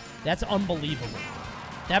 That's unbelievable.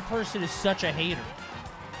 That person is such a hater.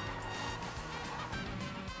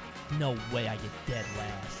 No way I get dead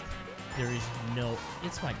last. There is no...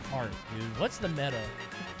 It's my cart, dude. What's the meta?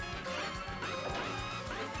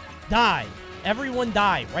 Die. Everyone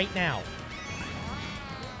die right now.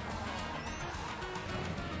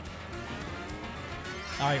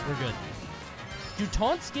 Alright, we're good. Do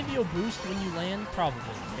taunts give you a boost when you land? Probably,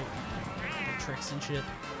 right? Tricks and shit.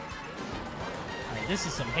 Alright, this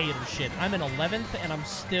is some hater shit. I'm in 11th and I'm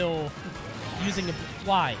still using a...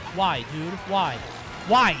 Why? Why, dude? Why?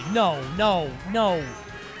 Why? No, no, no.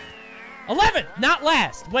 11th! Not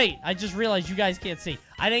last! Wait, I just realized you guys can't see.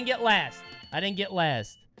 I didn't get last. I didn't get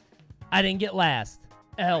last. I didn't get last.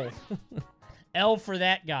 L. L for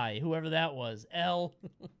that guy, whoever that was. L.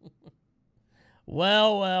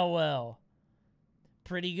 Well, well, well.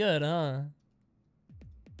 Pretty good, huh?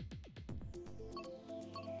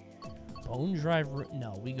 Bone drive...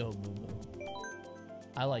 No, we go Moo Moo.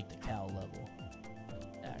 I like the cow level,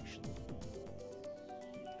 actually.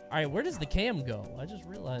 Alright, where does the cam go? I just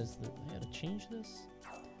realized that I gotta change this.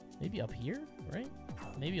 Maybe up here, right?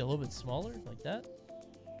 Maybe a little bit smaller, like that.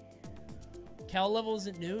 Cow level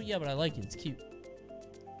isn't new? Yeah, but I like it. It's cute.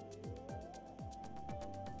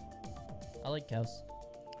 I like cows.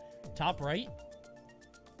 Top right?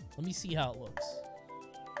 Let me see how it looks.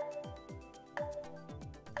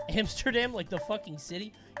 Amsterdam, like the fucking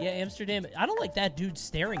city? Yeah, Amsterdam. I don't like that dude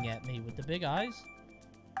staring at me with the big eyes.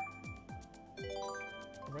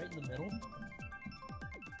 Right in the middle.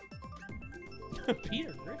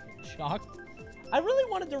 Peter Griffin, shocked. I really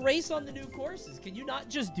wanted to race on the new courses. Can you not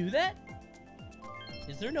just do that?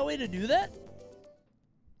 Is there no way to do that?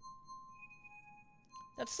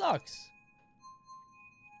 That sucks.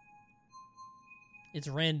 It's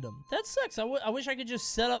random. That sucks. I wish I could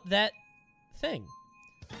just set up that thing.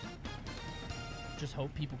 Just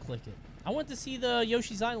hope people click it. I want to see the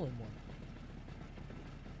Yoshi's Island one.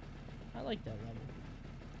 I like that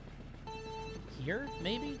level. Here?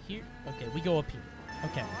 Maybe? Here? Okay, we go up here.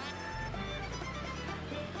 Okay.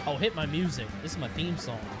 Oh, hit my music. This is my theme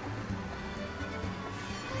song.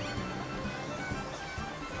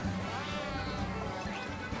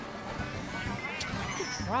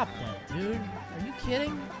 Drop that, dude. Are you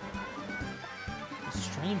kidding?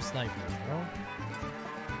 Stream snipers, bro.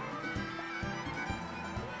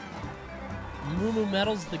 Moo Moo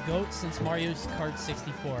Metal's the GOAT since Mario Kart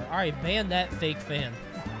 64. Alright, ban that fake fan.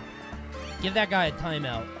 Give that guy a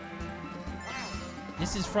timeout.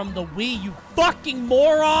 This is from the Wii, you fucking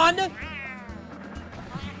moron!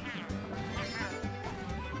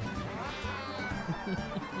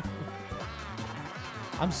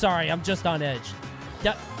 I'm sorry, I'm just on edge.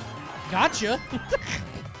 Gotcha!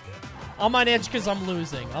 I'm on edge because I'm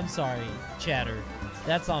losing. I'm sorry, chatter.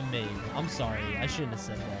 That's on me. I'm sorry. I shouldn't have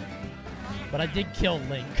said that. But I did kill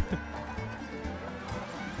Link.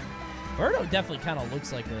 Birdo definitely kind of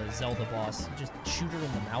looks like a Zelda boss. Just shoot her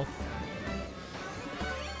in the mouth.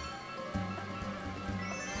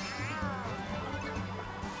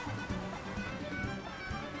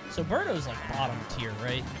 So Birdo's like bottom tier,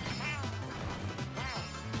 right?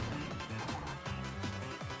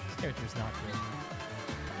 This character's not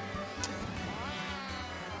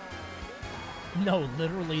good. No,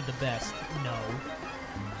 literally the best. No.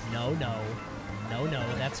 No, no. No,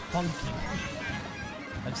 no, that's funky.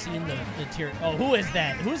 I've seen the tier. Oh, who is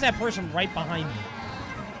that? Who's that person right behind me?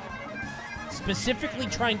 Specifically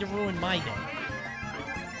trying to ruin my day.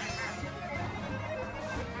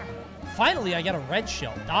 Finally, I got a red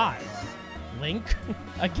shell. Die. Link.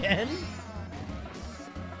 Again?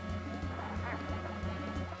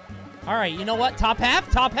 Alright, you know what? Top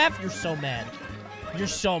half? Top half? You're so mad. You're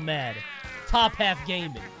so mad. Top half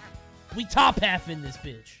gaming. We top half in this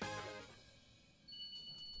bitch.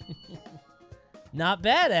 Not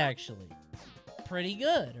bad, actually. Pretty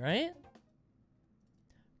good, right?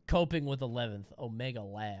 Coping with 11th. Omega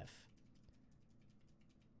laugh.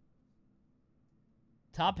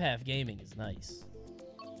 Top half gaming is nice.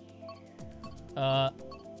 I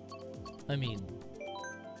mean...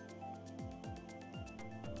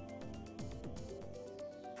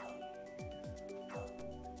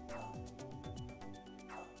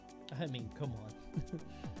 come on.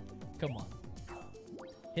 Come on.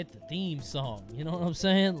 Hit the theme song. You know what I'm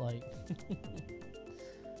saying? Like...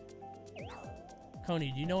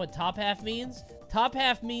 Coney, do you know what top half means? Top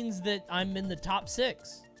half means that I'm in the top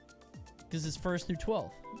 6. Because it's 1st through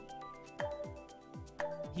 12th.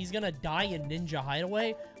 He's gonna die in Ninja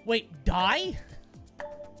Hideaway? Wait, die?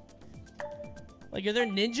 Like, are there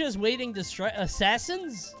ninjas waiting to strike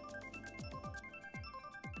assassins?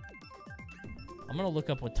 I'm gonna look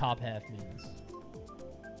up what top half means.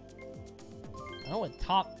 I don't know what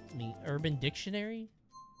top means. Urban Dictionary?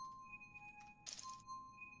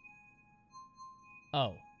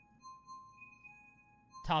 Oh.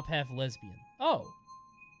 top half lesbian. Oh.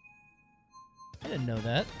 I didn't know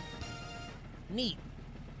that. Neat.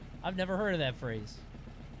 I've never heard of that phrase.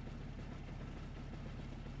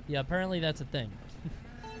 Yeah, apparently that's a thing.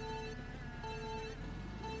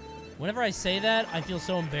 Whenever I say that, I feel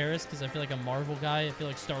so embarrassed because I feel like a Marvel guy. I feel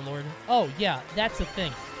like Star-Lord. Oh, yeah, that's a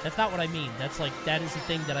thing. That's not what I mean. That's like, that is a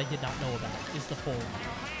thing that I did not know about, is the full.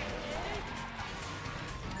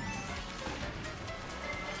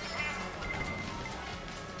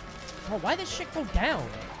 Oh, why did shit go down?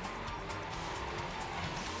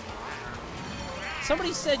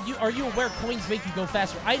 Somebody said, are you aware coins make you go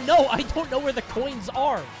faster? I know, I don't know where the coins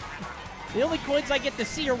are. The only coins I get to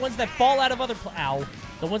see are ones that fall out of other ow.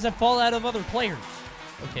 The ones that fall out of other players.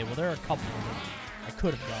 Okay, well, there are a couple of them I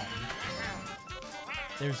could have gotten.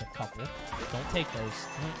 There's a couple. Don't take those.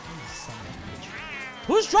 Son of a bitch.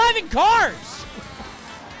 Who's driving cars?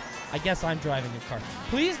 I guess I'm driving a car.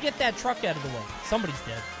 Please get that truck out of the way. Somebody's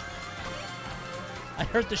dead. I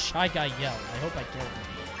heard the shy guy yell. I hope I killed him.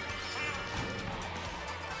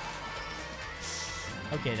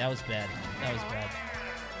 Okay, that was bad. That was bad.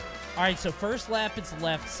 Alright, so first lap it's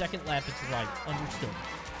left, second lap it's right. Understood.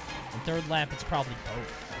 And third lap it's probably both.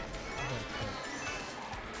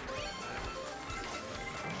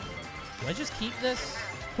 Do I just keep this?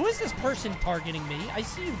 Who is this person targeting me? I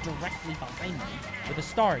see you directly behind me with a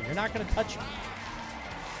star. You're not going to touch me.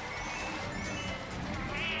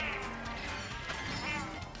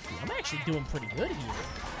 I'm actually doing pretty good here.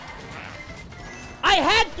 I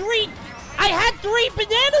had three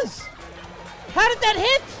bananas! How did that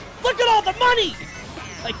hit? Look at all the money!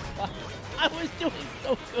 Like, I was doing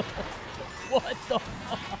so good. What the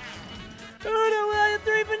fuck? Dude, I had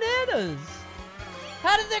 3 bananas!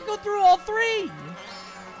 How did that go through all 3?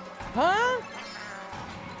 Huh?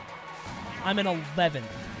 I'm in 11th.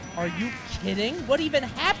 Are you kidding? What even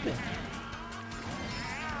happened?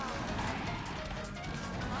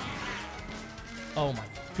 Oh my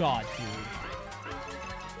god, dude.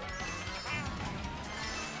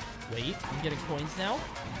 Wait, I'm getting coins now?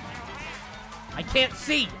 I can't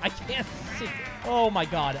see! I can't see! Oh my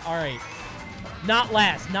god, alright. Not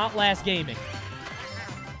last gaming.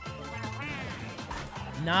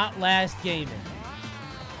 Not last gaming.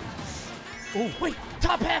 Oh, wait!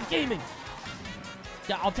 Top half gaming!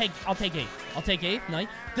 Yeah, I'll take 8. I'll take 8. Nice.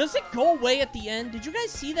 Does it go away at the end? Did you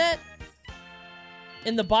guys see that?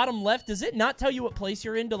 In the bottom left, does it not tell you what place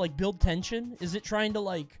you're in to, like, build tension? Is it trying to,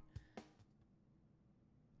 like...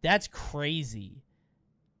 That's crazy.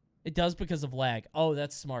 It does because of lag. Oh,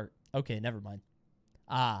 that's smart. Okay, never mind.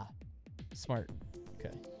 Ah. Smart.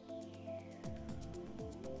 Okay.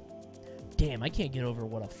 Damn, I can't get over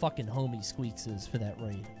what a fucking homie Squeaks is for that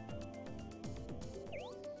raid.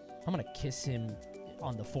 I'm gonna kiss him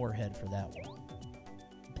on the forehead for that one.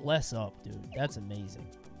 Bless up, dude. That's amazing.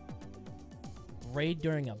 Raid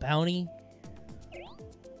during a bounty?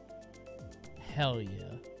 Hell yeah.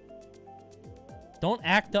 Don't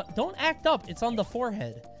act up. Don't act up. It's on the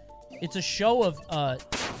forehead. It's a show of,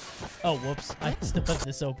 Oh, whoops. I still have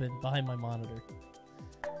this open behind my monitor.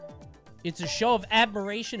 It's a show of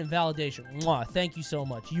admiration and validation. Mwah. Thank you so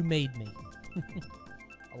much. You made me.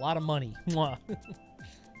 A lot of money. Mwah.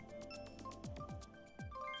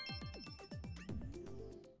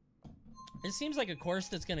 It seems like a course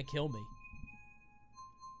that's gonna kill me.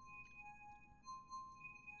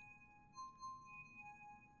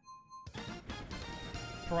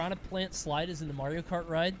 Piranha Plant Slide is in the Mario Kart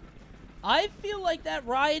ride. I feel like that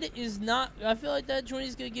ride is not... I feel like that joint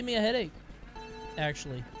is going to give me a headache.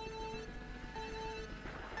 Actually.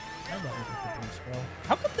 I never get the boost, bro.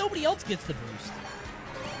 How come nobody else gets the boost?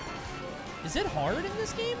 Is it hard in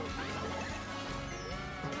this game?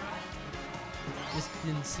 This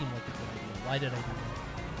didn't seem like a good idea. Why did I do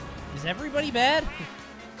that? Is everybody bad?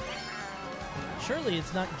 Surely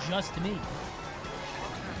it's not just me.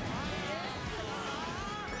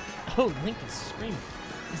 Oh, Link is screaming.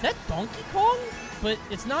 Is that Donkey Kong? But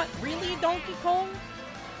it's not really Donkey Kong?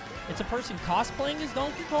 It's a person cosplaying as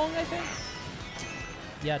Donkey Kong, I think?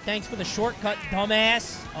 Yeah, thanks for the shortcut,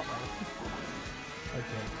 dumbass. Uh-oh.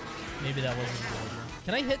 Okay. Maybe that wasn't a good idea.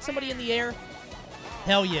 Can I hit somebody in the air?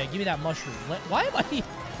 Hell yeah, give me that mushroom. Why am I...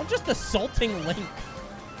 I'm just assaulting Link.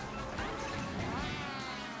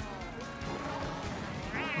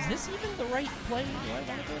 Is this even the right play? Do I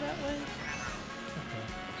want to go that way?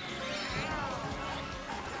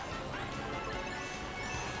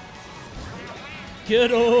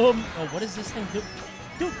 Get him! Oh, what does this thing do?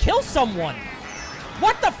 Dude, kill someone!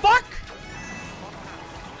 What the fuck?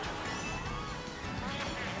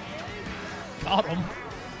 Got him.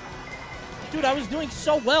 Dude, I was doing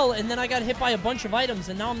so well, and then I got hit by a bunch of items,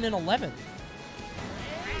 and now I'm in 11th.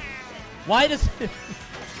 Why does...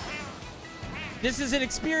 This is an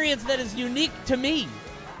experience that is unique to me.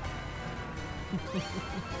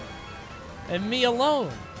 And me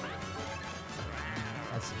alone.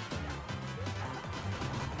 Let's see.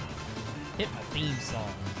 Hit my theme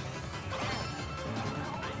song.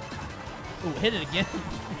 Ooh, hit it again.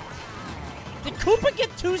 Did Koopa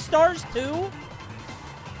get 2 stars too?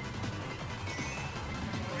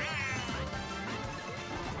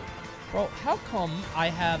 Bro, how come I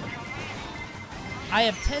have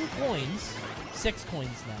 10 coins, 6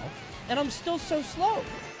 coins now, and I'm still so slow?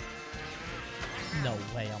 No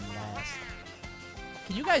way I'm last.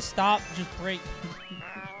 Can you guys stop? Just break.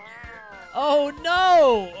 Oh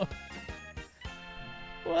no!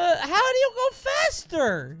 What? How do you go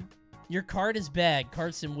faster? Your cart is bad.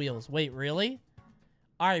 Carts and wheels. Wait, really?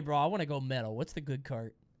 Alright, bro, I want to go metal. What's the good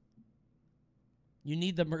cart? You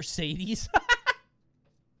need the Mercedes?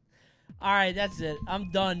 Alright, that's it.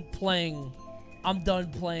 I'm done playing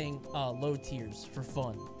low tiers for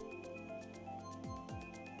fun.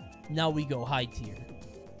 Now we go high tier.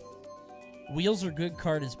 Wheels are good,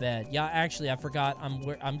 cart is bad. Yeah, actually, I forgot.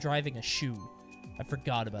 I'm driving a shoe. I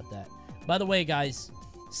forgot about that. By the way, guys,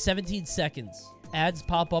 17 seconds. Ads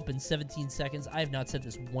pop up in 17 seconds. I have not said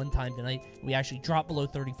this one time tonight. We actually dropped below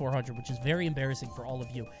 3,400, which is very embarrassing for all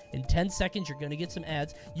of you. In 10 seconds, you're going to get some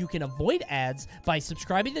ads. You can avoid ads by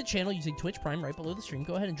subscribing to the channel using Twitch Prime right below the stream.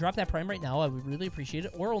 Go ahead and drop that Prime right now. I would really appreciate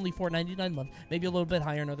it. Or only $4.99 a month. Maybe a little bit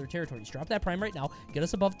higher in other territories. Drop that Prime right now. Get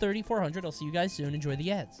us above 3,400. I'll see you guys soon. Enjoy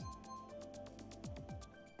the ads.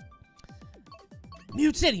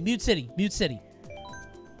 Mute City, Mute City, Mute City.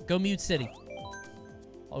 Go Mute City.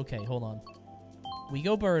 Okay, hold on. We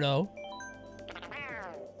go Birdo.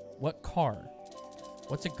 What car?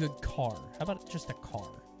 What's a good car? How about just a car?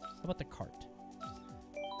 How about the cart?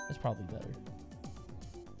 That's probably better.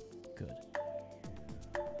 Good.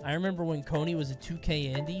 I remember when Coney was a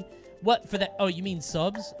 2K Andy. What, for that? Oh, you mean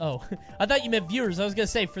subs? Oh, I thought you meant viewers. I was going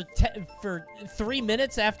to say, for 3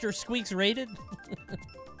 minutes after Squeaks rated.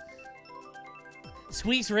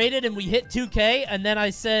 Squeaks rated and we hit 2K, and then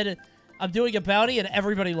I said, I'm doing a bounty, and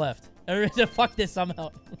everybody left. Fuck this, I'm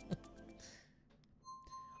out.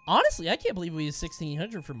 Honestly, I can't believe we used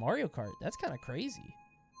 1,600 for Mario Kart. That's kind of crazy.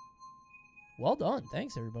 Well done.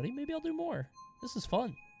 Thanks, everybody. Maybe I'll do more. This is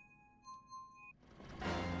fun.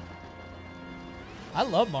 I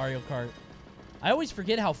love Mario Kart. I always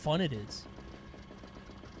forget how fun it is.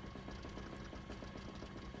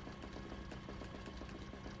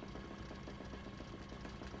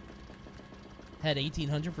 Had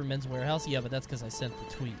 1,800 for Men's Warehouse? Yeah, but that's because I sent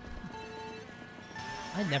the tweet.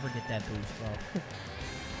 I never get that boost, bro.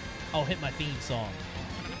 Oh, hit my theme song.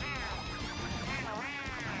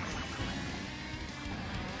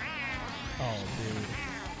 Oh, dude.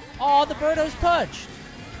 Oh, the Birdo's touched.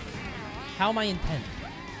 How am I in 10th?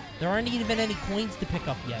 There aren't even any coins to pick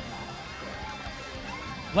up yet.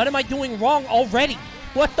 What am I doing wrong already?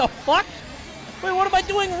 What the fuck? Wait, what am I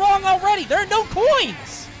doing wrong already? There are no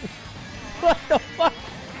coins! What the fuck?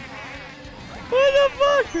 What the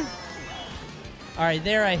fuck? Alright,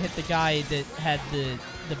 there I hit the guy that had the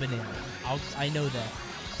banana. I know that.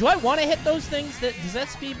 Do I want to hit those things? Does that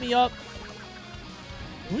speed me up?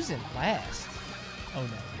 Who's in last? Oh,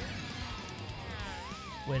 no.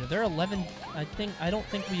 Wait, are there 11? I don't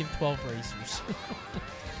think we have 12 racers.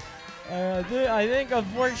 I think,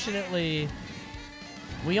 unfortunately,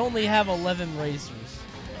 we only have 11 racers.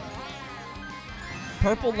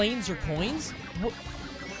 Purple lanes are coins? What?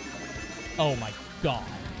 Oh my god.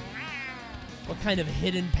 What kind of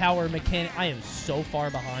hidden power mechanic? I am so far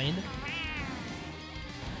behind.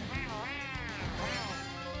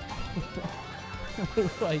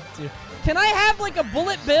 What do I do? Can I have like a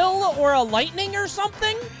bullet bill or a lightning or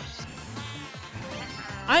something?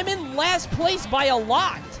 I'm in last place by a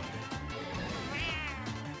lot.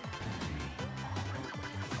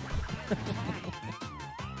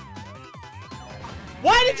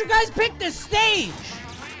 Why did you guys pick this stage?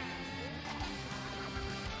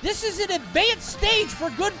 This is an advanced stage for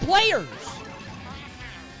good players.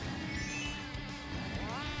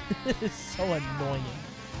 This is so annoying.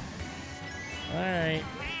 Alright.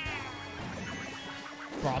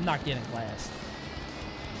 Bro, I'm not getting last.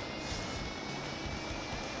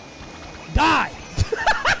 Die!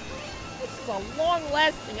 This is a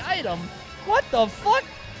long-lasting item. What the fuck?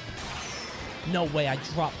 No way, I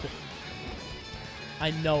dropped it. I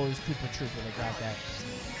know it was Koopa Trooper that got that.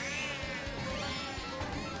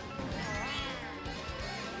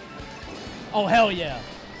 Oh, hell yeah.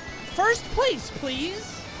 First place,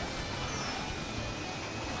 please.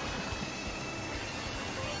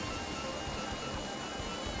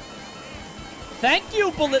 Thank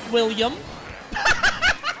you, Bullet William.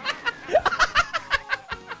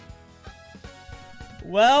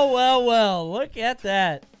 Well, well, well. Look at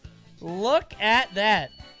that. Look at that.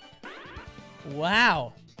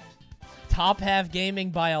 Wow. Top half gaming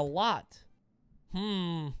by a lot.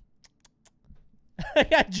 I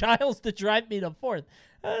got Giles to drive me to fourth.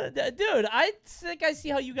 Dude, I think I see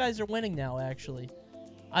how you guys are winning now, actually.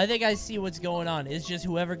 I think I see what's going on. It's just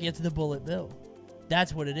whoever gets the bullet bill.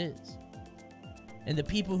 That's what it is. And the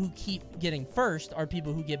people who keep getting first are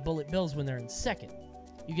people who get bullet bills when they're in second.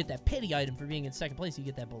 You get that pity item for being in second place. You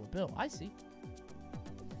get that bullet bill. I see.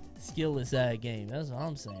 Skillless game. That's what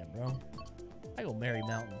I'm saying, bro. I go Merry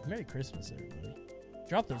Mountain. Merry Christmas, everybody.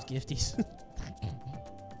 Drop those gifties.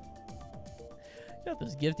 Drop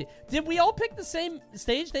those gifties. Did we all pick the same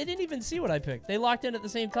stage? They didn't even see what I picked. They locked in at the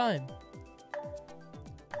same time.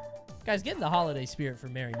 Guys, get in the holiday spirit for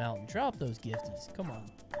Merry Mountain. Drop those gifties. Come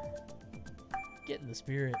on. Get in the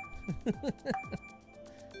spirit.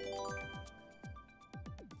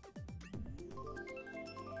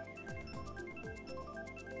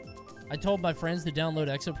 I told my friends to download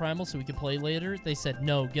Exoprimal so we could play later. They said,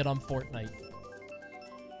 no, get on Fortnite.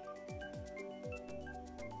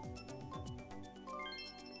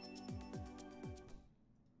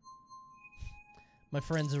 My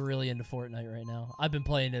friends are really into Fortnite right now. I've been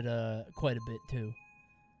playing it quite a bit, too.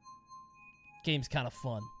 Game's kind of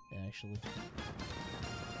fun, actually.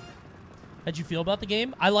 How'd you feel about the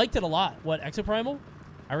game? I liked it a lot. What, Exoprimal?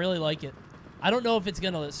 I really like it. I don't know if it's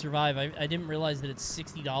going to survive. I didn't realize that it's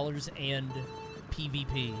 $60 and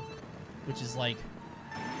PvP, which is like,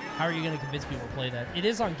 how are you going to convince people to play that? It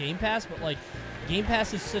is on Game Pass, but like, Game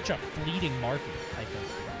Pass is such a fleeting market, I think.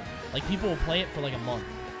 Like, people will play it for like a month.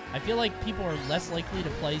 I feel like people are less likely to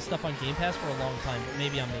play stuff on Game Pass for a long time, but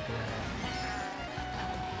maybe I'm making that up.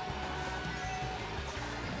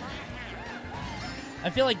 I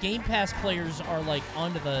feel like Game Pass players are like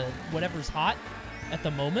onto the whatever's hot at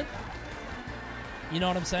the moment. You know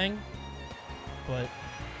what I'm saying? But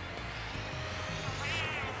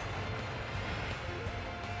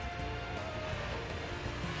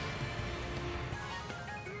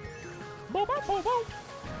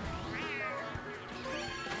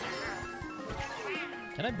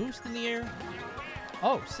can I boost in the air?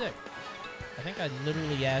 Oh, sick. I think I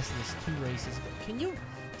literally asked this 2 races ago. Can you...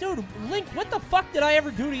 Dude, Link, what the fuck did I ever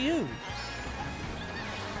do to you?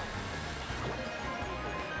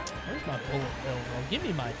 Where's my bullet bill, bro? Give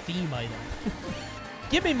me my theme item.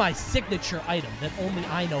 Give me my signature item that only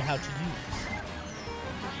I know how to use.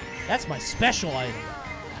 That's my special item.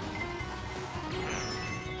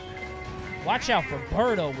 Watch out for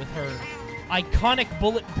Birdo with her iconic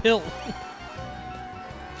bullet bill.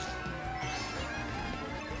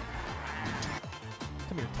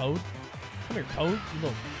 Come here, Toad. Come here, Toad. You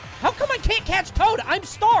little... How come I can't catch Toad? I'm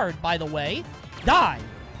starred, by the way. Die.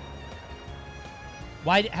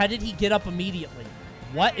 Why? How did he get up immediately?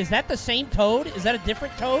 What? Is that the same Toad? Is that a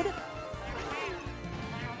different Toad?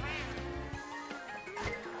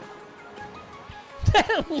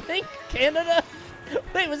 Link Canada?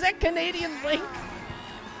 Wait, was that Canadian Link?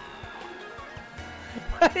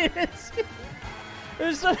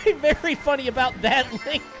 There's something very funny about that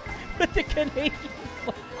Link with the Canadian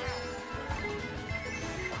Link.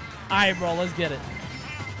 Alright, bro, let's get it.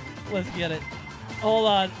 Let's get it. Hold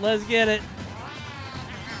on, let's get it.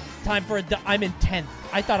 Time for a... I'm in 10th.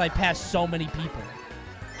 I thought I passed so many people.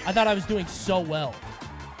 I thought I was doing so well.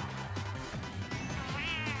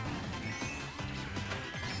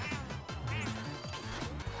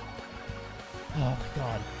 Oh, my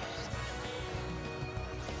God.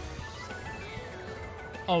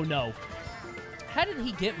 Oh, no. How did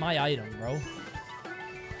he get my item, bro?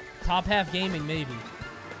 Top half gaming, maybe.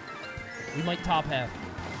 We might top half.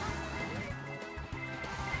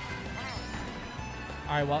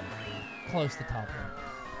 Alright, well, close to top half.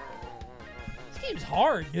 This game's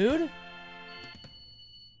hard, dude. This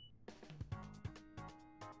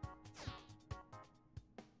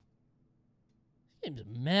game's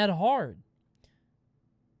mad hard.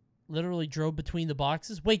 Literally drove between the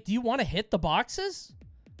boxes. Wait, do you want to hit the boxes?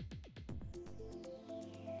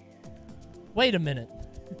 Wait a minute.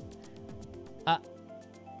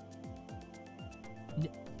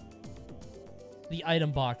 The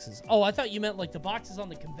item boxes. Oh, I thought you meant like the boxes on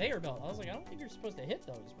the conveyor belt. I was like, I don't think you're supposed to hit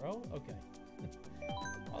those, bro. Okay.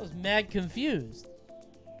 I was mad confused.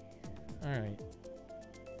 Alright.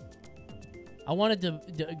 I wanted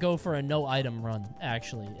to go for a no item run,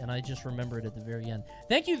 actually, and I just remembered at the very end.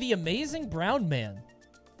 Thank you, the amazing brown man.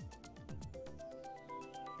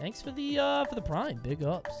 Thanks for the prime. Big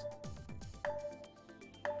ups.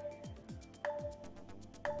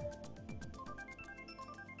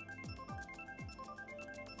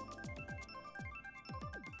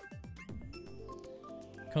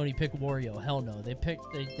 Coney, pick Wario. Hell no.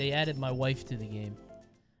 They added my wife to the game.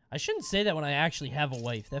 I shouldn't say that when I actually have a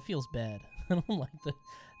wife. That feels bad. I don't like that.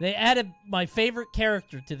 They added my favorite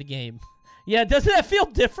character to the game. Yeah, doesn't that feel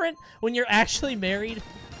different when you're actually married?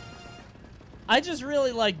 I just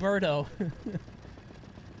really like Birdo.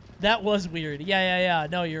 That was weird. Yeah.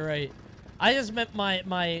 No, you're right. I just meant my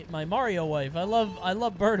Mario wife. I love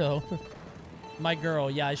Birdo. My girl.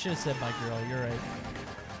 Yeah, I should have said my girl. You're right.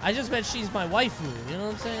 I just meant she's my waifu. You know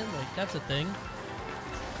what I'm saying? Like, that's a thing.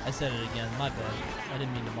 I said it again. My bad. I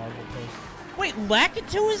didn't mean to Marvel post. Wait,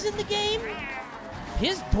 Lakitu is in the game?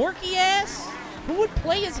 His dorky ass? Who would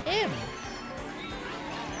play as him?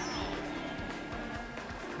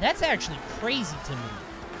 That's actually crazy to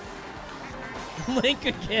me. Link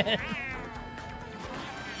again.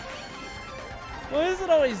 Why is it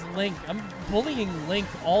always Link? I'm bullying Link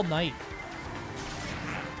all night.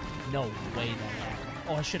 No way that happened.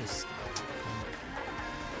 Oh, I should have...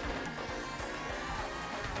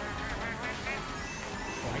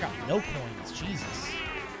 Oh, I got no coins. Jesus.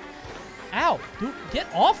 Ow. Dude, get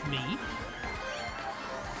off me.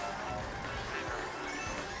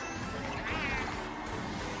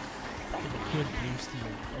 Good boost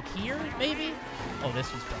here. Like here, maybe? Oh,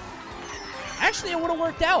 this was bad. Actually, it would have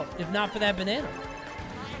worked out if not for that banana.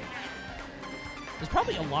 There's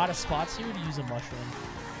probably a lot of spots here to use a mushroom.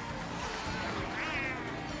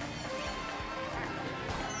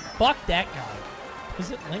 Fuck that guy.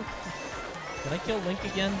 Was it Link? Did I kill Link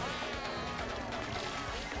again?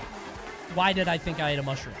 Why did I think I had a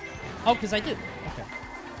mushroom? Oh, because I did. Okay.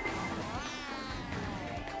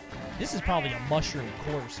 This is probably a mushroom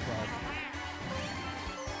course, bro.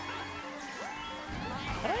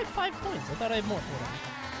 How did I have 5 points? I thought I had more.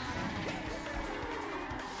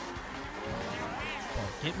 Oh,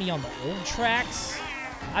 get me on the old tracks.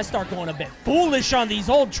 I start going a bit foolish on these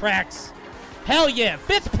old tracks. Hell yeah,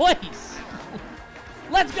 5th place.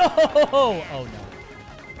 Let's go. Oh,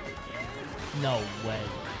 no. No way.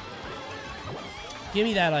 Give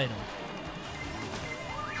me that item.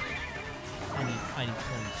 I need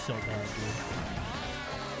coins so bad, dude.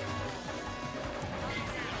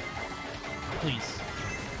 Please.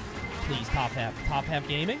 Please, top half. Top half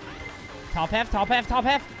gaming. Top half, top half, top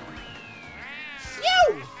half.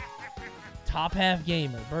 Phew! Top half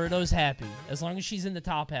gamer. Birdo's happy. As long as she's in the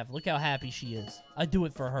top half. Look how happy she is. I do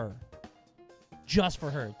it for her. Just for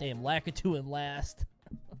her. Damn, Lakitu in last.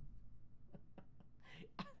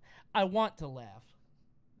 I want to laugh,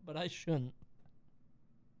 but I shouldn't.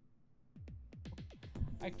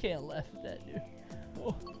 I can't laugh at that, dude.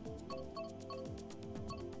 Oh.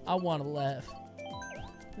 I want to laugh.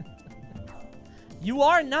 You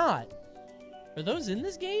are not. Are those in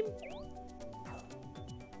this game?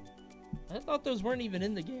 I thought those weren't even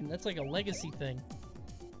in the game. That's like a legacy thing.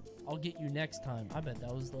 I'll get you next time. I bet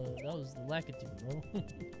that was the Lakitu, bro.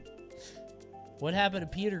 What happened to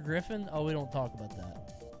Peter Griffin? Oh, we don't talk about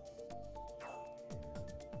that.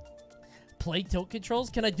 Play tilt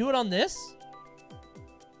controls? Can I do it on this?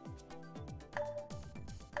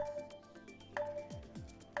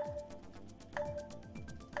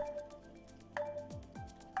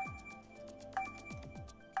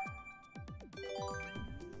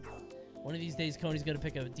 One of these days, Coney's gonna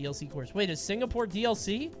pick a DLC course. Wait, is Singapore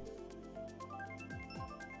DLC?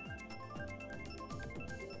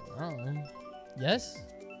 I don't know. Yes?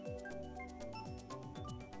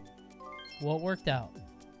 Well, it worked out.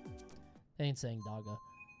 They ain't saying Dogga.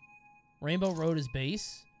 Rainbow Road is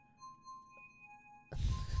base.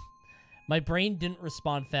 My brain didn't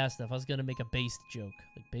respond fast enough. I was gonna make a based joke.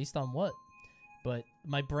 Like, based on what? But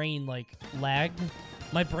my brain, like, lagged.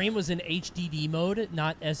 My brain was in HDD mode,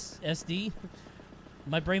 not SD.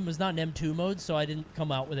 My brain was not in M2 mode, so I didn't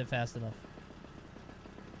come out with it fast enough.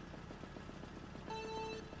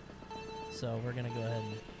 So we're gonna go ahead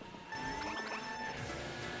and...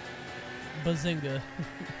 Bazinga.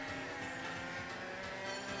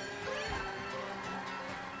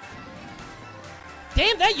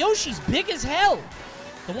 Damn, that Yoshi's big as hell!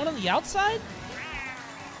 The one on the outside?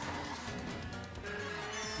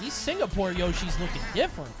 These Singapore Yoshis looking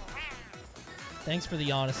different. Thanks for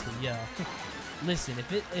the honesty, yeah. Listen,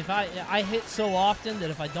 if I hit so often that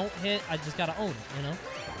if I don't hit, I just gotta own it, you know?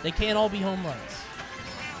 They can't all be home runs.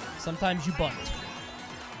 Sometimes you bunt.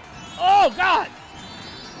 Oh, God!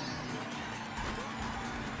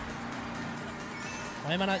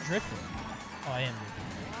 Why am I not drifting? Oh, I am drifting.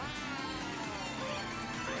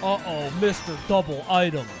 Uh-oh, Mr. Double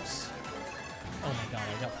Items. Oh, my God,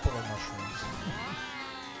 I got 4 mushrooms.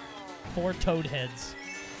 4 toad heads.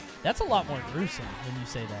 That's a lot more gruesome when you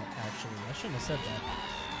say that, actually. I shouldn't have said that.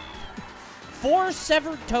 4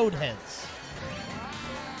 severed toad heads.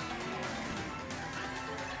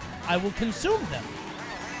 I will consume them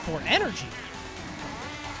for energy.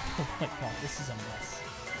 Oh my god, this is a mess.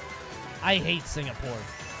 I hate Singapore.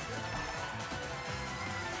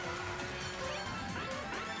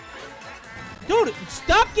 Dude,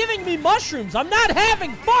 stop giving me mushrooms. I'm not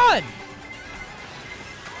having fun.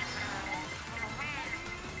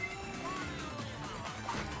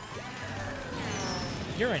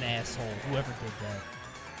 You're an asshole, whoever did that.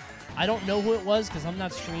 I don't know who it was because I'm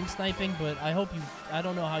not stream sniping, but I hope you... I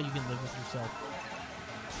don't know how you can live with yourself.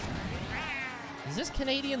 Is this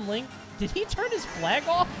Canadian Link? Did he turn his flag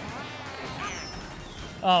off?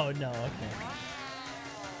 Oh, no, okay.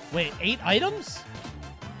 Wait, 8 items?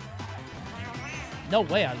 No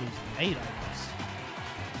way I lose 8 items.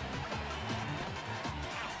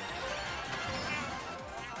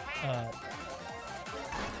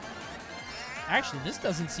 Actually, this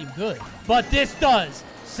doesn't seem good. But this does!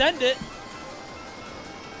 Send it!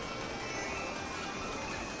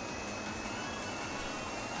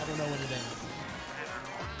 I don't know what it is.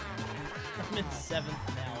 I'm in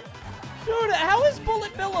 7th now. Dude, how is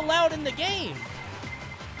Bullet Bill allowed in the game?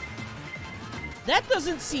 That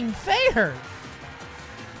doesn't seem fair!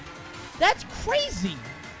 That's crazy!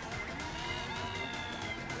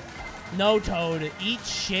 No, Toad. Eat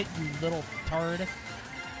shit, you little turd.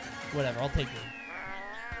 Whatever, I'll take it.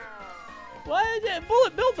 What?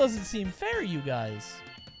 Bullet Bill doesn't seem fair, you guys.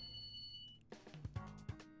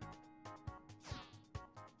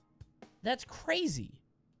 That's crazy.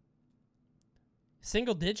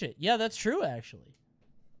 Single digit. Yeah, that's true, actually.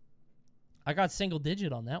 I got single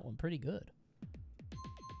digit on that one. Pretty good.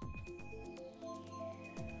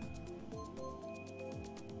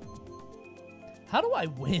 How do I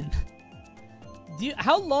win?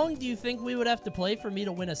 How long do you think we would have to play for me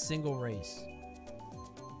to win a single race?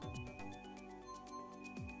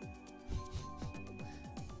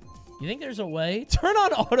 You think there's a way? Turn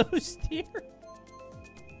on auto steer?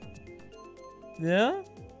 Yeah?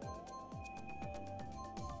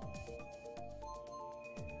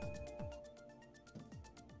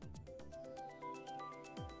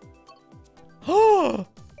 Oh!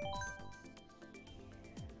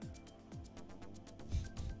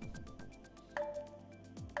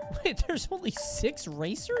 Wait, there's only 6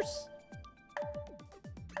 racers?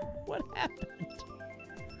 What happened?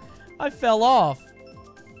 I fell off.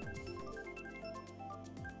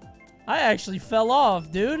 I actually fell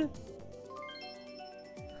off, dude.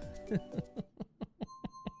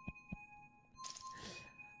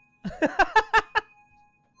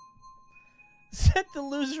 Set the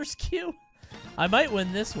loser's queue. I might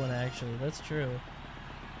win this one, actually. That's true.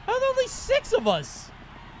 Oh, there's only 6 of us.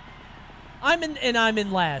 I'm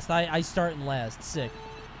in last. I start in last. Sick.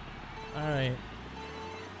 All right.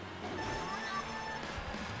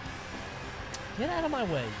 Get out of my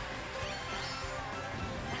way.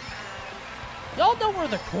 Y'all know where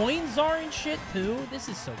the coins are and shit, too? This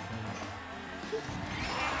is so cringe.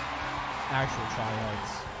 Actual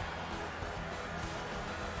tryouts.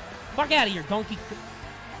 Fuck out of here, donkey.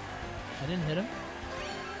 I didn't hit him.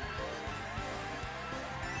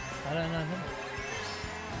 Why did I not hit him?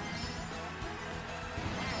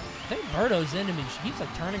 I think Birdo's into me. She keeps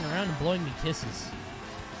like turning around and blowing me kisses.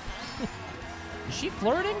 Is she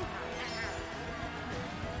flirting?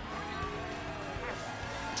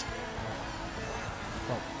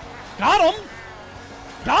 Oh. Got him!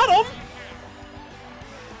 Got him!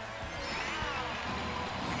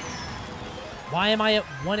 Why am I at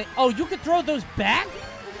 1? Oh, you could throw those back?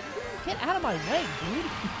 Get out of my way, dude.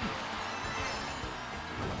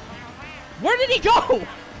 Where did he go?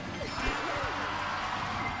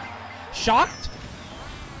 Shocked?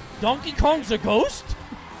 Donkey Kong's a ghost?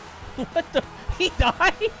 What the? He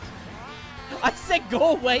died? I said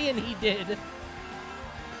go away and he did.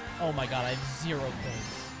 Oh my god, I have 0 coins.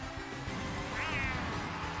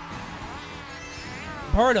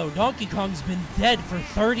 Birdo, Donkey Kong's been dead for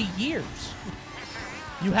 30 years.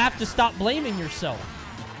 You have to stop blaming yourself.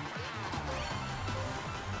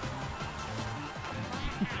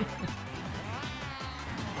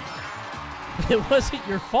 It wasn't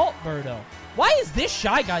your fault, Birdo. Why is this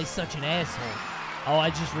Shy Guy such an asshole? Oh, I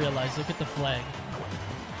just realized. Look at the flag.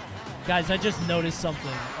 Guys, I just noticed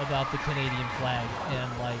something about the Canadian flag.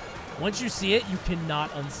 And, like, once you see it, you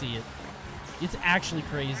cannot unsee it. It's actually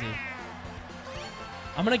crazy.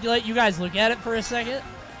 I'm going to let you guys look at it for a second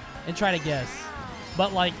and try to guess.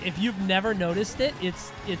 But, like, if you've never noticed it,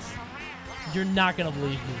 it's you're not going to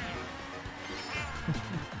believe me.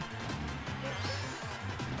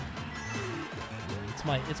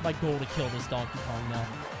 It's my goal to kill this Donkey Kong now.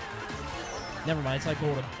 Never mind, it's my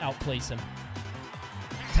goal to outplace him.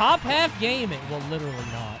 Top half gaming. Well, literally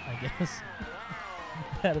not, I guess.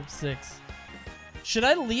 out of 6. Should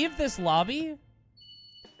I leave this lobby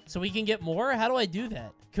so we can get more? How do I do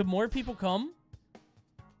that? Could more people come?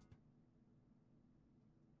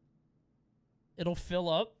 It'll fill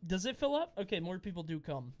up. Does it fill up? Okay, more people do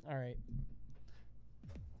come. All right.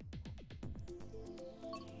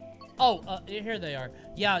 Oh, here they are.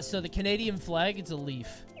 Yeah, so the Canadian flag, it's a leaf.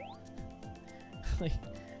 like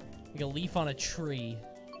a leaf on a tree.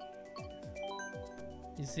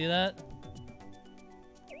 You see that?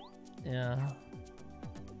 Yeah.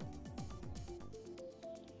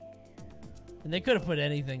 And they could have put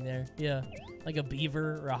anything there. Yeah. Like a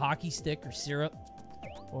beaver or a hockey stick or syrup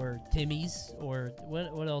or Timmy's or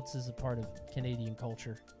what else is a part of Canadian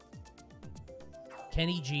culture?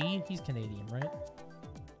 Kenny G? He's Canadian, right?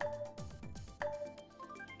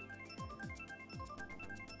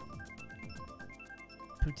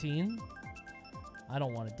 Poutine? I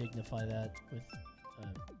don't want to dignify that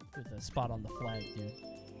with a spot on the flag, dude.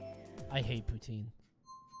 I hate poutine.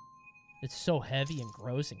 It's so heavy and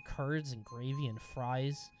gross, and curds and gravy and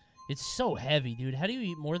fries. It's so heavy, dude. How do you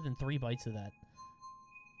eat more than 3 bites of that?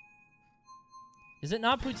 Is it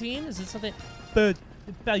not poutine? Is it something?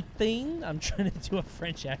 Poutine? I'm trying to do a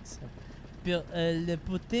French accent. Le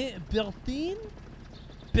poutine? Poutine?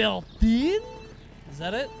 Poutine? Is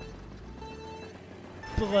that it?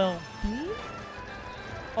 Poutine?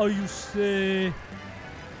 Oh, you say...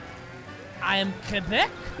 I am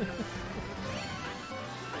Quebec?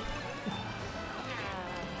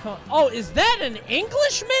 Oh, is that an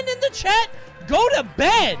Englishman in the chat? Go to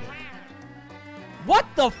bed! What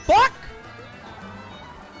the fuck?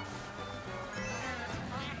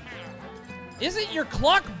 Isn't your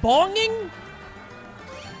clock bonging?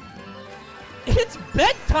 It's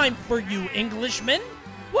bedtime for you, Englishman!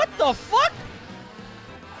 What the fuck?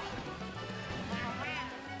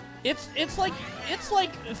 It's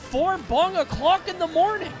like 4 bong o'clock in the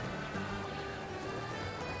morning.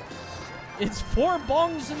 It's 4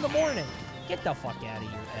 bongs in the morning. Get the fuck out of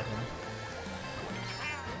here, Evan.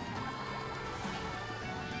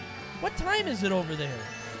 What time is it over there?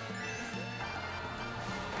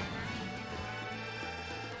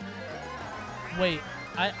 Wait,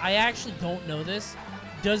 I actually don't know this.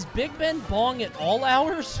 Does Big Ben bong at all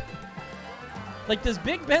hours? Like, does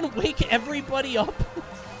Big Ben wake everybody up?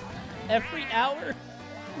 Every hour?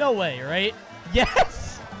 No way, right?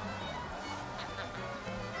 Yes!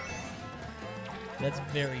 That's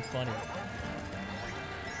very funny.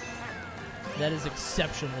 That is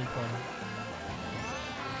exceptionally funny.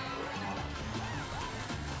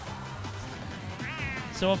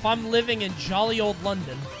 So if I'm living in jolly old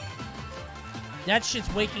London, that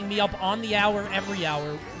shit's waking me up on the hour, every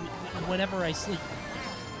hour, whenever I sleep.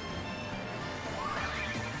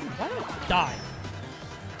 Why don't I die?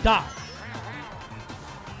 Die.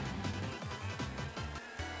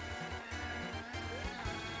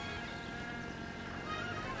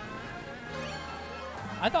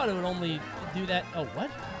 I thought it would only do that. Oh,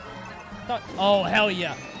 what? Oh, hell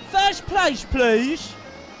yeah. First place, please.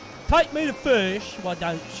 Take me to fish, why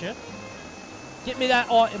don't you? Get me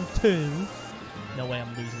that item too. No way I'm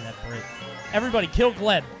losing that Brit. Everybody, kill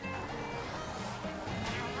Gleb.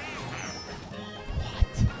 What?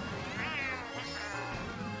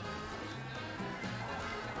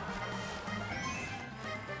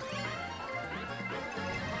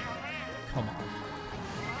 Come on.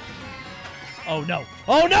 Oh, no.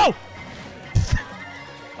 Oh, no!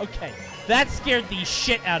 Okay. That scared the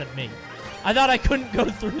shit out of me. I thought I couldn't go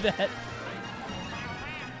through that.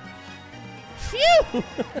 Phew!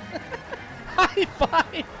 High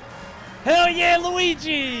five! Hell yeah,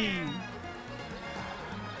 Luigi!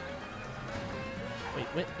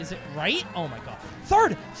 Wait, is it right? Oh my god.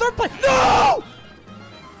 Third place! No!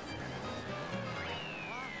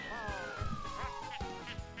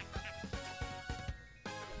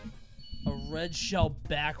 A red shell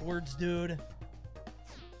backwards, dude.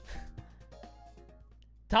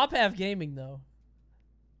 Top half gaming, though.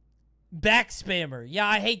 Back spammer. Yeah,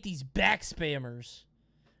 I hate these back spammers.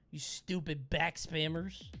 You stupid back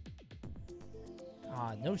spammers.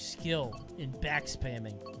 Ah, no skill in back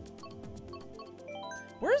spamming.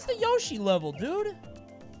 Where's the Yoshi level, dude?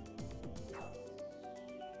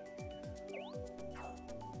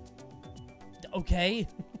 Okay.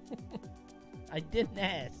 I didn't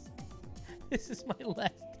ask. This is my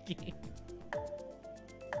last game.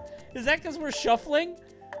 Is that because we're shuffling?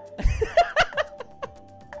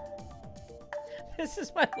 This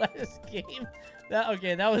is my last game.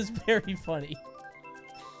 Okay, that was very funny.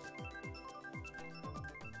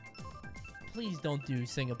 Please don't do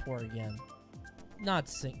Singapore again. Not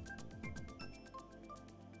Sing.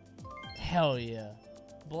 Hell yeah.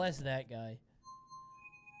 Bless that guy.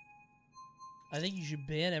 I think you should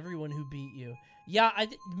ban everyone who beat you. Yeah,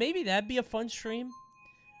 maybe that'd be a fun stream.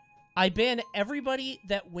 I ban everybody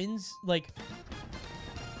that wins, like,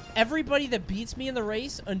 everybody that beats me in the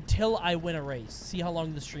race until I win a race. See how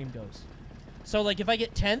long the stream goes. So, like, if I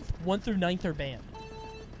get 10th, 1 through 9th are banned.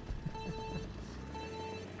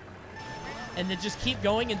 And then just keep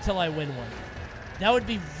going until I win one. That would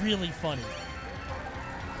be really funny.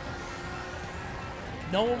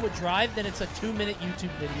 No one would drive, then it's a 2-minute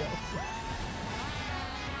YouTube video.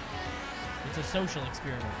 It's a social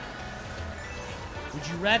experiment. Would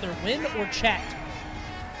you rather win or chat?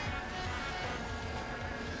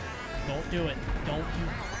 Don't do it. Don't you...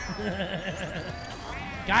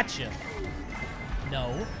 Gotcha.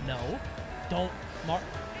 No, no. Don't...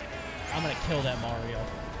 I'm gonna kill that Mario.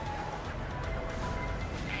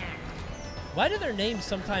 Why do their names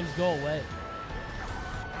sometimes go away?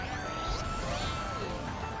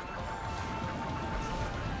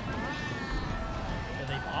 Are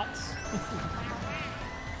they bots?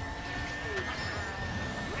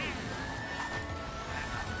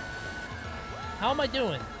 How am I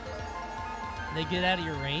doing? They get out of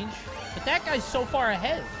your range? But that guy's so far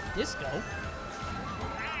ahead. Disco.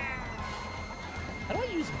 How do I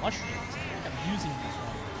use mushrooms? I think I'm using these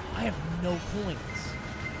wrong. I have no coins.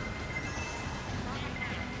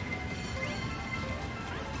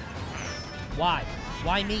 Why?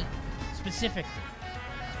 Why me? Specifically.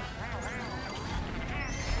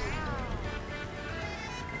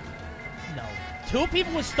 No. 2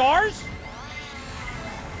 people with stars?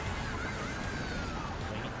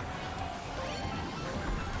 Wait.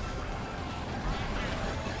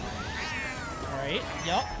 Alright.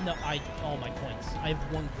 Yup. No, all my coins. I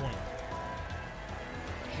have 1 coin.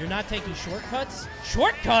 You're not taking shortcuts?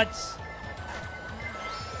 Shortcuts?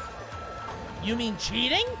 You mean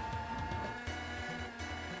cheating?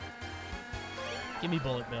 Give me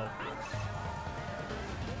bullet bill.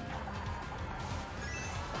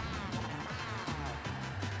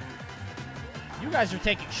 You guys are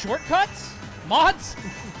taking shortcuts? Mods?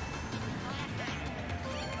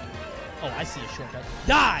 Oh, I see a shortcut.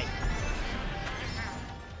 Die!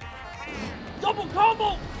 Double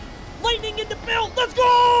combo! Lightning in the build! Let's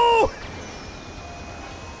go!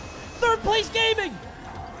 3rd place gaming!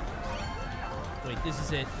 Wait, this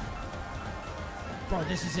is it. Bro,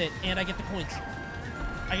 this is it. And I get the coins.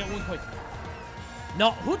 I got 1 coin.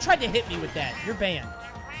 No, who tried to hit me with that? You're banned.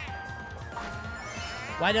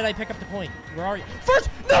 Why did I pick up the coin? Where are you? First!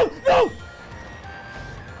 No! No!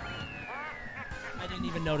 I didn't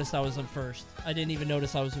even notice I was in first. I didn't even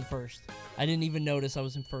notice I was in first. I didn't even notice I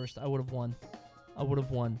was in first. I would have won. I would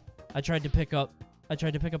have won. I tried to pick up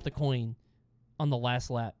the coin on the last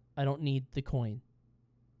lap. I don't need the coin.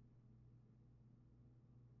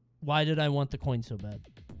 Why did I want the coin so bad?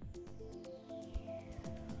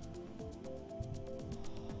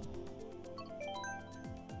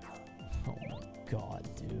 Oh my god,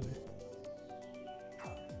 dude.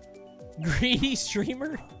 Greedy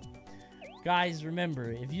streamer? Guys,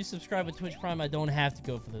 remember, if you subscribe with Twitch Prime, I don't have to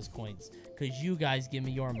go for those coins. Because you guys give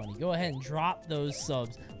me your money. Go ahead and drop those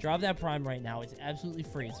subs. Drop that Prime right now. It's absolutely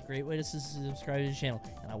free. It's a great way to subscribe to the channel.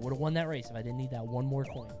 And I would have won that race if I didn't need that 1 more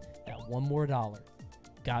coin. That 1 more dollar.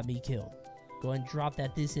 Got me killed. Go ahead and drop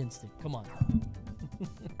that this instant. Come on.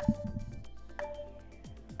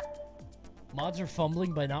 Mods are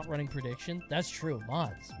fumbling by not running prediction. That's true.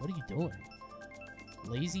 Mods, what are you doing?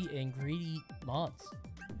 Lazy and greedy mods.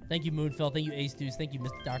 Thank you, Moonfell. Thank you, Ace Deuce. Thank you,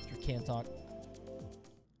 Mr. Dr. Can't Talk.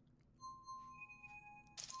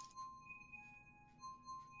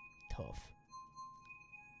 Tough.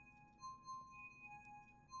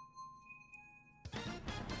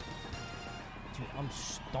 Dude, I'm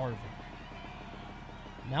starving.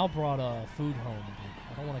 Mal brought food home, but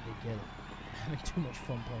I don't want to go get it. I'm having too much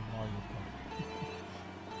fun playing Mario Kart.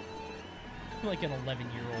 I'm like an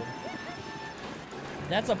 11-year-old.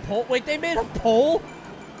 That's a poll? Wait, they made a poll?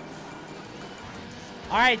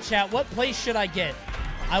 Alright, chat, what place should I get?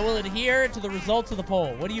 I will adhere to the results of the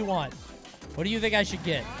poll. What do you want? What do you think I should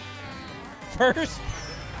get? First,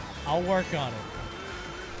 I'll work on it.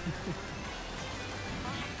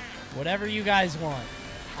 Whatever you guys want.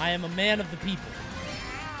 I am a man of the people.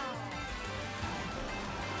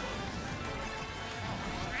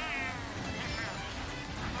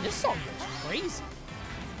 This song looks crazy.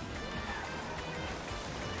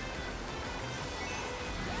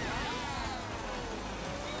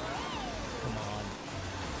 Come on.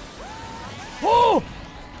 Oh!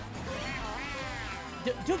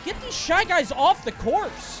 Dude, get these Shy Guys off the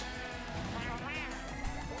course.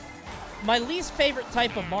 My least favorite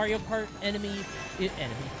type of Mario Kart enemy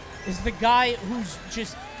is the guy who's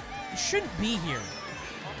just shouldn't be here.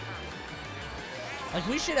 Like,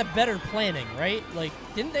 we should have better planning, right? Like,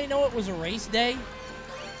 didn't they know it was a race day?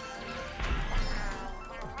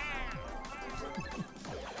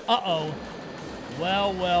 Uh-oh.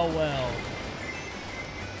 Well, well, well.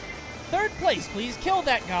 Third place, please. Kill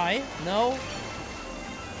that guy. No.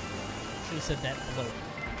 Should have said that below.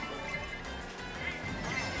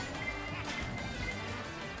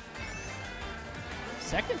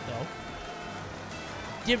 Second, though.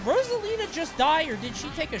 Did Rosalina just die, or did she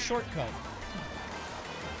take a shortcut?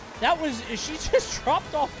 That was... She just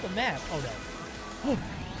dropped off the map. Oh, no.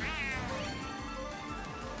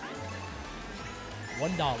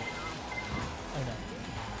 $1. Oh, no.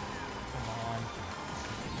 Come on.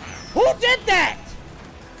 Who did that?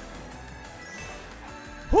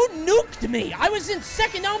 Who nuked me? I was in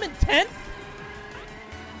second, now I'm in 10th?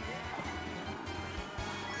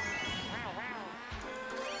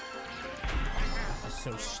 This is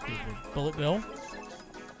so stupid. Bullet Bill?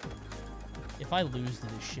 If I lose to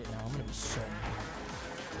this shit now, I'm gonna be so mad.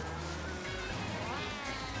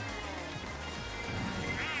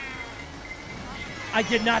 I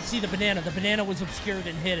did not see the banana. The banana was obscured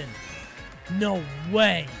and hidden. No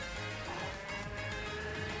way.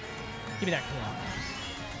 Give me that coin.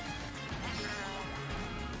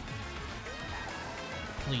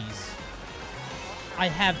 Please. I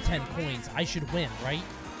have 10 coins. I should win, right?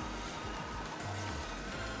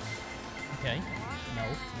 Okay. No.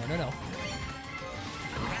 No, no, no.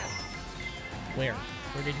 Where?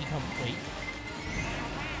 Where did he come? Wait.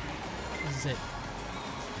 This is it.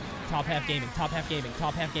 Top half gaming. Top half gaming.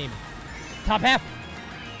 Top half gaming. Top half!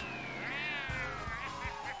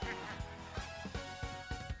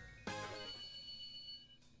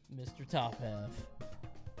 Mr. Top half.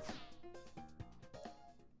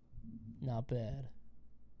 Not bad.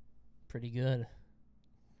 Pretty good.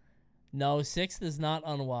 No, 6th is not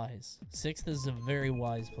unwise. 6th is a very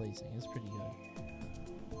wise placing. It's pretty good.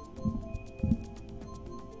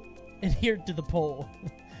 Adhered to the poll.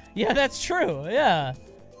 Yeah, that's true. Yeah.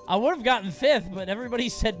 I would have gotten 5th, but everybody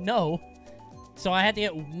said no. So I had to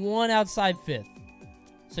get one outside 5th.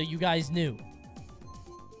 So you guys knew.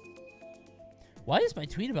 Why is my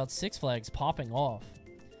tweet about Six Flags popping off?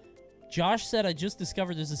 Josh said, I just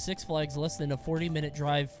discovered there's a Six Flags less than a 40-minute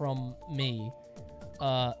drive from me.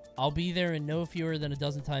 I'll be there in no fewer than a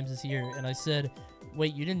dozen times this year. And I said,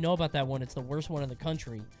 wait, you didn't know about that one. It's the worst one in the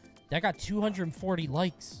country. That got 240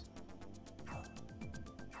 likes.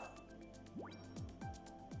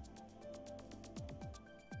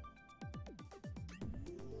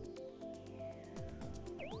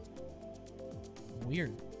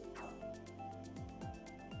 Weird.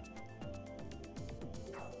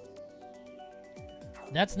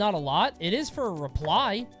 That's not a lot. It is for a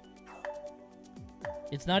reply.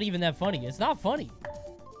 It's not even that funny. It's not funny.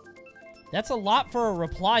 That's a lot for a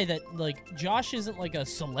reply that, like, Josh isn't, like, a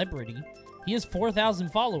celebrity. He has 4,000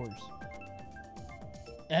 followers.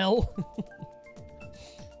 L.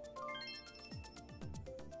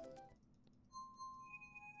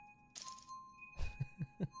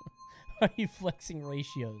 Why are you flexing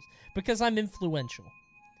ratios? Because I'm influential.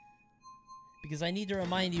 Because I need to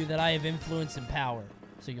remind you that I have influence and power.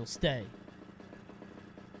 So you'll stay.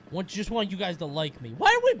 Just want you guys to like me. Why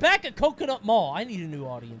are we back at Coconut Mall? I need a new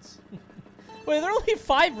audience. Wait, are there only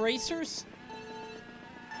 5 racers?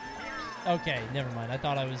 Okay, never mind. I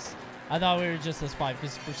thought we were just as 5,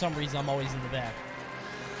 because for some reason I'm always in the back.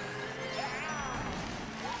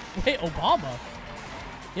 Wait, Obama?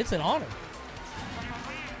 It's an honor.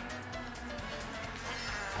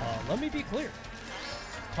 Let me be clear.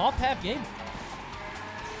 Top half game.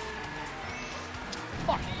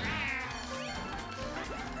 Fuck.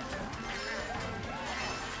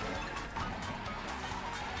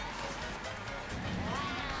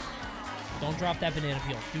 Don't drop that banana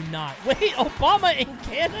peel. Do not. Wait, Obama in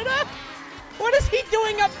Canada? What is he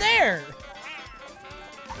doing up there?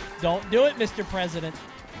 Don't do it, Mr. President.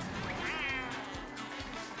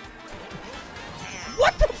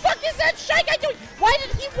 What the fuck is that shy guy doing? Why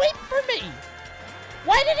did he wait for me?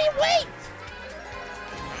 Why did he wait?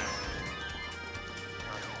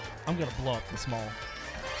 I'm gonna blow up this mall.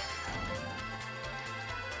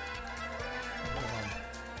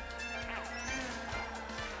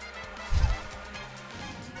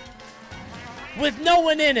 With no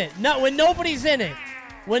one in it. No, when nobody's in it.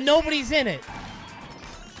 When nobody's in it.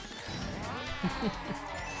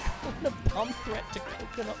 What a bomb threat to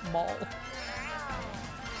Coconut Mall.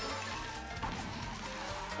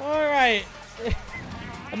 Alright.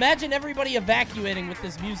 Imagine everybody evacuating with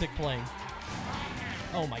this music playing.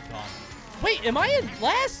 Oh my god. Wait, am I in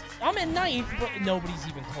last? I'm in 9th, but nobody's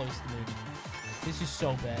even close to me. This is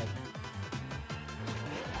so bad.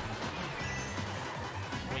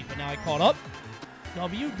 But now I caught up.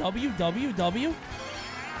 W, W, W, W.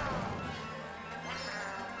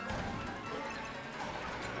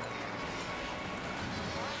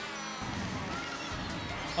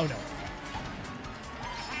 Oh, no.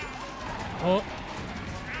 Oh.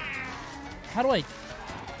 How do I...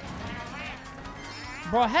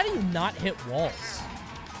 Bro, how do you not hit walls?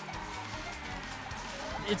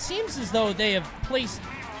 It seems as though they have placed...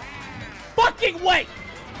 Fucking wait!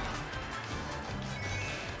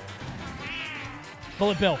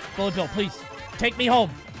 Bullet Bill, please. Take me home.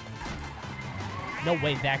 No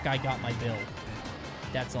way that guy got my bill.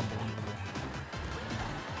 That's unbelievable.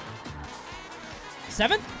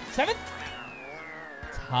 Seventh?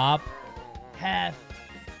 Top half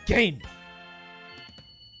game.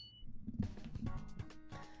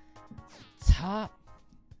 Top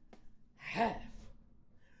half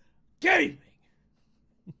gaming.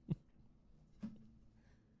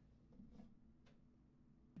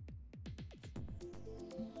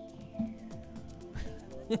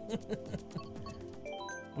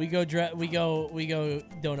 we go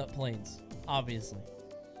donut plains, obviously.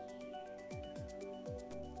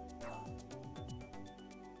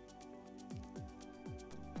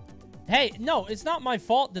 Hey, no, it's not my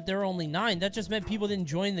fault that there are only 9. That just meant people didn't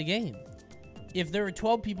join the game. If there were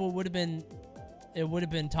 12 people, it would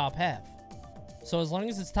have been top half. So as long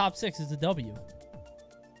as it's top 6, it's a W.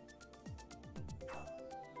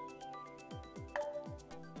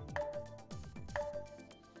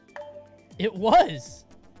 It was.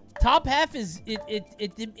 Top half is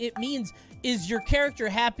it means is your character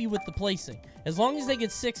happy with the placing. As long as they get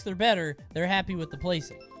 6th or better, they're happy with the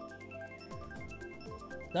placing.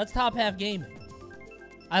 That's top half gaming.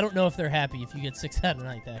 I don't know if they're happy if you get 6th out of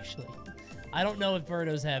 9th, actually. I don't know if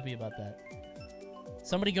Birdo's happy about that.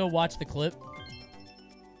 Somebody go watch the clip.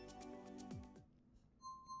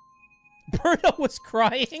 Birdo was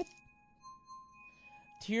crying.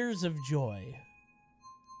 Tears of joy.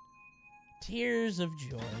 Tears of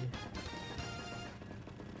joy.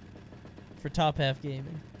 For top half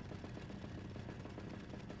gaming.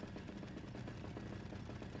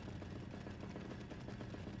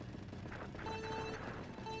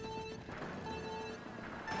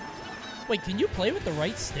 Wait, can you play with the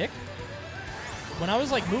right stick? When I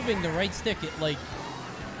was like moving the right stick, it like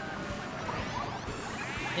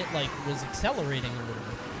was accelerating a little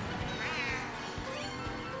bit.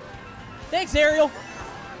 Thanks, Ariel.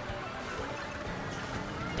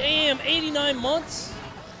 Damn, 89 months?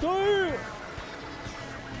 Damn.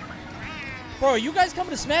 Bro, are you guys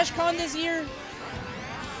coming to SmashCon this year?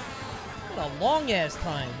 What a long-ass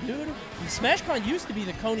time, dude. And SmashCon used to be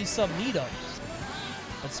the Coney sub meetup.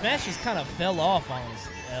 But Smash just kind of fell off on us.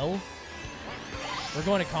 L. We're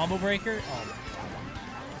going to Combo Breaker? Oh,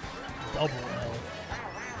 double L.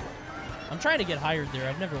 I'm trying to get hired there.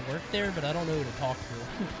 I've never worked there, but I don't know who to talk to.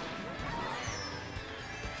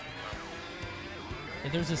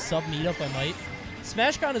 If there's a sub meetup, I might.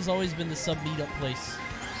 SmashCon has always been the sub meetup place.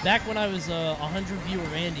 Back when I was 100 viewer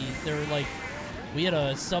Randy, there were like, we had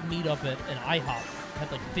a sub meetup at an IHOP. It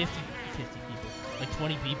had like 50 people, like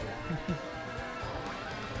 20 people.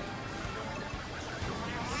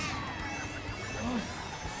 Oh,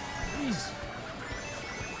 please.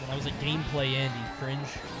 When I was a gameplay Andy, cringe.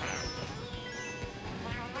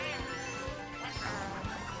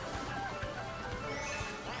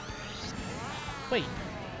 Wait.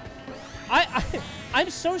 I'm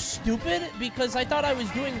so stupid because I thought I was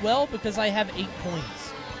doing well because I have 8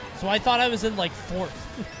 coins. So I thought I was in like 4th.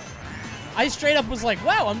 I straight up was like,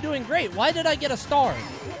 wow, I'm doing great. Why did I get a star?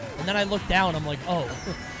 And then I looked down, I'm like, oh,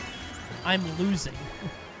 I'm losing.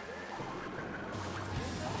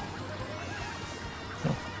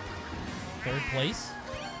 Third place.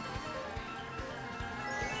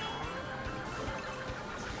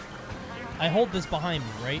 I hold this behind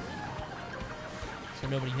me, right? So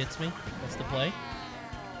nobody hits me. That's the play,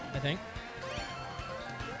 I think.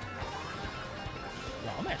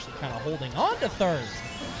 Wow, I'm actually kind of holding on to third.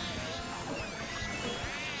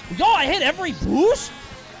 Yo, I hit every boost?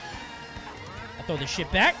 I throw this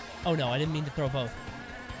shit back. Oh, no, I didn't mean to throw both.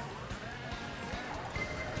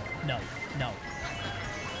 No, no.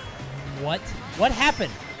 What? What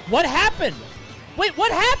happened? What happened? Wait,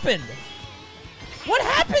 what happened? What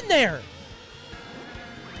happened there?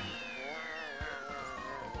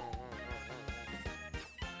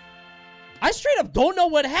 I straight up don't know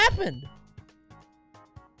what happened.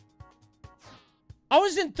 I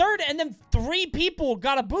was in third, and then 3 people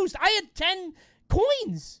got a boost. I had 10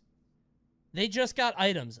 coins. They just got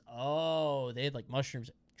items. Oh, they had, like, mushrooms.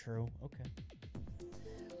 True. Okay.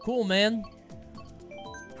 Cool, man.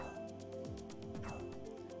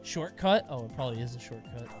 Shortcut? Oh, it probably is a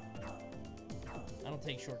shortcut. I don't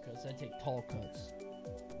take shortcuts. I take tall cuts.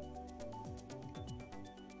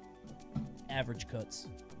 Average cuts.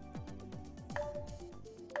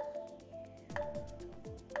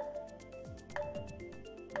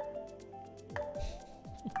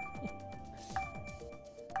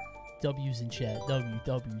 W's in chat. W.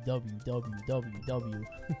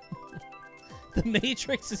 The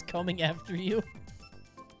Matrix is coming after you.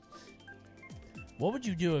 What would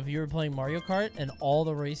you do if you were playing Mario Kart and all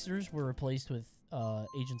the racers were replaced with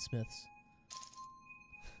Agent Smiths?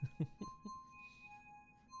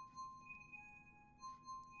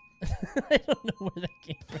 I don't know where that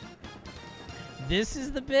came from. This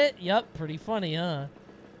is the bit? Yep, pretty funny, huh?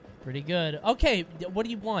 Pretty good. Okay, what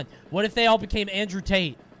do you want? What if they all became Andrew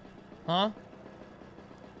Tate? Huh?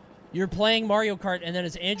 You're playing Mario Kart and then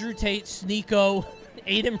it's Andrew Tate, Sneeko,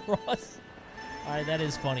 Aiden Ross. Alright, that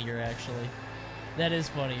is funnier, actually. That is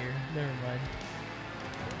funnier. Never mind.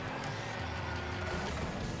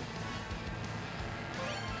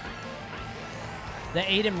 The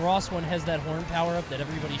Aiden Ross one has that horn power-up that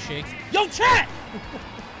everybody shakes. Yo, chat!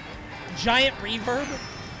 Giant reverb.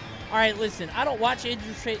 Alright, listen. I don't watch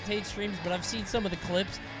Andrew Tate streams, but I've seen some of the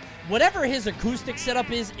clips. Whatever his acoustic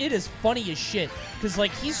setup is, it is funny as shit. Because,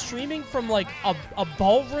 like, he's streaming from, like, a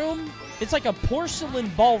ballroom. It's like a porcelain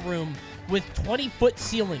ballroom with 20-foot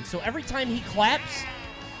ceiling. So every time he claps,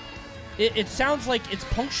 it sounds like it's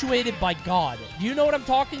punctuated by God. Do you know what I'm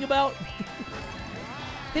talking about?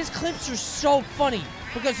 His clips are so funny.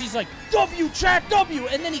 Because he's like, W, chat, W!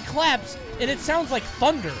 And then he claps, and it sounds like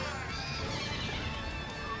thunder.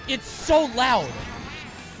 It's so loud.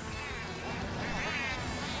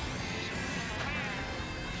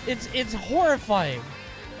 It's horrifying.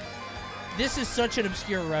 This is such an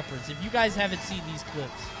obscure reference. If you guys haven't seen these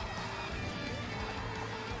clips.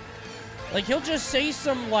 Like, he'll just say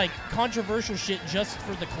some, like, controversial shit just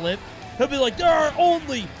for the clip. He'll be like, there are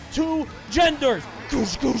only 2 genders.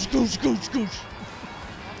 Goosh, goosh, goosh, goosh, goosh.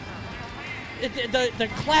 The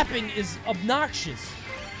clapping is obnoxious.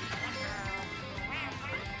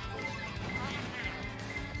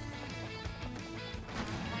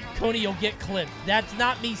 Coney, you'll get clipped. That's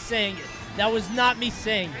not me saying it. That was not me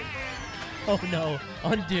saying it. Oh no,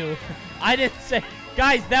 undo. I didn't say.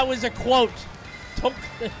 Guys, that was a quote. Don't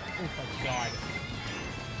clip. Oh my god.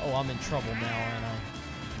 Oh, I'm in trouble now, aren't I?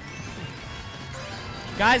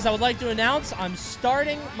 Guys, I would like to announce I'm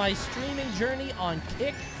starting my streaming journey on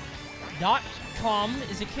kick.com.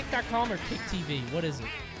 Is it kick.com or kick.tv? What is it?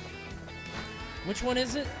 Which one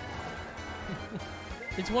is it?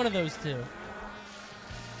 It's one of those two.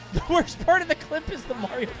 The worst part of the clip is the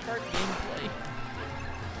Mario Kart gameplay.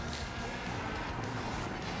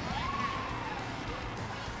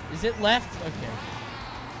 Is it left? Okay.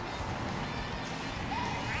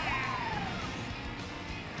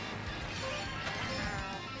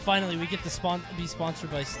 Finally, we get to be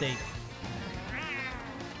sponsored by Steak.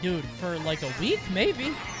 Dude, for like a week,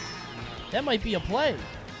 maybe? That might be a play.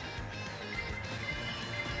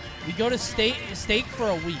 We go to Steak for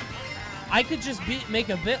a week. I could just make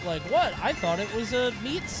a bit like, what? I thought it was a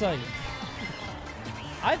meat site.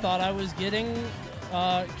 I thought I was getting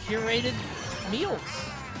curated meals.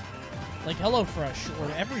 Like HelloFresh or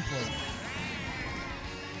EveryPlate.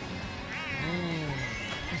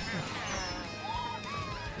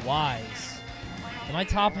 Wise. Am I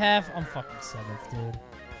top half? I'm fucking 7th, dude.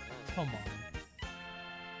 Come on.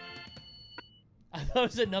 I thought it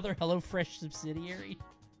was another HelloFresh subsidiary.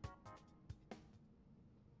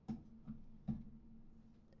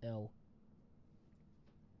 L.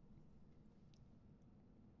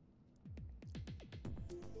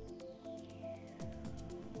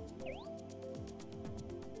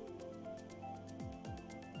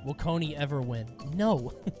 Will Coney ever win?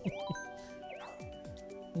 No.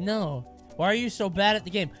 No. Why are you so bad at the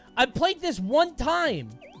game? I played this one time.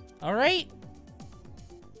 Alright?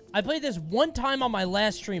 I played this one time on my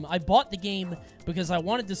last stream. I bought the game because I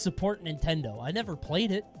wanted to support Nintendo. I never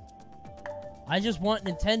played it. I just want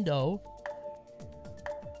Nintendo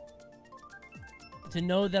to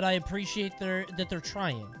know that I appreciate that they're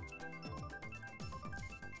trying.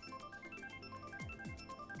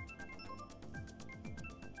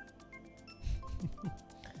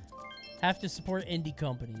 Have to support indie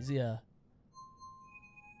companies, yeah.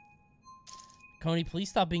 Coney, please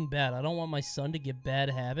stop being bad. I don't want my son to get bad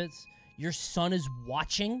habits. Your son is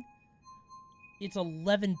watching? It's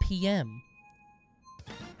 11 p.m.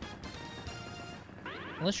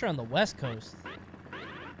 Unless you're on the West Coast.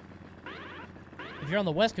 If you're on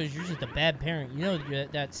the West Coast, you're just a bad parent. You know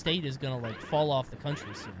that state is gonna, like, fall off the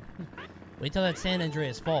country soon. Wait till that San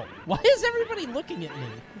Andreas fault. Why is everybody looking at me?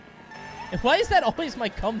 And why is that always my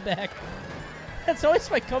comeback? That's always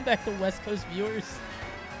my comeback to West Coast viewers.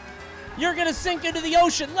 You're gonna sink into the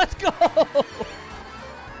ocean. Let's go!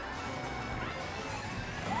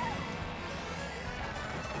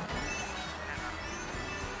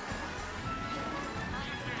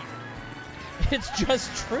 It's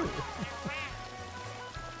just true.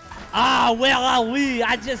 Ah, where are we?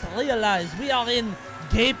 I just realized we are in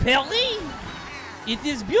Gay Paris. It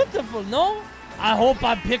is beautiful, no? I hope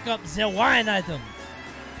I pick up the wine item.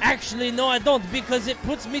 Actually, no, I don't, because it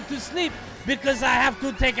puts me to sleep, because I have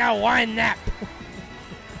to take a wine nap.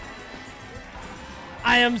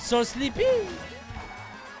 I am so sleepy.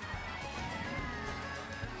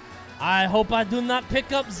 I hope I do not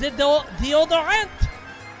pick up the deodorant.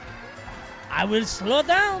 I will slow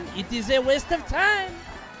down. It is a waste of time.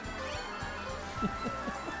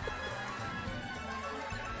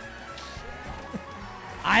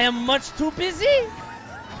 I am much too busy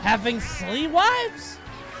having 3 wives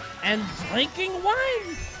and drinking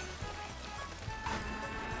wine.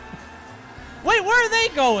 Wait, where are they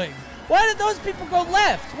going? Why did those people go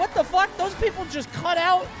left? What the fuck? Those people just cut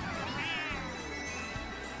out?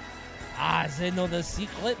 Ah, they know the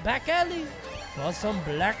secret back alley for some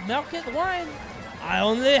black market wine. I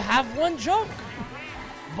only have one joke,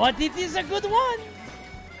 but it is a good one.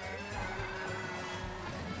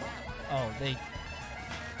 Oh, they...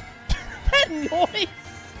 That noise!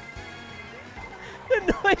 The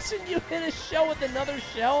noise when you hit a shell with another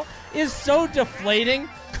shell is so deflating.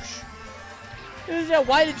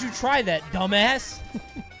 Why did you try that, dumbass?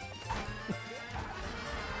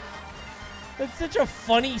 That's such a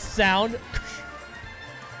funny sound.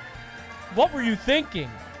 What were you thinking?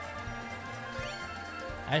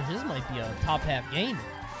 Actually, this might be a top half game.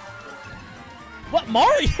 What,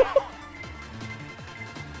 Mario?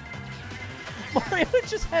 Mario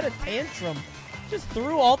just had a tantrum. Just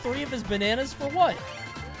threw all 3 of his bananas for what?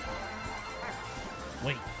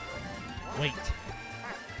 Wait. Wait.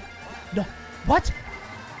 No. What?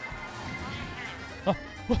 Whoa.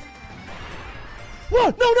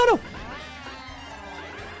 Whoa! No!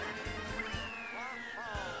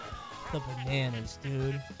 The bananas,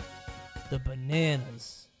 dude. The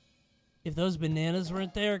bananas. If those bananas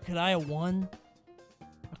weren't there, could I have won?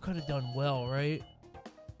 I could have done well, right?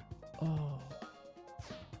 Oh.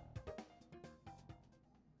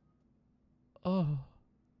 Oh.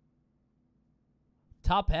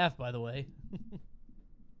 Top half, by the way.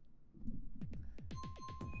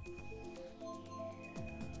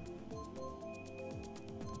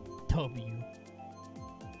 W.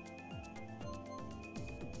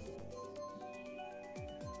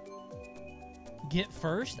 Get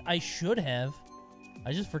first? I should have.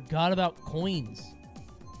 I just forgot about coins.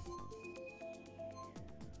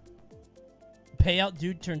 Payout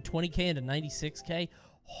dude turned 20k into 96k.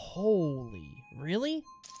 Holy. Really?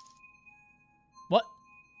 What?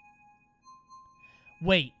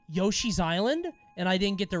 Wait, Yoshi's Island? And I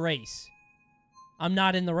didn't get the race. I'm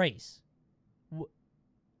not in the race.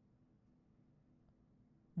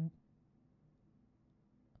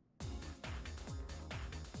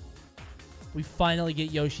 We finally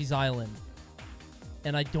get Yoshi's Island.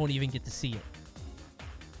 And I don't even get to see it.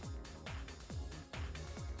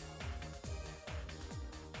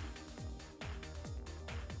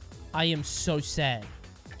 I am so sad.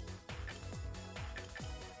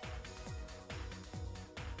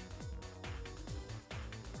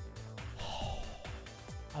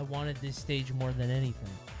 I wanted this stage more than anything.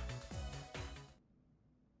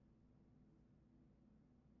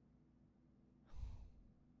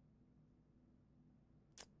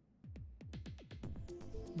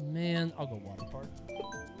 Man, I'll go water park.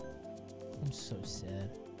 I'm so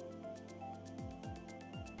sad.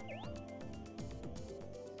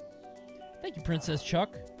 Thank you, Princess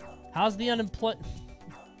Chuck. How's the unemployed...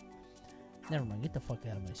 Never mind, get the fuck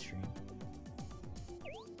out of my stream.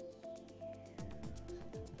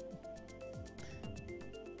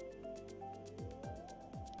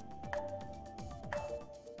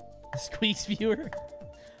 Squeaks viewer.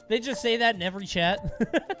 They just say that in every chat.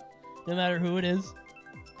 No matter who it is.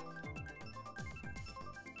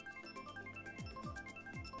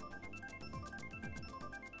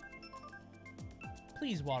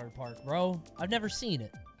 Please, water park, bro. I've never seen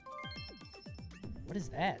it. What is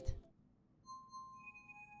that?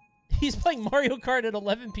 He's playing Mario Kart at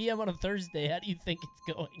 11 p.m. on a Thursday. How do you think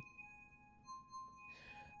it's going?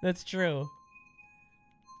 That's true.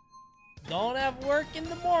 Don't have work in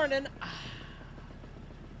the morning.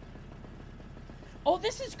 Oh,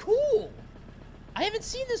 this is cool. I haven't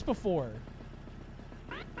seen this before.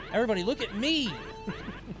 Everybody, look at me.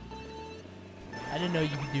 I didn't know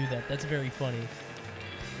you could do that. That's very funny.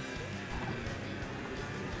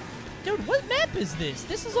 Dude, what map is this?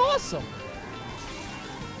 This is awesome.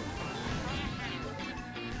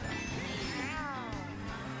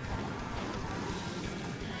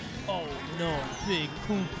 Oh no, big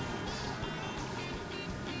poopies.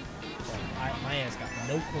 My ass got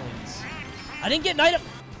no coins. I didn't get an item.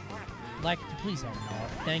 Like, please help me out.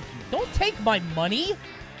 Thank you. Don't take my money.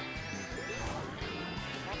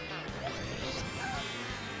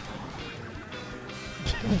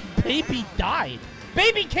 Baby died.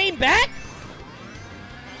 Baby came back?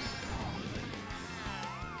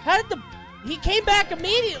 How did he came back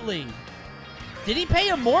immediately. Did he pay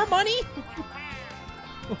him more money?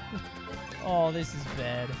 Oh, this is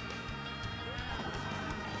bad.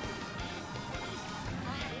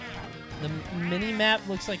 The mini-map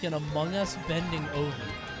looks like an Among Us bending over.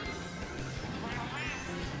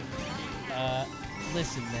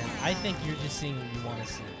 Listen, man. I think you're just seeing what you want to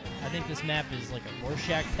see. I think this map is like a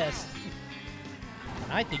Rorschach test.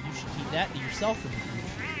 And I think you should keep that to yourself in the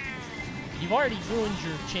future. You've already ruined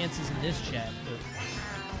your chances in this chat, but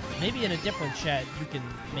maybe in a different chat you can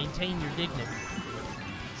maintain your dignity.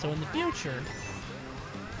 So in the future,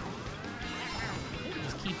 maybe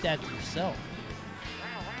just keep that to yourself.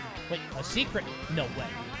 Wait, a secret? No way.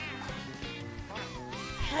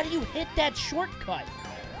 How do you hit that shortcut?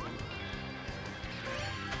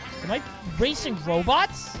 Am I racing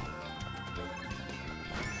robots?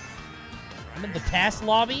 I'm in the task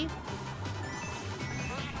lobby.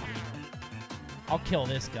 I'll kill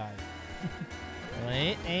this guy.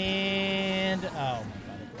 Wait, and... oh my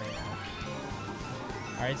god.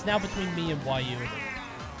 Alright, it's now between me and YU.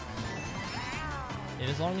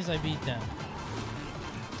 As long as I beat them.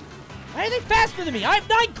 Why are they faster than me? I have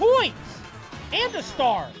 9 coins! And a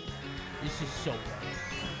star! This is so bad.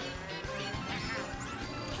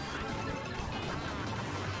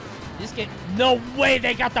 This game... no way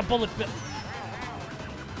they got the bullet bill!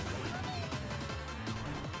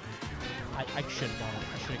 I should have done it.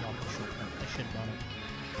 I should have gone for the shortcut. I should have done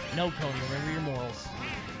it. No, Coney, remember your morals.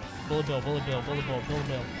 Bullet bill, bullet bill, bullet bill, bullet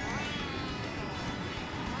bill.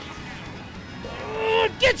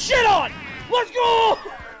 Get shit on! Let's go!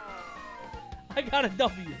 I got a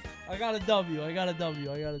W. I got a W. I got a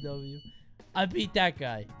W. I got a W. I beat that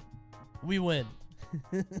guy. We win.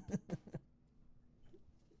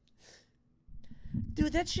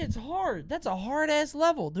 Dude, that shit's hard. That's a hard-ass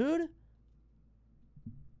level, dude.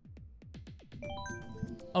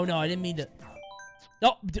 Oh, no, I didn't mean to...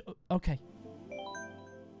 oh, okay.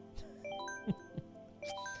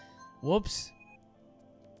 Whoops.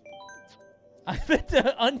 I meant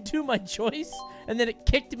to undo my choice, and then it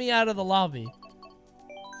kicked me out of the lobby.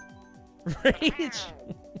 Rage.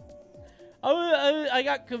 I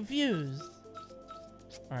got confused.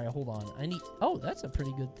 Alright, hold on. I need... oh, that's a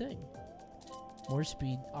pretty good thing. More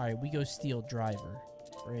speed. Alright, we go steal driver.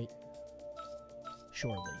 Right?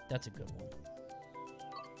 Surely. That's a good one.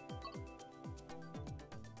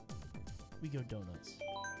 We go donuts.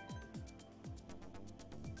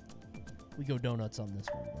 We go donuts on this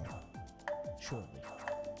one, bro. Surely.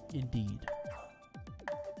 Indeed.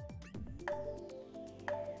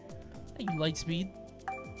 Hey, you light speed.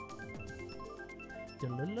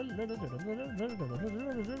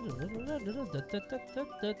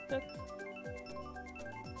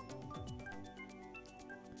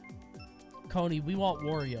 Coney, we want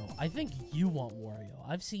Wario. I think you want Wario.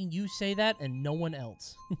 I've seen you say that and no one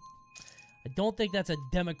else. I don't think that's a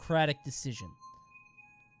democratic decision.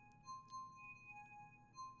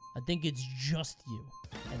 I think it's just you.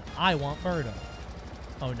 And I want Birdo.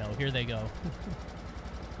 Oh no, here they go.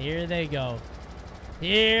 Here they go.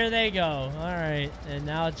 Here they go. Alright. And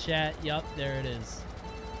now chat. Yup, there it is.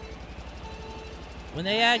 When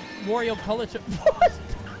they add Wario color to... what?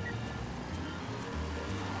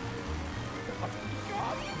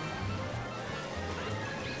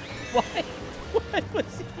 Why? Why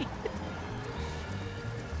was he...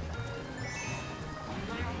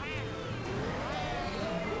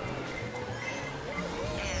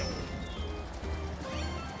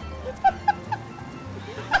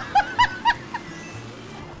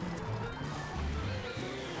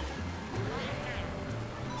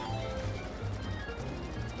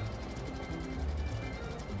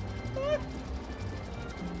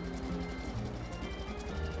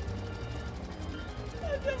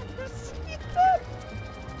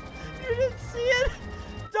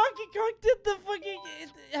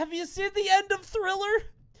 Have you seen the end of Thriller?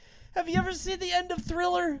 Have you ever seen the end of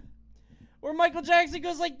Thriller? Where Michael Jackson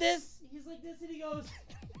goes like this? He's like this and he goes...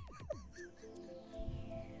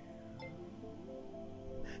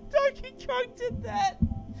 Donkey Kong did that.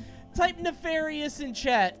 Type nefarious in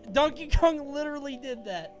chat. Donkey Kong literally did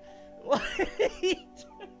that. Wait.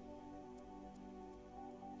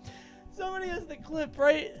 Somebody has the clip,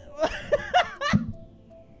 right?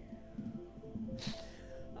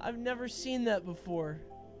 I've never seen that before.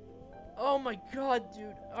 Oh my god,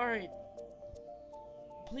 dude. Alright.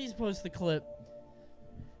 Please post the clip.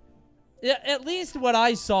 Yeah, at least what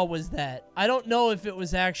I saw was that. I don't know if it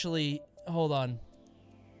was actually... Hold on.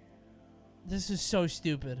 This is so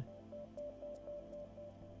stupid.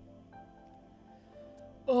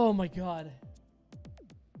 Oh my god.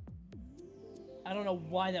 I don't know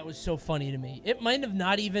why that was so funny to me. It might have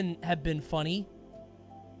not even have been funny.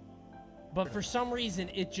 But for some reason,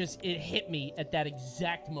 it hit me at that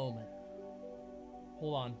exact moment.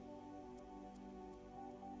 Hold on.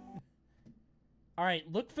 Alright,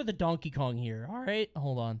 look for the Donkey Kong here. Alright,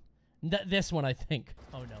 hold on. This one, I think.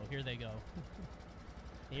 Oh no, here they go.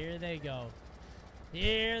 Here they go.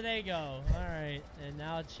 Here they go. Alright, and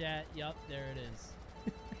now chat. Yup, there it is.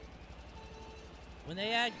 When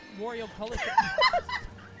they add Wario color...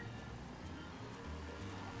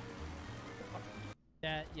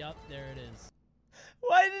 Chat, yup, there it is.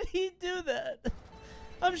 Why did he do that?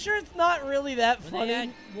 I'm sure it's not really that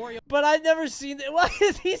funny, but I've never seen it. Why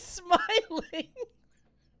is he smiling?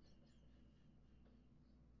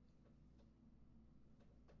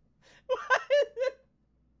 Why is it?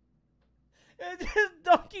 It's just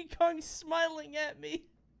Donkey Kong smiling at me.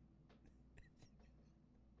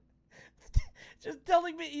 Just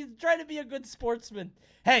telling me he's trying to be a good sportsman.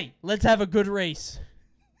 Hey, let's have a good race.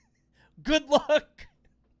 Good luck.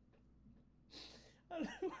 I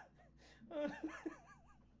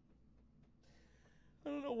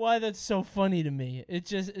don't know why that's so funny to me. It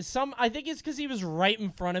just I think it's because he was right in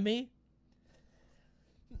front of me.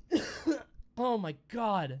 Oh my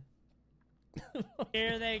god.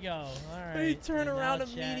 Here they go. All right. They turn around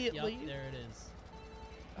immediately. Yep, there it is.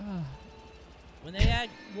 When they add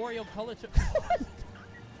Wario color to...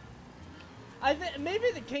 I think maybe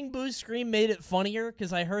the King Boo scream made it funnier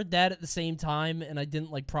because I heard that at the same time and I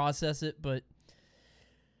didn't like process it, but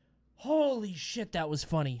holy shit, that was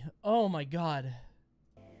funny. Oh my god.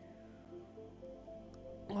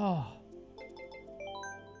 Oh.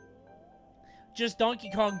 Just Donkey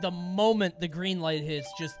Kong, the moment the green light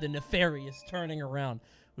hits, just the nefarious turning around.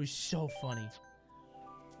 It was so funny.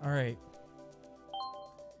 Alright.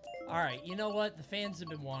 Alright, you know what? The fans have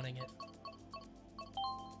been wanting it.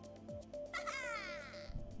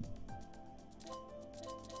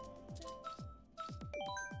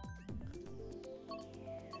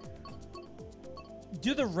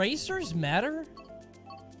 Do the racers matter?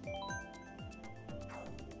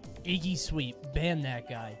 Iggy Sweep, ban that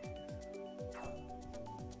guy.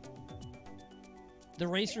 The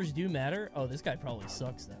racers do matter? Oh, this guy probably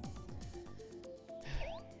sucks then.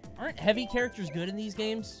 Aren't heavy characters good in these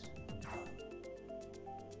games?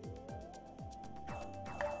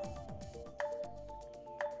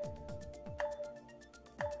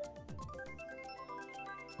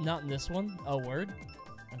 Not in this one? Oh, word?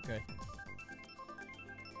 Okay.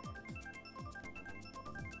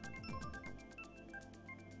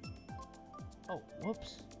 Oh,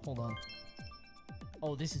 whoops. Hold on.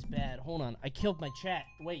 Oh, this is bad. Hold on. I killed my chat.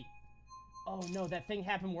 Wait. Oh, no. That thing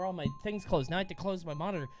happened where all my things closed. Now I have to close my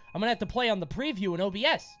monitor. I'm going to have to play on the preview in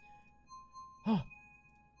OBS. Oh.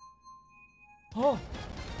 Oh.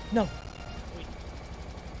 No. Wait.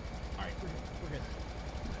 Alright, we're good.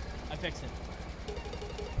 I fixed it.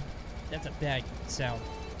 That's a bad sound.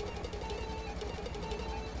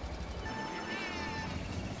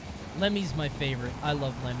 Lemmy's my favorite. I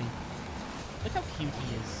love Lemmy. Look how cute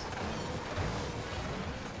he is.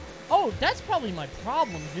 Oh, that's probably my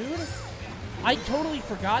problem, dude. I totally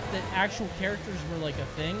forgot that actual characters were like a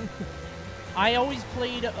thing. I always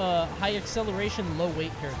played high acceleration, low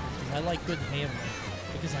weight characters because I like good handling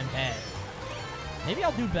because I'm bad. Maybe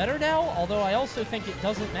I'll do better now, although I also think it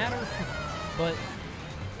doesn't matter. But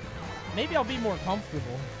maybe I'll be more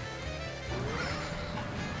comfortable.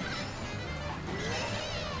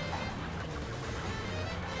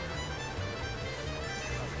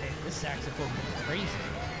 Okay, this saxophone is crazy.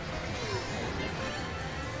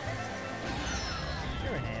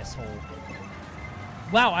 You're an asshole.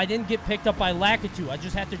 Wow, I didn't get picked up by Lakitu. I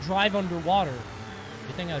just had to drive underwater.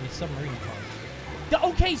 Good thing I have a submarine car.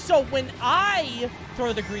 Okay, so when I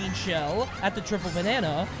throw the green shell at the triple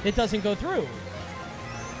banana, it doesn't go through.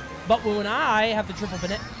 But when I have the triple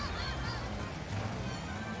banana...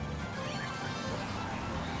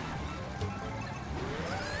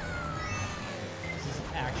 This is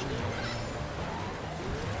actually...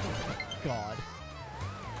 God.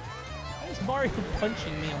 Why is Mario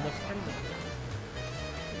punching me on the friendly?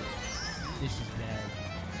 This is bad.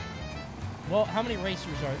 Well, how many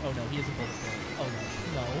racers are... Oh, no, he has a bullet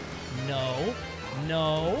bill. Oh, no.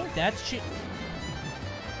 No. That's shit.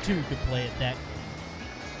 Two could play it that...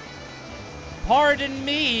 Pardon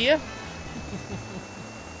me.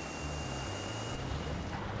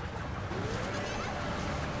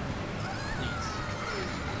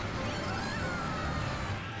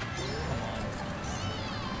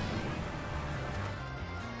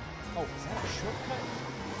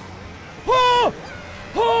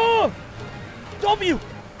 W!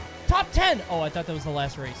 Top 10! Oh, I thought that was the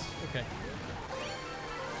last race. Okay.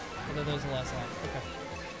 I thought that was the last lap. Okay.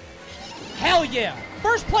 Hell yeah!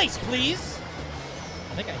 First place, please!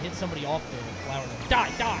 I think I hit somebody off the flower.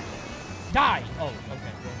 Die! Die! Die! Oh,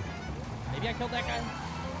 okay. Maybe I killed that guy?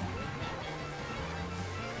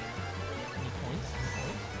 Any points?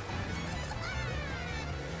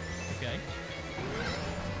 Okay.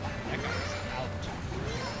 That guy's out.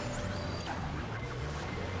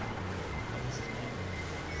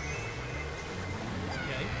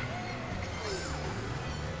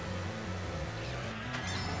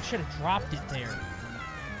 Should have dropped it there.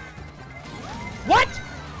 What?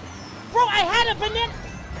 Bro, I had a banana.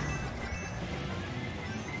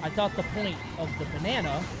 I thought the point of the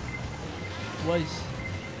banana was...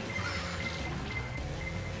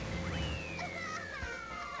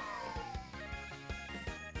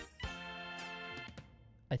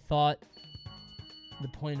 I thought the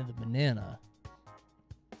point of the banana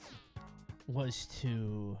was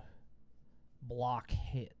to block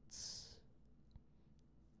hits.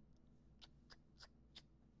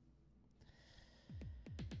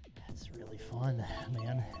 Really fun,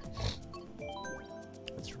 man.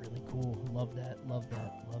 It's really cool. Love that. Love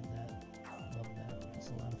that. Love that. Love that. It's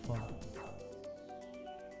a lot of fun.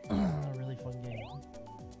 Really fun game.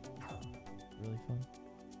 Really fun.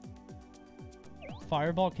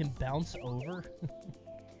 Fireball can bounce over?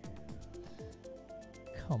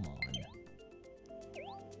 Come on.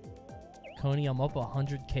 Coney, I'm up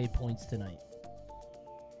 100k points tonight.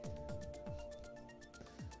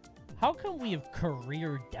 How come we have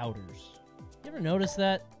career doubters? You ever notice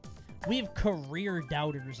that? We have career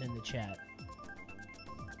doubters in the chat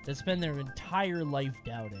that spend their entire life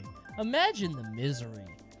doubting. Imagine the misery.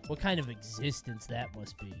 What kind of existence that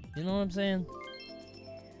must be. You know what I'm saying?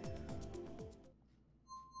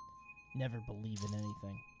 Never believe in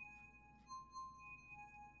anything.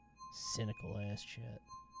 Cynical ass chat.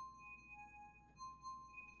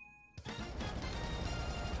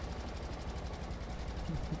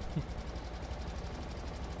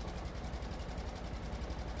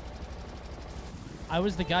 I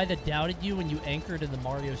was the guy that doubted you when you anchored in the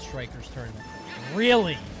Mario Strikers tournament.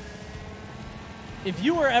 Really? If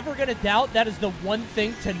you were ever going to doubt, that is the one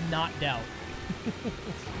thing to not doubt.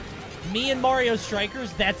 Me and Mario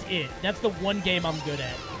Strikers, that's it. That's the one game I'm good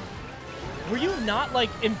at. Were you not, like,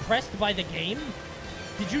 impressed by the game?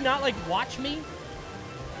 Did you not, like, watch me?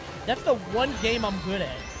 That's the one game I'm good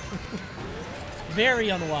at. Very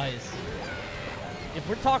unwise. If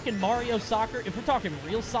we're talking Mario soccer, if we're talking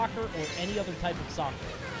real soccer or any other type of soccer,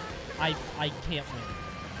 I can't win.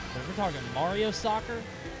 But if we're talking Mario soccer,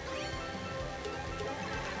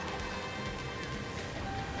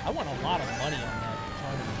 I won a lot of money on that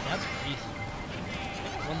tournament. That's crazy.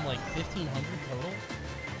 I won like 1,500 total.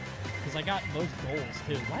 Because I got most goals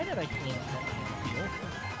too. Why did I claim that deal?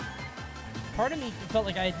 Part of me felt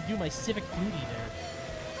like I had to do my civic duty there.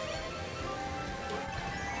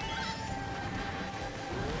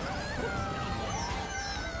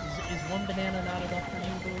 Is one banana not enough for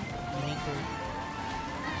you, Blue? You need three?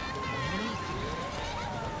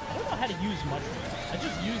 I don't know how to use mushrooms. I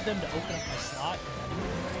just use them to open up my slot.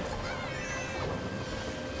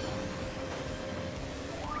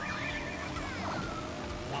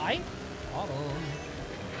 Die? Hold on.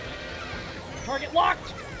 Target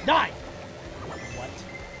locked! Die! What?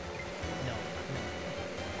 No.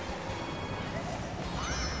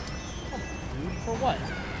 Come on, dude. For what?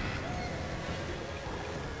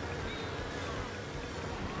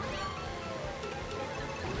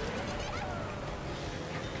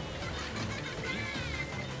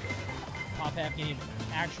 Top half game.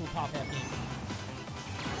 Actual top half game.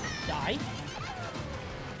 Die?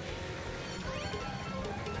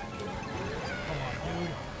 Come on,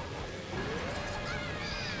 dude.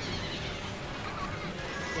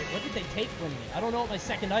 Wait, what did they take from me? I don't know what my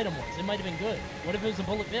second item was. It might have been good. What if it was a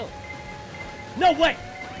bullet bill? No way!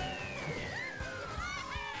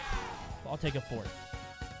 I'll take a fourth.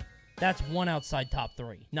 That's one outside top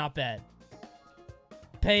three. Not bad.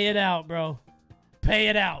 Pay it out, bro. Pay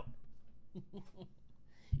it out.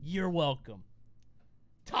 You're welcome.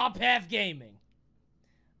 Top half gaming.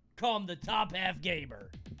 become the top half gamer.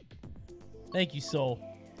 Thank you, Soul.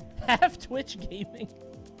 Half Twitch gaming.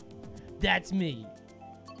 That's me.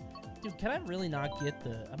 Dude, can I really not get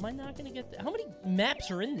the... Am I not gonna get the... How many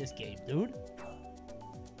maps are in this game, dude?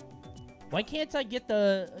 Why can't I get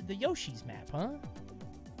the Yoshi's map, huh?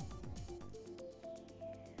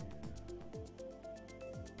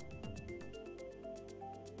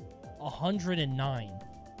 $109.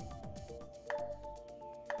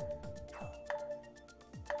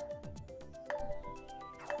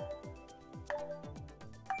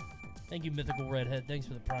 Thank you, Mythical Redhead. Thanks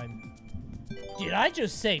for the Prime. Did I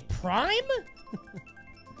just say Prime?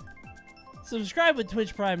 Subscribe with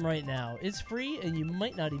Twitch Prime right now. It's free, and you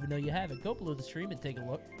might not even know you have it. Go below the stream and take a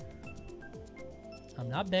look. I'm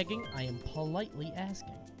not begging. I am politely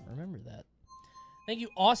asking. Remember that. Thank you,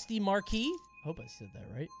 Austin Marquis. Hope I said that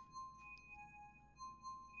right.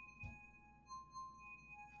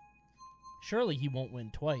 Surely he won't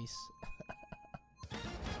win twice.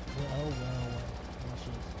 Well.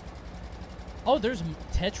 Oh, there's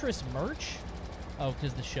Tetris merch? Oh,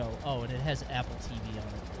 because the show. Oh, and it has Apple TV on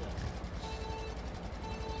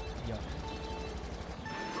it. Yuck.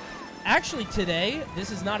 Actually, today,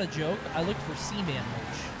 this is not a joke, I looked for Seaman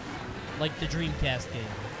merch. Like the Dreamcast game.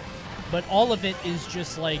 But all of it is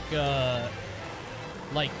just like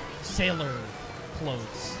sailor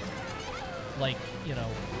clothes. Like, you know,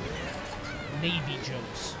 Navy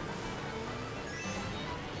jokes.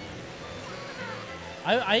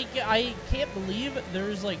 I can't believe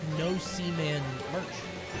there's, like, no Seaman merch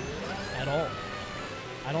at all.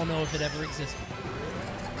 I don't know if it ever existed.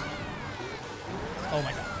 Oh,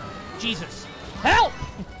 my God. Jesus. Help!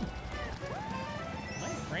 Am I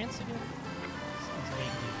in France again? Sounds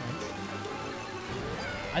vaguely French.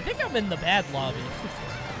 I think I'm in the bad lobby.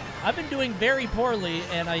 I've been doing very poorly,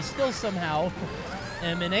 and I still somehow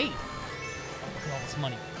am in 8th. Oh, look at all this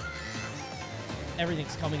money.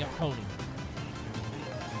 Everything's coming up Coney.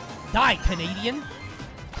 Die, Canadian!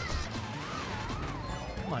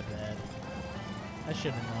 My bad. I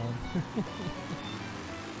should have known.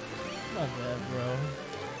 My bad, bro.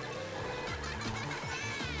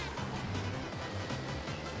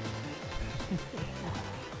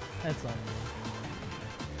 That's on me.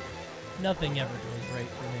 Nothing ever goes right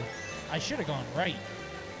for me. I should have gone right.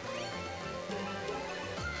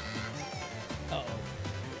 Uh-oh.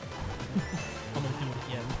 I'm gonna do it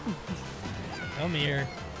again. Come here.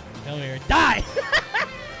 Come here. Die!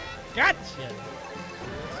 Gotcha!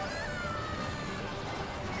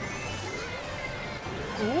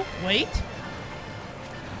 Ooh, wait.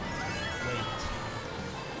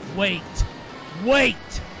 Wait.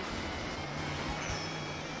 Wait!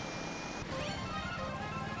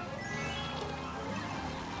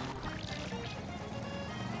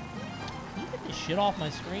 Can you get this shit off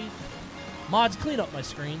my screen? Mods, clean up my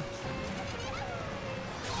screen.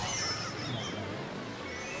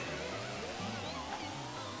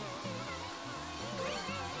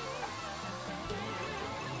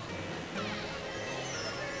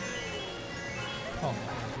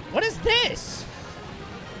 What is this?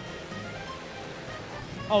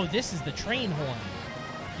 Oh, this is the train horn.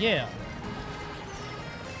 Yeah.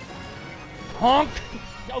 Honk!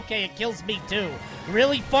 Okay, it kills me too.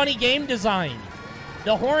 Really funny game design.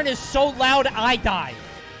 The horn is so loud, I die.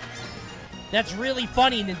 That's really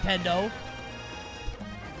funny, Nintendo.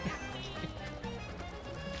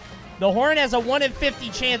 The horn has a 1 in 50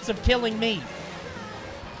 chance of killing me.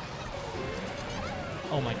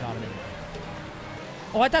 Oh my god, I'm in.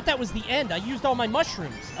 Oh, I thought that was the end. I used all my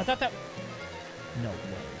mushrooms. I thought that... No way.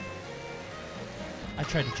 I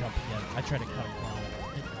tried to jump again. I tried to cut it down.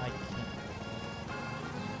 I can't.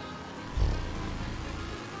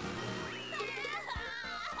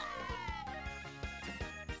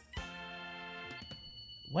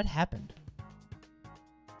 What happened?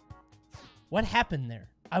 What happened there?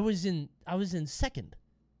 I was in second.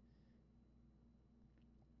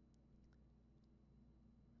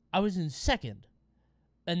 I was in second.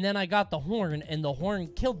 And then I got the horn, and the horn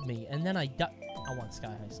killed me, and then I died. I want Sky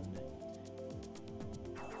High Sunday.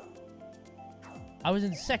 I was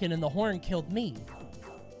in second, and the horn killed me.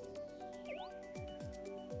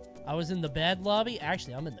 I was in the bad lobby.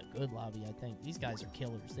 Actually, I'm in the good lobby, I think. These guys are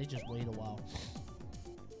killers. They just wait a while.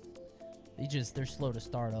 They're slow to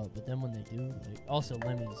start up, but then when they do, also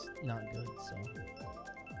Lemmy's not good, so,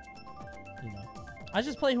 you know. I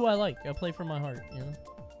just play who I like. I play from my heart, you know.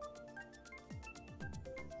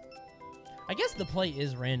 I guess the play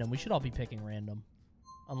is random. We should all be picking random.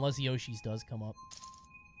 Unless Yoshi's does come up.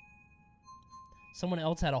 Someone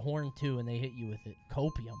else had a horn too, and they hit you with it.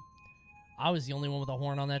 Copium. I was the only one with a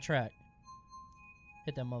horn on that track.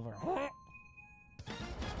 Hit that motherfucker.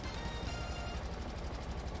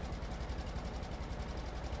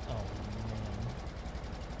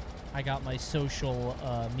 I got my social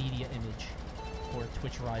media image for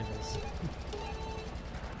Twitch rivals.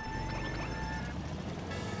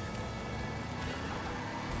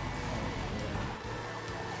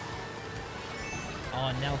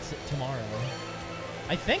 I'll announce it tomorrow.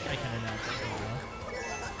 I think I can announce it tomorrow.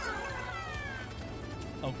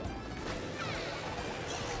 Oh god.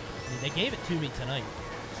 I mean, they gave it to me tonight.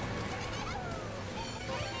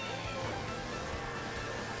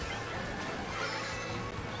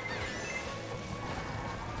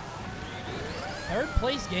 Third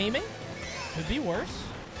place gaming. Could be worse.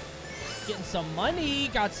 Getting some money.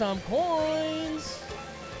 Got some coins.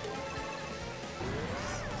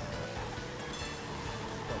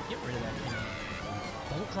 Bro, get rid of that thing.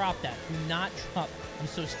 Don't drop that. Do not drop. I'm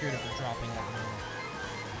so scared of her dropping that thing.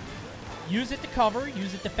 Use it to cover.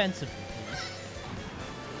 Use it defensively, please.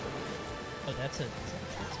 Oh, that's a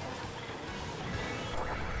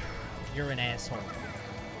You're an asshole.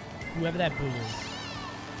 Whoever that boo is.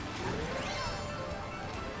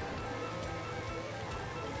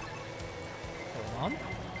 Hold on.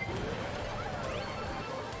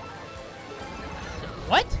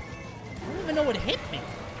 What? I don't even know what hit me.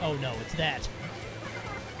 Oh no, it's that.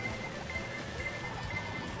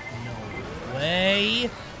 No way.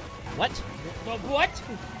 What? What?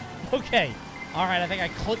 Okay. Alright, I think I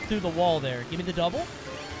clipped through the wall there. Give me the double.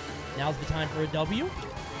 Now's the time for a W.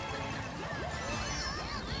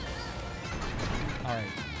 Alright.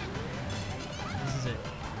 This is it.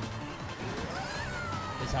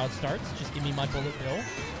 This is how it starts. Just give me my bullet bill.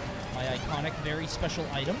 My iconic, very special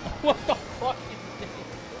item. What the fuck is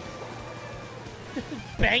this?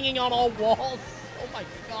 Banging on all walls? Oh my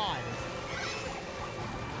god.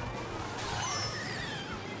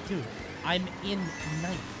 Dude, I'm in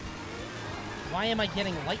ninth. Why am I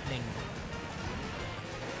getting lightning?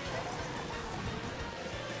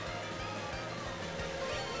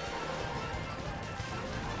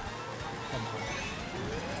 Come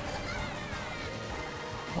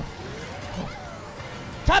on.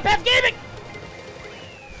 Top F Gaming!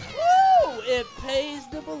 Woo! It pays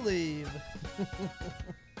to believe.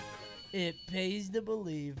 It pays to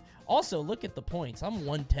believe. Also, look at the points. I'm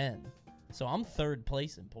 110. So I'm third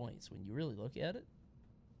place in points when you really look at it.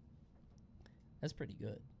 That's pretty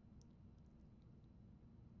good.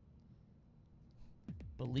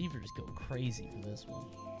 Believers go crazy for this one.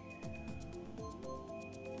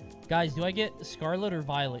 Guys, do I get Scarlet or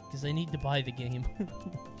Violet? Because I need to buy the game.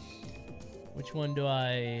 Which one do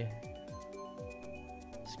I...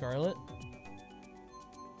 Scarlet?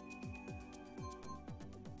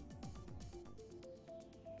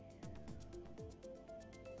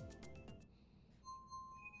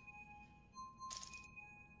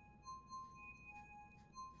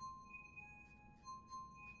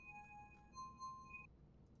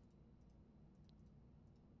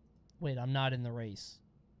 Wait, I'm not in the race.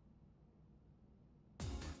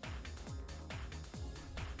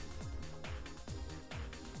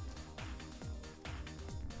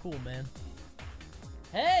 Cool, man.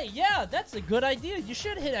 Hey, yeah, that's a good idea. You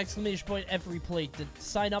should hit exclamation point every plate to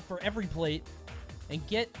sign up for every plate and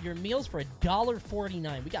get your meals for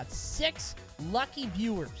 $1.49. We got 6 lucky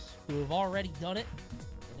viewers who have already done it.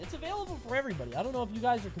 And it's available for everybody. I don't know if you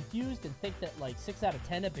guys are confused and think that like 6 out of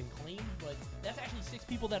 10 have been claimed, but that's actually 6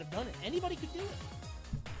 people that have done it. Anybody could do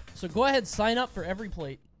it. So go ahead, sign up for every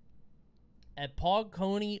plate at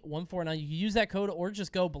PogConey149. You can use that code or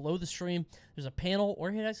just go below the stream. There's a panel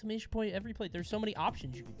or hit exclamation point every plate. There's so many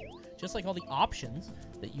options you can do. Just like all the options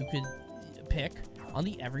that you could pick on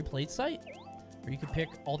the every plate site. Or you could pick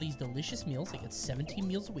all these delicious meals. They get 17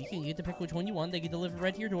 meals a week, and you get to pick which one you want. They get delivered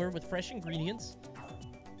right to your door with fresh ingredients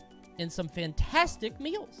and some fantastic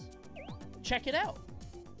meals. Check it out.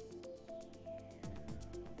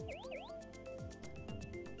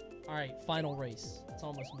 All right, final race. It's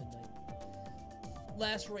almost midnight.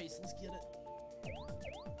 Last race, let's get it.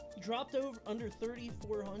 Dropped over under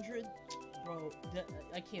 3,400. Bro,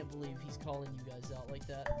 I can't believe he's calling you guys out like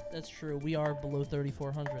that. That's true. We are below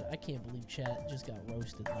 3,400. I can't believe chat just got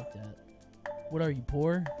roasted like that. What are you,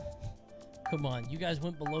 poor? Come on, you guys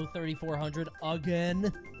went below 3,400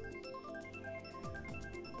 again.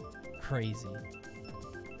 Crazy.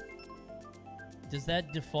 Does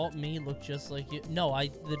that default me look just like you? No,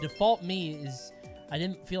 the default me is... I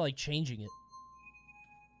didn't feel like changing it.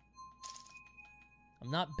 I'm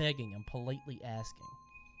not begging, I'm politely asking.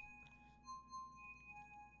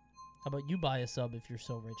 How about you buy a sub if you're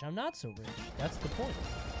so rich? I'm not so rich. That's the point.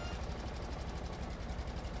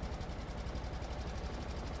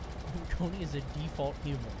 Coney is a default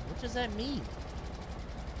human. What does that mean?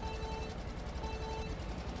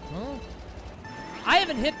 Huh? I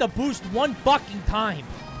haven't hit the boost one fucking time.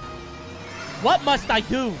 What must I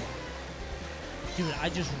do? Dude, I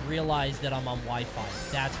just realized that I'm on Wi-Fi.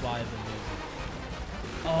 That's why I've been losing.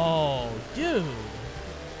 Oh, dude.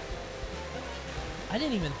 I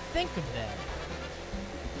didn't even think of that.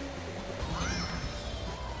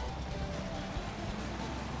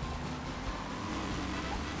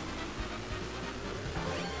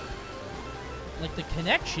 Like the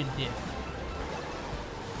connection did.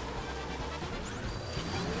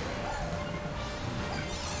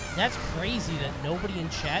 That's crazy that nobody in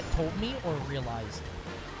chat told me or realized.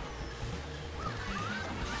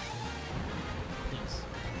 Please.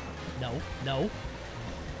 No, no.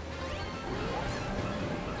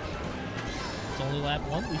 It's only lap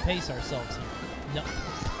 1. We pace ourselves here. No.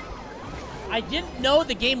 I didn't know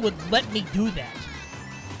the game would let me do that.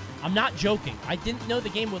 I'm not joking. I didn't know the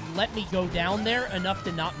game would let me go down there enough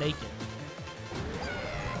to not make it.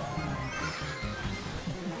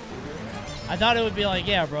 I thought it would be like,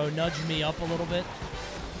 yeah, bro, nudge me up a little bit.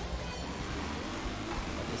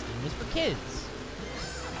 But this game is for kids.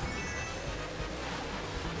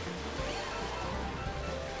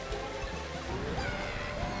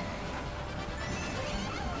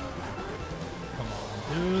 Come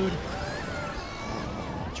on, dude.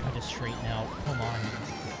 I tried to straighten out. Come on.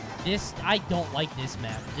 This, I don't like this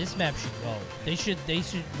map. This map should go. They should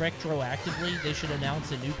retroactively, they should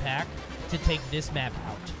announce a new pack to take this map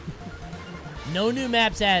out. No new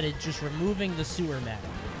maps added, just removing the sewer map.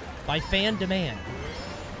 By fan demand.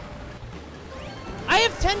 I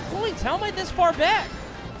have 10 points. How am I this far back?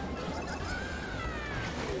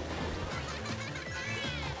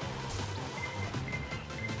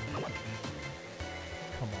 Come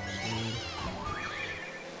on, dude.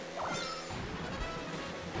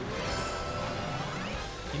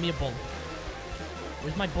 Give me a bullet.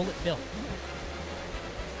 Where's my bullet bill?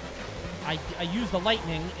 I used the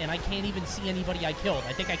lightning, and I can't even see anybody I killed.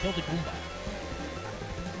 I think I killed a Goomba.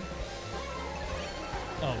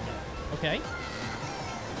 Oh, no. Okay.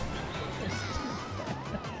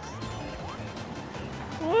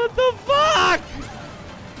 What the fuck?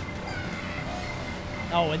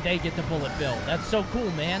 Oh, and they get the bullet bill. That's so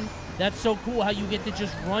cool, man. That's so cool how you get to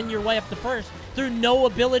just run your way up to first through no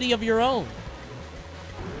ability of your own.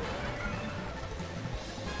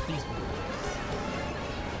 Please.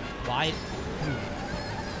 Why? Dude,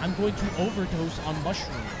 I'm going to overdose on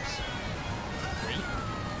mushrooms. Great.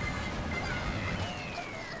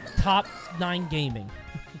 Top 9 gaming.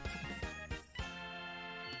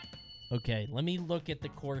 Okay, let me look at the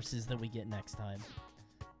courses that we get next time.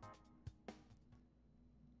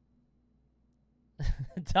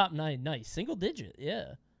 Top 9, nice. Single digit,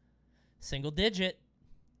 yeah. Single digit.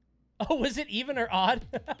 Oh, was it even or odd?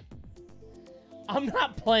 I'm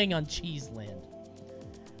not playing on Cheeseland.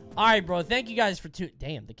 All right, bro. Thank you guys for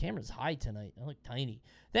Damn, the camera's high tonight. I look tiny.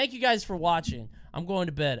 Thank you guys for watching. I'm going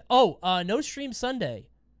to bed. Oh, no stream Sunday.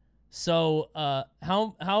 So,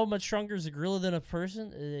 how much stronger is a gorilla than a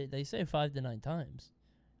person? They say 5 to 9 times.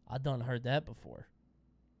 I done heard that before.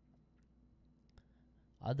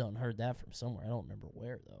 I done heard that from somewhere. I don't remember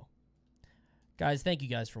where, though. Guys, thank you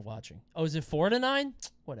guys for watching. Oh, is it 4 to 9?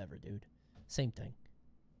 Whatever, dude. Same thing.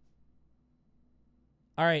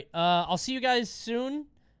 All right, I'll see you guys soon.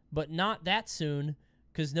 But not that soon,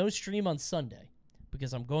 because no stream on Sunday,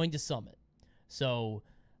 because I'm going to Summit. So,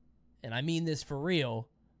 and I mean this for real,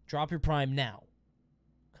 drop your Prime now,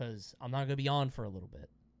 because I'm not going to be on for a little bit.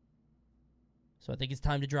 So I think it's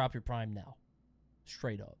time to drop your Prime now.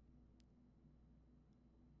 Straight up.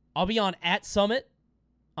 I'll be on at Summit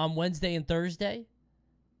on Wednesday and Thursday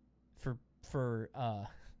for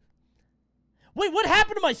Wait, what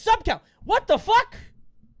happened to my sub count? What the fuck?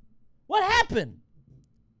 What happened?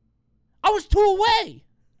 I was 2 away.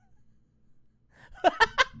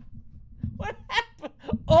 What happened?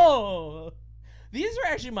 Oh, these are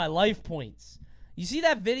actually my life points. You see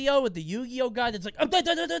that video with the Yu-Gi-Oh guy that's like,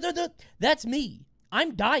 that's me.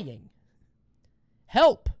 I'm dying.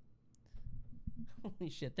 Help.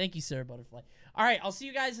 Holy shit. Thank you, Sarah Butterfly. All right, I'll see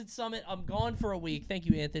you guys at Summit. I'm gone for a week. Thank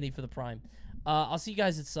you, Anthony, for the Prime. I'll see you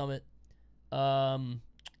guys at Summit.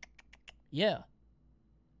 Yeah.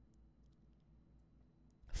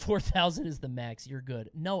 4,000 is the max. You're good.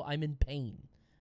 No, I'm in pain.